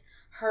this is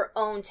her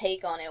own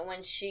take on it.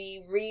 When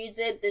she reads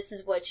it, this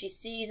is what she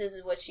sees, this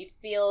is what she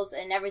feels,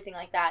 and everything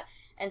like that.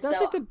 And That's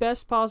so, like the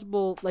best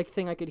possible like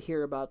thing I could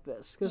hear about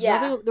this, because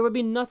Yeah. there would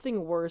be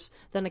nothing worse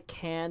than a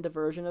canned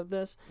version of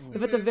this. Mm.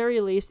 If at the very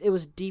least it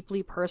was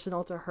deeply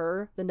personal to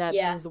her, then that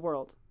Yeah. means the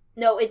world.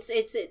 no, it's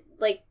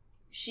like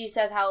she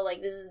says how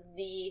like this is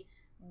the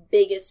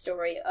biggest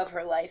story of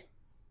her life.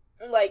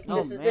 Like Oh,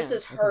 this man, is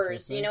that's hers.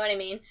 interesting. You know what I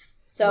mean?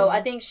 So Yeah.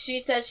 I think she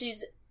says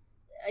she's,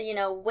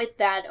 with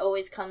that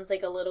always comes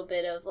like a little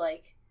bit of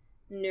like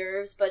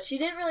nerves, but she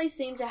didn't really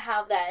seem to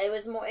have that. It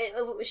was more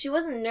she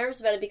wasn't nervous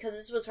about it because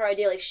this was her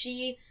idea. Like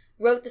she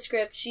wrote the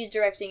script, she's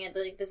directing it.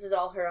 Like this is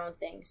all her own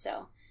thing.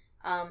 So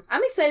I'm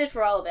excited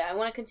for all of it. I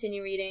want to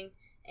continue reading,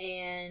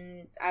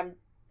 and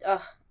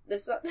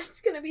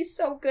it's gonna be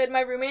so good.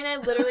 My roommate and I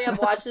literally have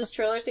watched this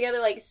trailer together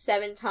like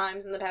 7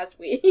 times in the past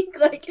week.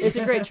 Like It's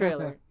a great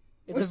trailer.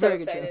 It's We're a so very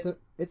good excited. trailer.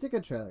 It's a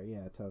good trailer.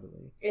 Yeah,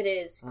 totally. it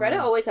is. Greta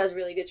Um, always has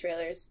really good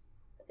trailers,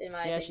 in my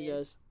Yeah, opinion. she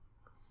does.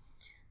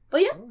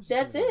 But yeah, Oh, she's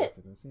that's gonna be it.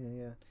 good for this.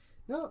 Yeah.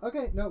 No,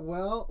 okay,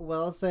 no,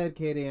 well said,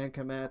 Katie Ann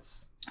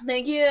Kometz.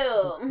 Thank you.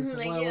 This is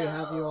Thank why you. we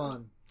have you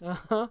on.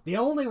 Uh-huh. The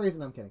only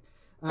reason I'm kidding.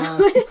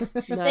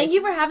 Thank Nice.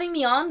 you for having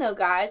me on, though,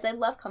 guys. I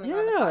love coming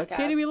on the Yeah, podcast.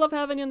 Katie, we love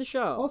having you on the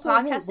show. Also,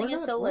 Podcasting hey,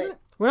 is so lit.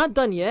 We're not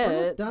done We're not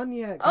yet. done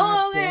yet. Oh,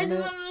 God okay. I damn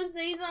just it. wanted to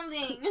say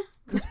something.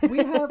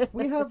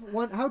 we have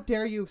one. How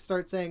dare you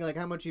start saying like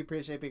how much you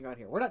appreciate being on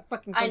here? We're not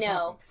fucking. I done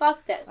know.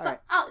 Fuck that. All right.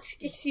 Oh,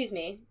 excuse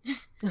me.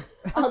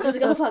 I'll just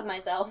go fuck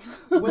myself.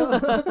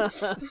 Well,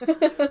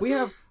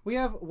 we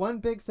have one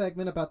big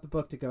segment about the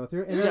book to go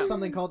through, and that's Yeah.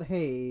 something called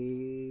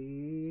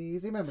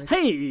Hazy Memories. Hazy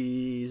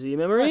Brought to you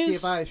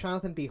memories. by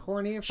Jonathan B.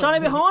 Horny. From Shawnee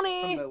B.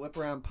 Horny. From the Whip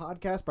Around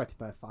podcast, brought to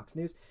you by Fox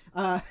News.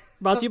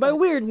 Brought to you by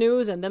Weird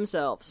News and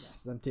themselves.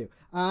 Yes, them too.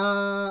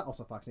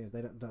 Also Fox News.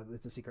 They don't.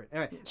 It's a secret.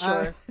 Anyway,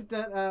 Sure.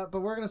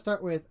 but we're gonna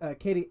start with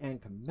Katie Ann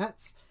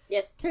Kometz.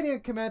 Yes. Katie Ann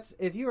Kometz.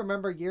 If you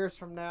remember years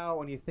from now,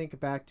 when you think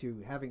back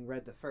to having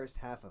read the first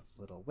half of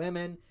Little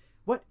Women,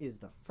 what is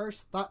the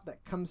first thought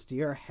that comes to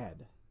your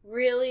head?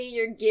 Really?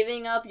 You're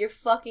giving up your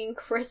fucking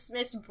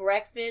Christmas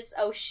breakfast?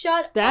 Oh,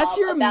 shut That's up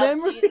your about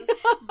memory? Jesus.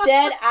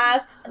 Dead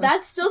ass.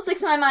 That still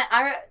sticks in my mind.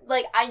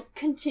 I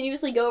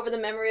continuously go over the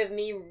memory of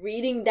me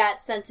reading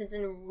that sentence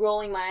and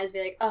rolling my eyes and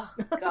be like, oh,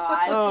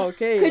 God. Oh,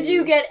 okay. Could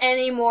you get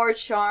any more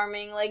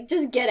charming? Like,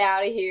 just get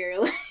out of here.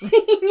 Like,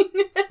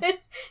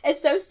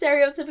 it's so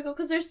stereotypical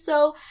because they're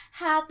so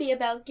happy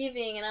about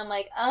giving, and I'm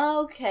like,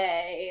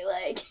 okay,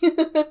 like, you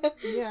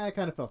Yeah, I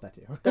kind of felt that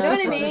too. know That's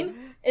what I funny. mean?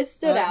 It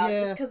stood out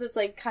yeah. just because it's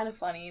like kind of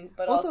funny,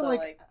 but Also, also, like,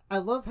 like I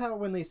love how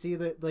when they see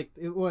that, like,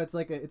 it's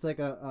like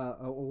a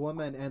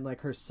woman and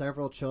like her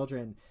several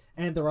children,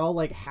 and they're all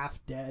like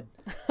half dead.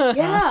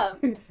 yeah,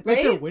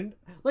 Like their right?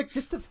 like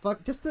just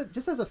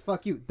as a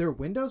fuck you, their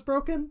window's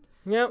broken.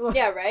 Yep.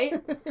 Yeah, right.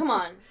 Come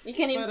on, you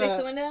can't even But, fix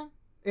the window.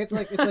 It's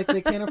like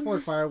they can't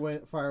afford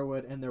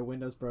firewood, and their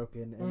window's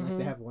broken, and like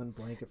they Mhm. have one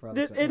blanket for all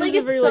their It- children. it Like is a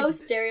it's very, so like-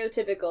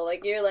 stereotypical.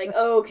 Like you're like,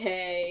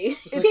 okay.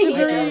 It's like, It's a I get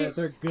very- it,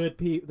 they're good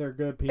people. They're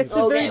good people. It's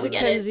a Okay, very we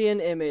get it. Dickensian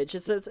image.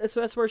 It's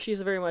that's where she's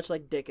very much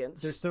like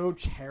Dickens. They're so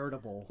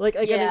charitable. Like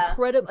an Yeah.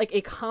 incredible, like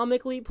a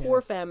comically poor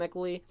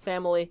family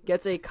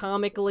gets a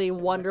comically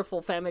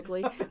wonderful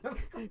family,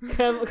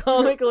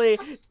 comically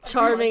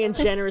charming and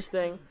generous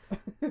thing.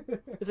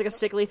 It's like a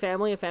sickly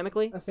family, a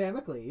family, A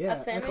family, yeah.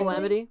 A a family?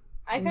 calamity.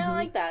 I kind of Mhm.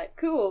 like that.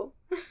 Cool.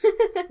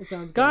 It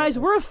sounds good. Guys,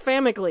 we're a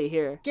family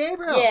here.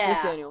 Gabriel. Yeah.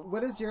 Yes, Daniel.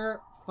 What is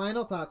your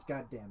final thoughts?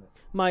 God damn it.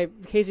 My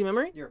hazy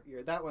memory. You're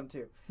that one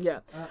too. Yeah.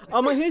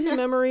 Uh, My hazy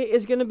memory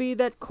is gonna be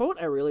that quote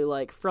I really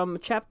like from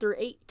chapter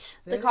 8.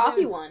 say The it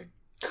coffee again. one.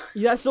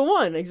 That's the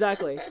one,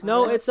 exactly.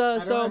 No, it's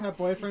I'd so rather have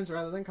boyfriends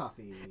rather than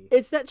coffee.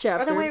 it's that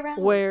chapter way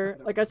around. where,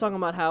 like, I was talking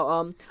about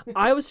how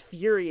I was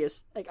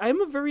furious. Like,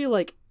 I'm a very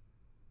like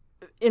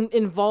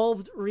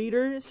involved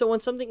reader, so when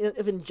something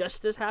if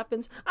injustice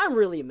happens, I'm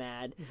really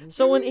mad.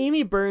 So when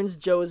Amy burns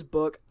Joe's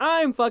book,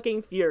 I'm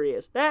fucking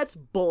furious. That's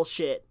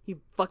bullshit.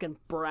 You fucking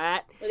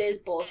brat. It is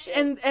bullshit.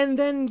 And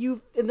then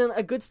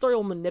a good story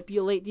will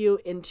manipulate you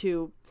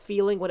into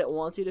feeling what it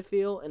wants you to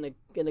feel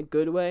in a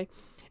good way.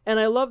 And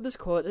I love this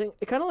quote. I think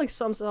it kind of like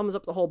sums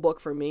up the whole book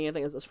for me. I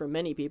think it's for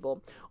many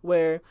people,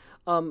 where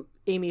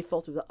Amy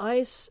fell through the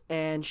ice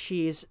and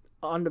she's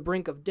on the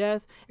brink of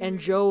death, and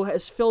Joe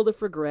is filled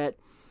with regret,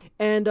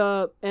 and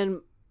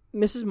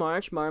Mrs.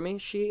 Marmee,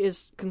 she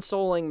is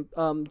consoling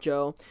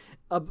Joe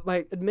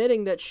by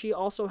admitting that she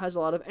also has a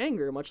lot of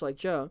anger, much like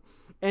Joe,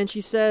 and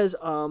she says,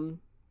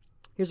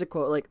 here's a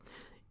quote,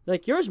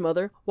 like yours,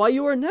 mother, why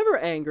you are never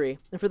angry.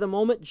 And for the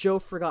moment, Joe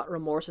forgot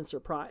remorse and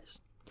surprise.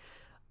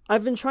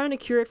 I've been trying to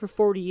cure it for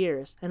 40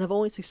 years, and have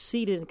only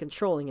succeeded in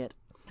controlling it.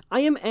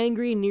 I am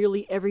angry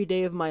nearly every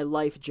day of my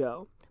life,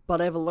 Joe,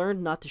 but I've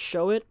learned not to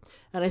show it,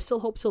 and I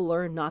still hope to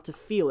learn not to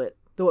feel it,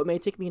 though it may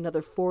take me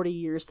another 40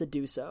 years to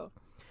do so.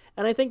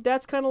 And I think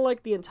that's kind of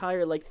like the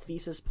entire like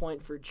thesis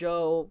point for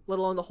Joe, let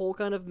alone the whole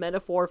kind of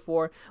metaphor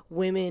for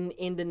women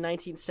in the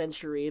 19th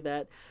century,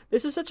 that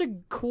this is such a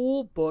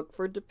cool book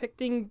for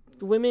depicting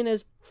women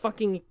as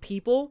fucking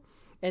people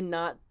and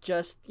not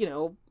just,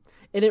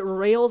 and it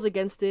rails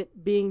against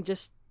it being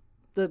just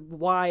the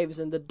wives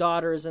and the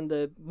daughters and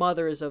the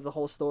mothers of the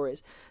whole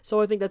stories.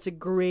 So I think that's a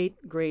great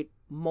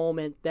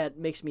moment that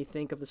makes me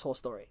think of this whole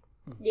story.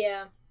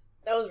 Yeah.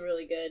 That was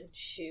really good.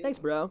 Shoot. Thanks,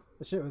 bro.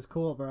 The shit was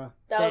cool, bro.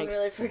 That Thanks. was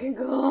really freaking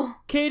cool.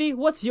 Katie,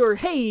 what's your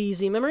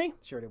hazy memory?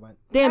 She already went.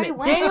 Damn I it. already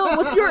went. Daniel,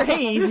 what's your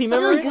hazy Silly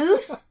memory?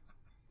 goose.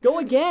 Go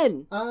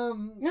again.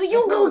 No,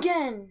 you go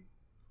again.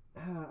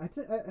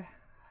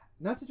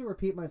 Not to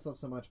repeat myself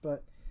so much,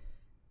 but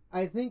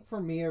I think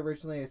for me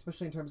originally,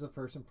 especially in terms of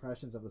first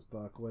impressions of this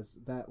book, was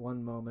that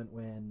one moment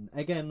when,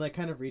 again, like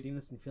kind of reading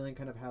this and feeling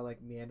kind of how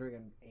like meandering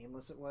and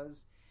aimless it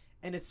was.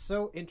 And it's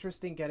so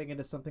interesting getting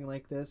into something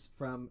like this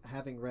from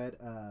having read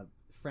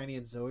Franny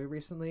and Zoe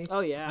recently.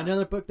 Oh, yeah.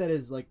 Another book that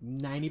is like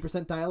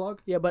 90%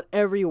 dialogue. Yeah, but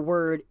every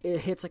word, it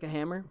hits like a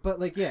hammer. But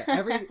like,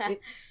 yeah,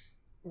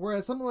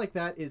 whereas something like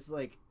that is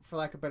like, for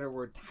lack of a better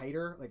word,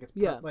 tighter. Like it's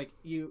like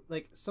you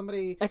like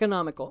somebody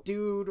economical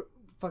dude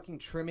fucking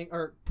trimming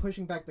or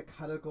pushing back the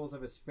cuticles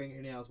of his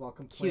fingernails while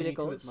complaining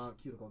to his mom.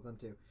 Cuticles, them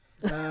too.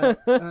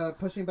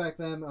 Pushing back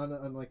them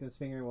on like his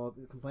finger while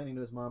complaining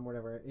to his mom,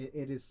 whatever.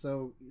 It is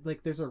so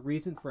like there's a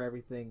reason for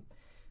everything,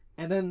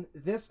 and then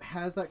this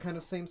has that kind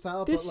of same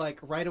style, but like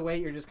right away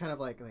you're just kind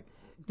of like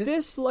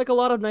this like a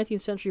lot of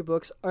 19th century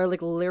books are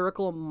like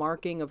lyrical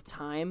marking of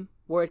time,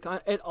 where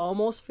it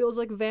almost feels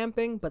like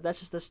vamping, but that's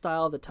just the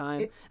style of the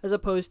time, as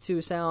opposed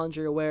to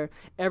Salinger, where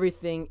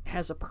everything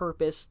has a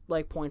purpose,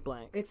 like point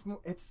blank. It's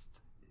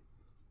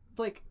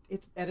like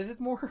it's edited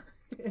more.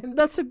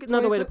 That's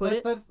another way to put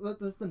it. That's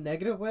the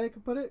negative way I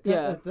could put it.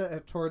 Yeah.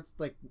 Towards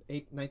like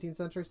 19th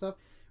century stuff,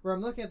 where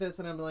I'm looking at this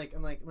and I'm like,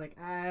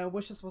 I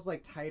wish this was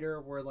like tighter,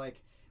 where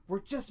like we're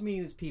just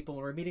meeting these people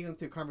and we're meeting them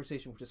through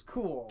conversation, which is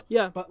cool.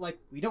 Yeah. But like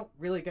we don't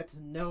really get to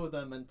know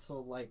them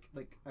until like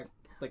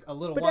a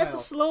little while. But that's a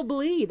slow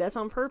bleed. That's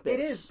on purpose. It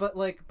is,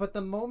 but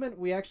the moment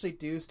we actually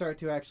do start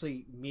to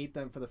actually meet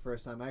them for the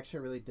first time, I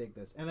actually really dig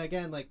this. And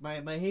again, like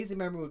my hazy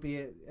memory would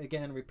be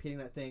again repeating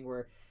that thing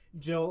where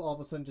Jill all of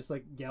a sudden just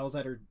like yells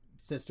at her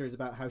sisters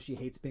about how she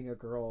hates being a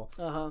girl,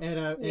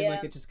 and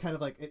like it just kind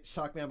of like it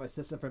shocked me out my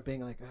system from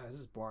being like, oh, this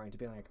is boring, to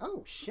being like,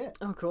 oh shit,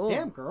 oh cool,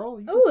 damn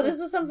girl, oh, this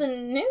is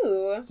something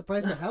new.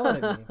 Surprised the hell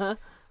out of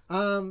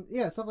me.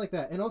 Yeah, stuff like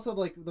that, and also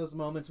like those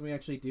moments when we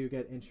actually do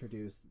get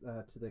introduced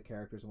to the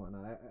characters and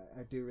whatnot.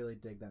 I do really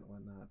dig that and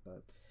whatnot,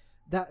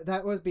 but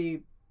that would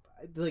be.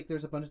 Like,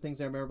 there's a bunch of things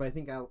I remember, but I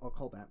think I'll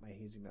call that my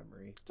hazy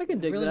memory. I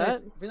can dig really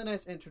that. Really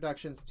nice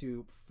introductions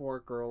to 4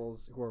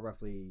 girls who are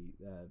roughly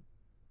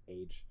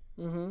age.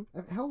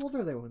 Mm-hmm. How old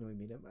are they when we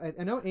meet them?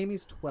 I know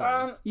Amy's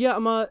 12.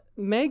 Yeah,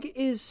 Meg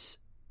is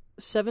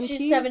 17.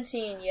 She's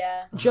 17,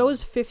 yeah. Joe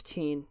is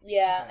 15.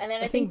 Yeah, and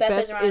then I think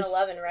Beth is around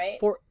 11, right?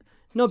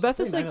 No, Beth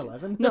is like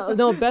 9/11?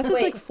 no, Beth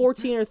is like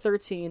 14 or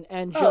 13,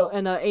 and Joe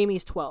and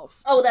Amy's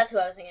 12. Oh, that's who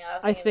I was thinking.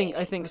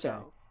 I think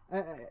so.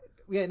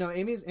 Yeah, no,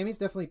 Amy's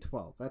definitely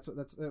 12. That's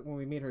when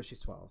we meet her, she's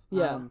 12.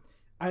 Yeah.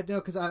 I know,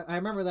 because I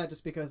remember that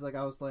just because like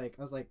I was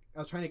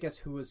trying to guess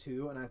who was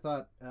who, and I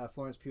thought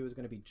Florence Pugh was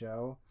going to be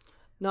Joe.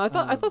 No, I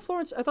thought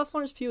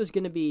Florence Pugh was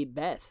going to be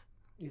Beth.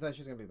 You thought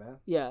she was going to be Beth?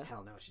 Yeah.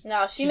 Hell no, she's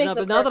she makes not.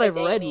 the But now that I've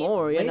perfect read Amy.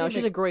 more,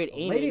 she's a great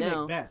Amy Lady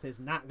now. Macbeth is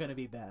not going to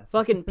be Beth.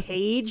 Fucking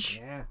Paige.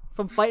 Yeah.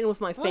 From Fighting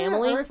with My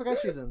Family. I already forgot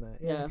she was in that.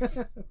 Yeah.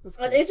 That's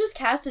cool. It just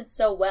casted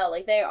so well.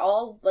 Like, they're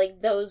all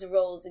like those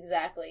roles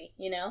exactly,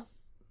 you know?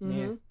 Mm-hmm.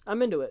 Yeah.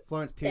 I'm into it.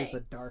 Florence Pugh is the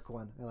dark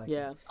one. I like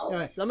Yeah. it.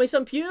 Anyway, Love me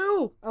some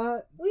Pugh.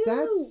 That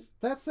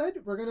said,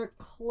 we're gonna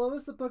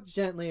close the book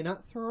gently and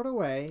not throw it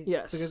away.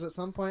 Yes. Because at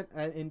some point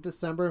in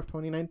December of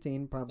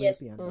 2019, probably at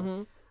the end.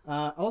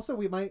 Mm-hmm.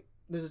 Also,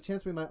 there's a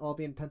chance we might all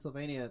be in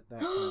Pennsylvania at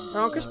that time.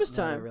 Around Christmas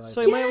time. So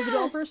Yes! you might able to do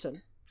it in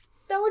person.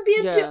 That would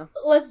be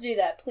let's do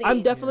that, please.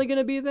 I'm definitely going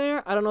to be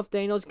there. I don't know if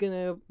Daniel's going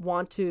to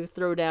want to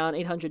throw down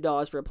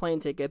 $800 for a plane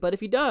ticket, but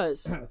if he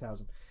does...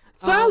 1,000.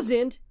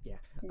 1,000? Yeah.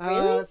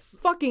 Really?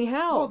 Fucking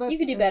hell. You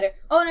could do better.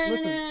 Oh, no.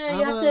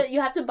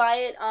 You have to buy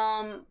it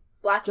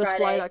Black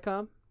Friday.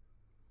 JustFly.com?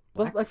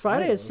 Black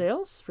Friday has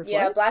sales for flights?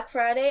 Yeah, Black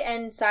Friday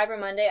and Cyber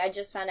Monday. I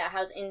just found out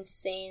how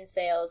insane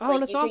sales. Oh,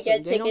 that's awesome. You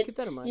could get tickets. Keep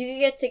that in mind. You could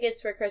get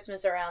tickets for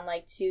Christmas around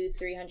like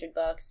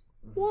 $200-$300.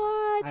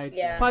 What?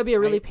 Yeah. Probably be a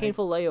really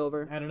painful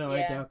layover. I don't know.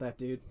 Yeah. I doubt that,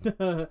 dude.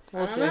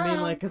 We'll see. I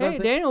mean, like,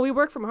 because Daniel, we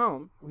work from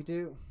home. We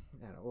do.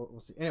 I don't know. We'll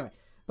see. Anyway.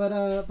 But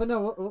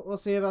no, we'll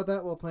see about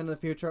that. We'll plan in the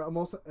future.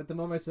 Almost at the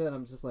moment I said,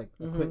 I'm just like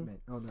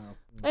equipment. Oh no.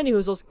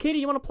 Anywho, Katie,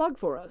 you want to plug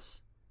for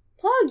us?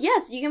 Plug?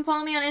 Yes, you can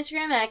follow me on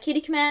Instagram at Katie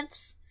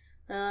Kometz.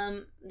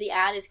 The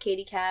ad is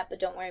Katie Cat, but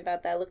don't worry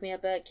about that. Look me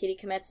up at Katie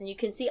Kometz, and you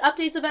can see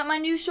updates about my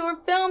new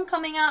short film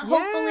coming out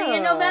hopefully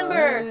in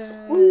November.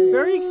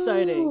 Very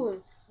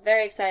exciting.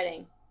 Very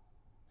exciting.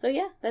 So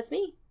yeah, that's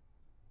me.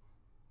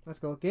 Let's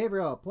go.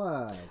 Gabriel,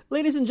 plug.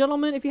 Ladies and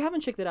gentlemen, if you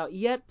haven't checked it out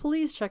yet,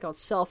 please check out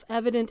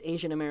Self-Evident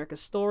Asian America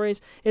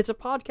Stories. It's a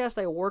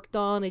podcast I worked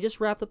on. They just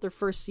wrapped up their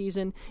first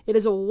season. It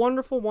is a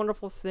wonderful,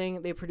 wonderful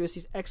thing. They produce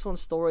these excellent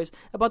stories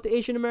about the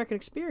Asian American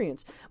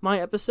experience.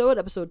 My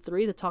episode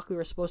 3, the talk we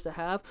were supposed to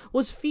have,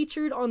 was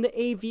featured on the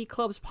AV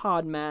Club's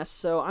Podmas,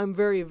 so I'm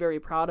very,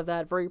 very proud of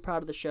that. Very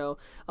proud of the show.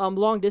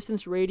 Long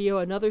Distance Radio,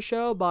 another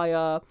show by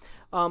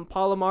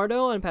Paul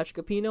Amardo and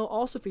Patrick Capino,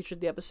 also featured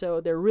the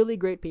episode. They're really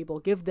great people.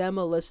 Give them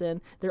a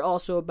listen. They're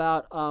also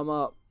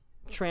about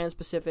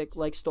trans-Pacific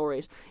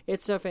stories.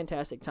 It's a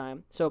fantastic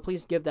time. So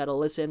please give that a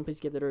listen. Please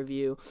give that a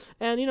review.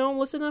 And,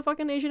 listen to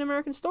fucking Asian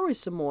American stories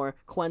some more,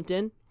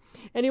 Quentin.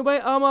 Anyway,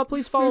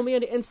 please follow me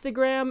on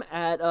Instagram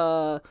at,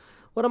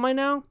 what am I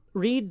now?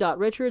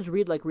 Read.Richards,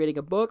 read like reading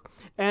a book.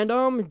 And,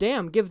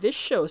 give this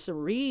show some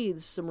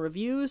reads, some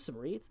reviews, some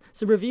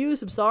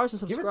stars, some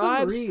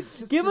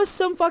subscribes. Give us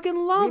some fucking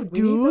love,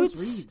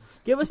 dudes.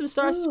 Give us some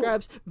stars,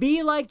 subscribes.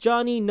 Be like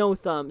Johnny No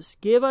Thumbs.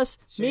 Give us,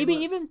 maybe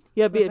even,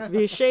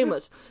 be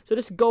shameless. So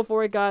just go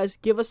for it, guys.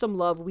 Give us some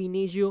love. We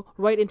need you.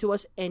 Write into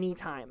us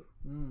anytime.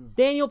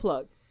 Daniel,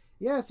 plug.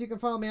 Yes, you can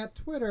follow me on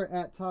Twitter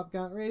at Top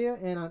Gun Radio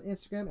and on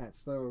Instagram at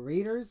Slow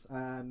Readers.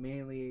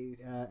 Mainly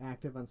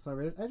active on Slow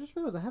Readers. I just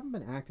realized I haven't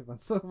been active on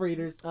Slow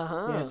Readers.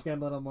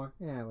 Instagram a little more.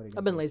 Yeah, what are you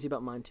I've been lazy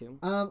about mine too.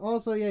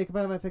 Also, you can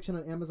buy my fiction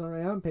on Amazon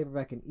right now in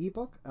paperback and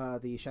ebook.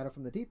 The Shadow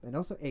from the Deep and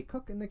also A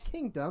Cook in the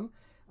Kingdom.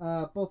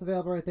 Both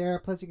available right there.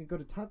 Plus, you can go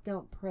to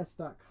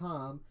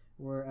TopGallantPress.com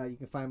where you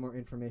can find more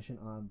information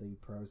on the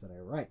prose that I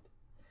write.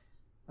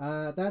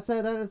 That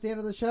said, that is the end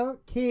of the show.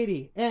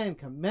 Katie and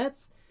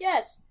Kometz.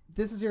 Yes.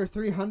 This is your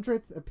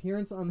 300th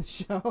appearance on the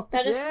show.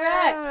 That is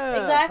correct.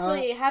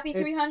 Exactly. Happy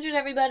 300,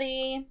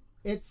 everybody.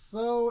 It's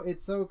so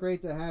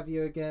great to have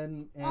you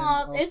again.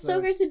 And it's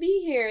so great to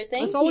be here.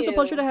 Thank you. It's always a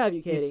pleasure to have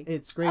you, Katie.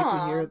 It's great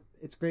to hear.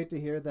 It's great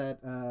to hear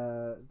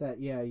that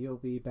you'll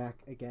be back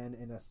again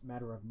in a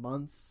matter of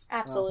months.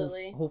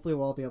 Absolutely. Hopefully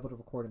we'll all be able to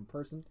record in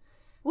person.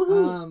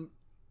 Woohoo!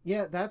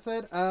 Yeah, that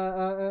said,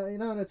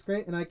 and it's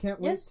great, and I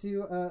can't wait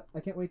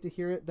to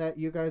hear it that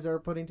you guys are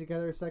putting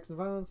together Sex and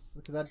Violence,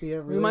 because that'd be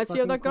a really. We might see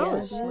how that cool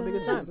goes. It'll be a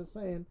good time. Just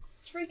saying.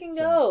 Let's freaking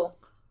go.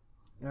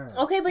 All right.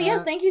 Okay, but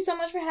thank you so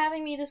much for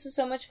having me. This was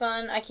so much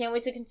fun. I can't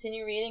wait to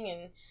continue reading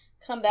and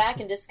come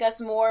back and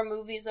discuss more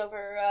movies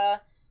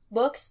over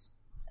books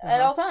at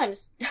all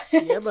times.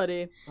 Yeah,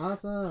 buddy.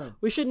 Awesome.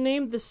 We should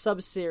name this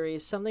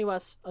sub-series something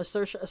about a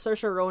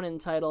Saoirse Ronan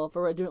title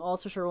for doing all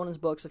Saoirse Ronan's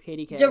books of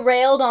Katie K.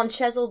 Derailed on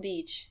Chesil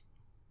Beach.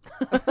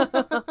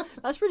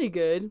 That's pretty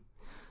good.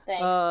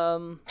 Thanks.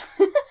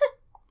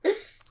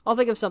 I'll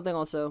think of something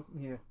also.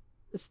 Yeah.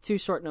 It's too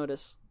short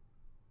notice.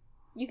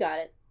 You got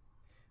it.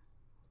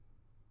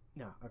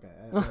 No, okay.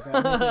 All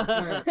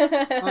right.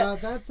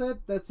 That's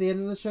it. That's the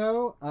end of the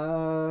show.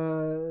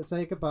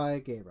 Say goodbye,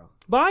 Gabriel.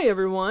 Bye,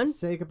 everyone.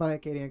 Say goodbye,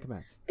 Katie and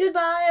Kometz.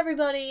 Goodbye,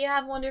 everybody.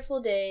 Have wonderful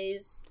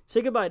days.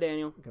 Say goodbye,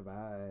 Daniel.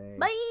 Goodbye.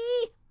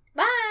 Bye.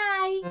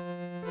 Bye.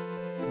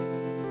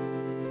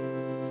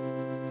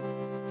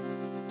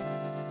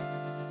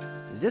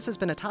 This has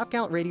been a Top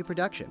Gallant Radio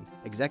production,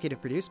 executive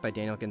produced by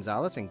Daniel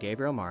Gonzalez and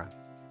Gabriel Mara.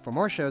 For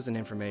more shows and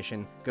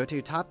information, go to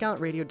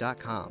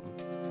topgallantradio.com.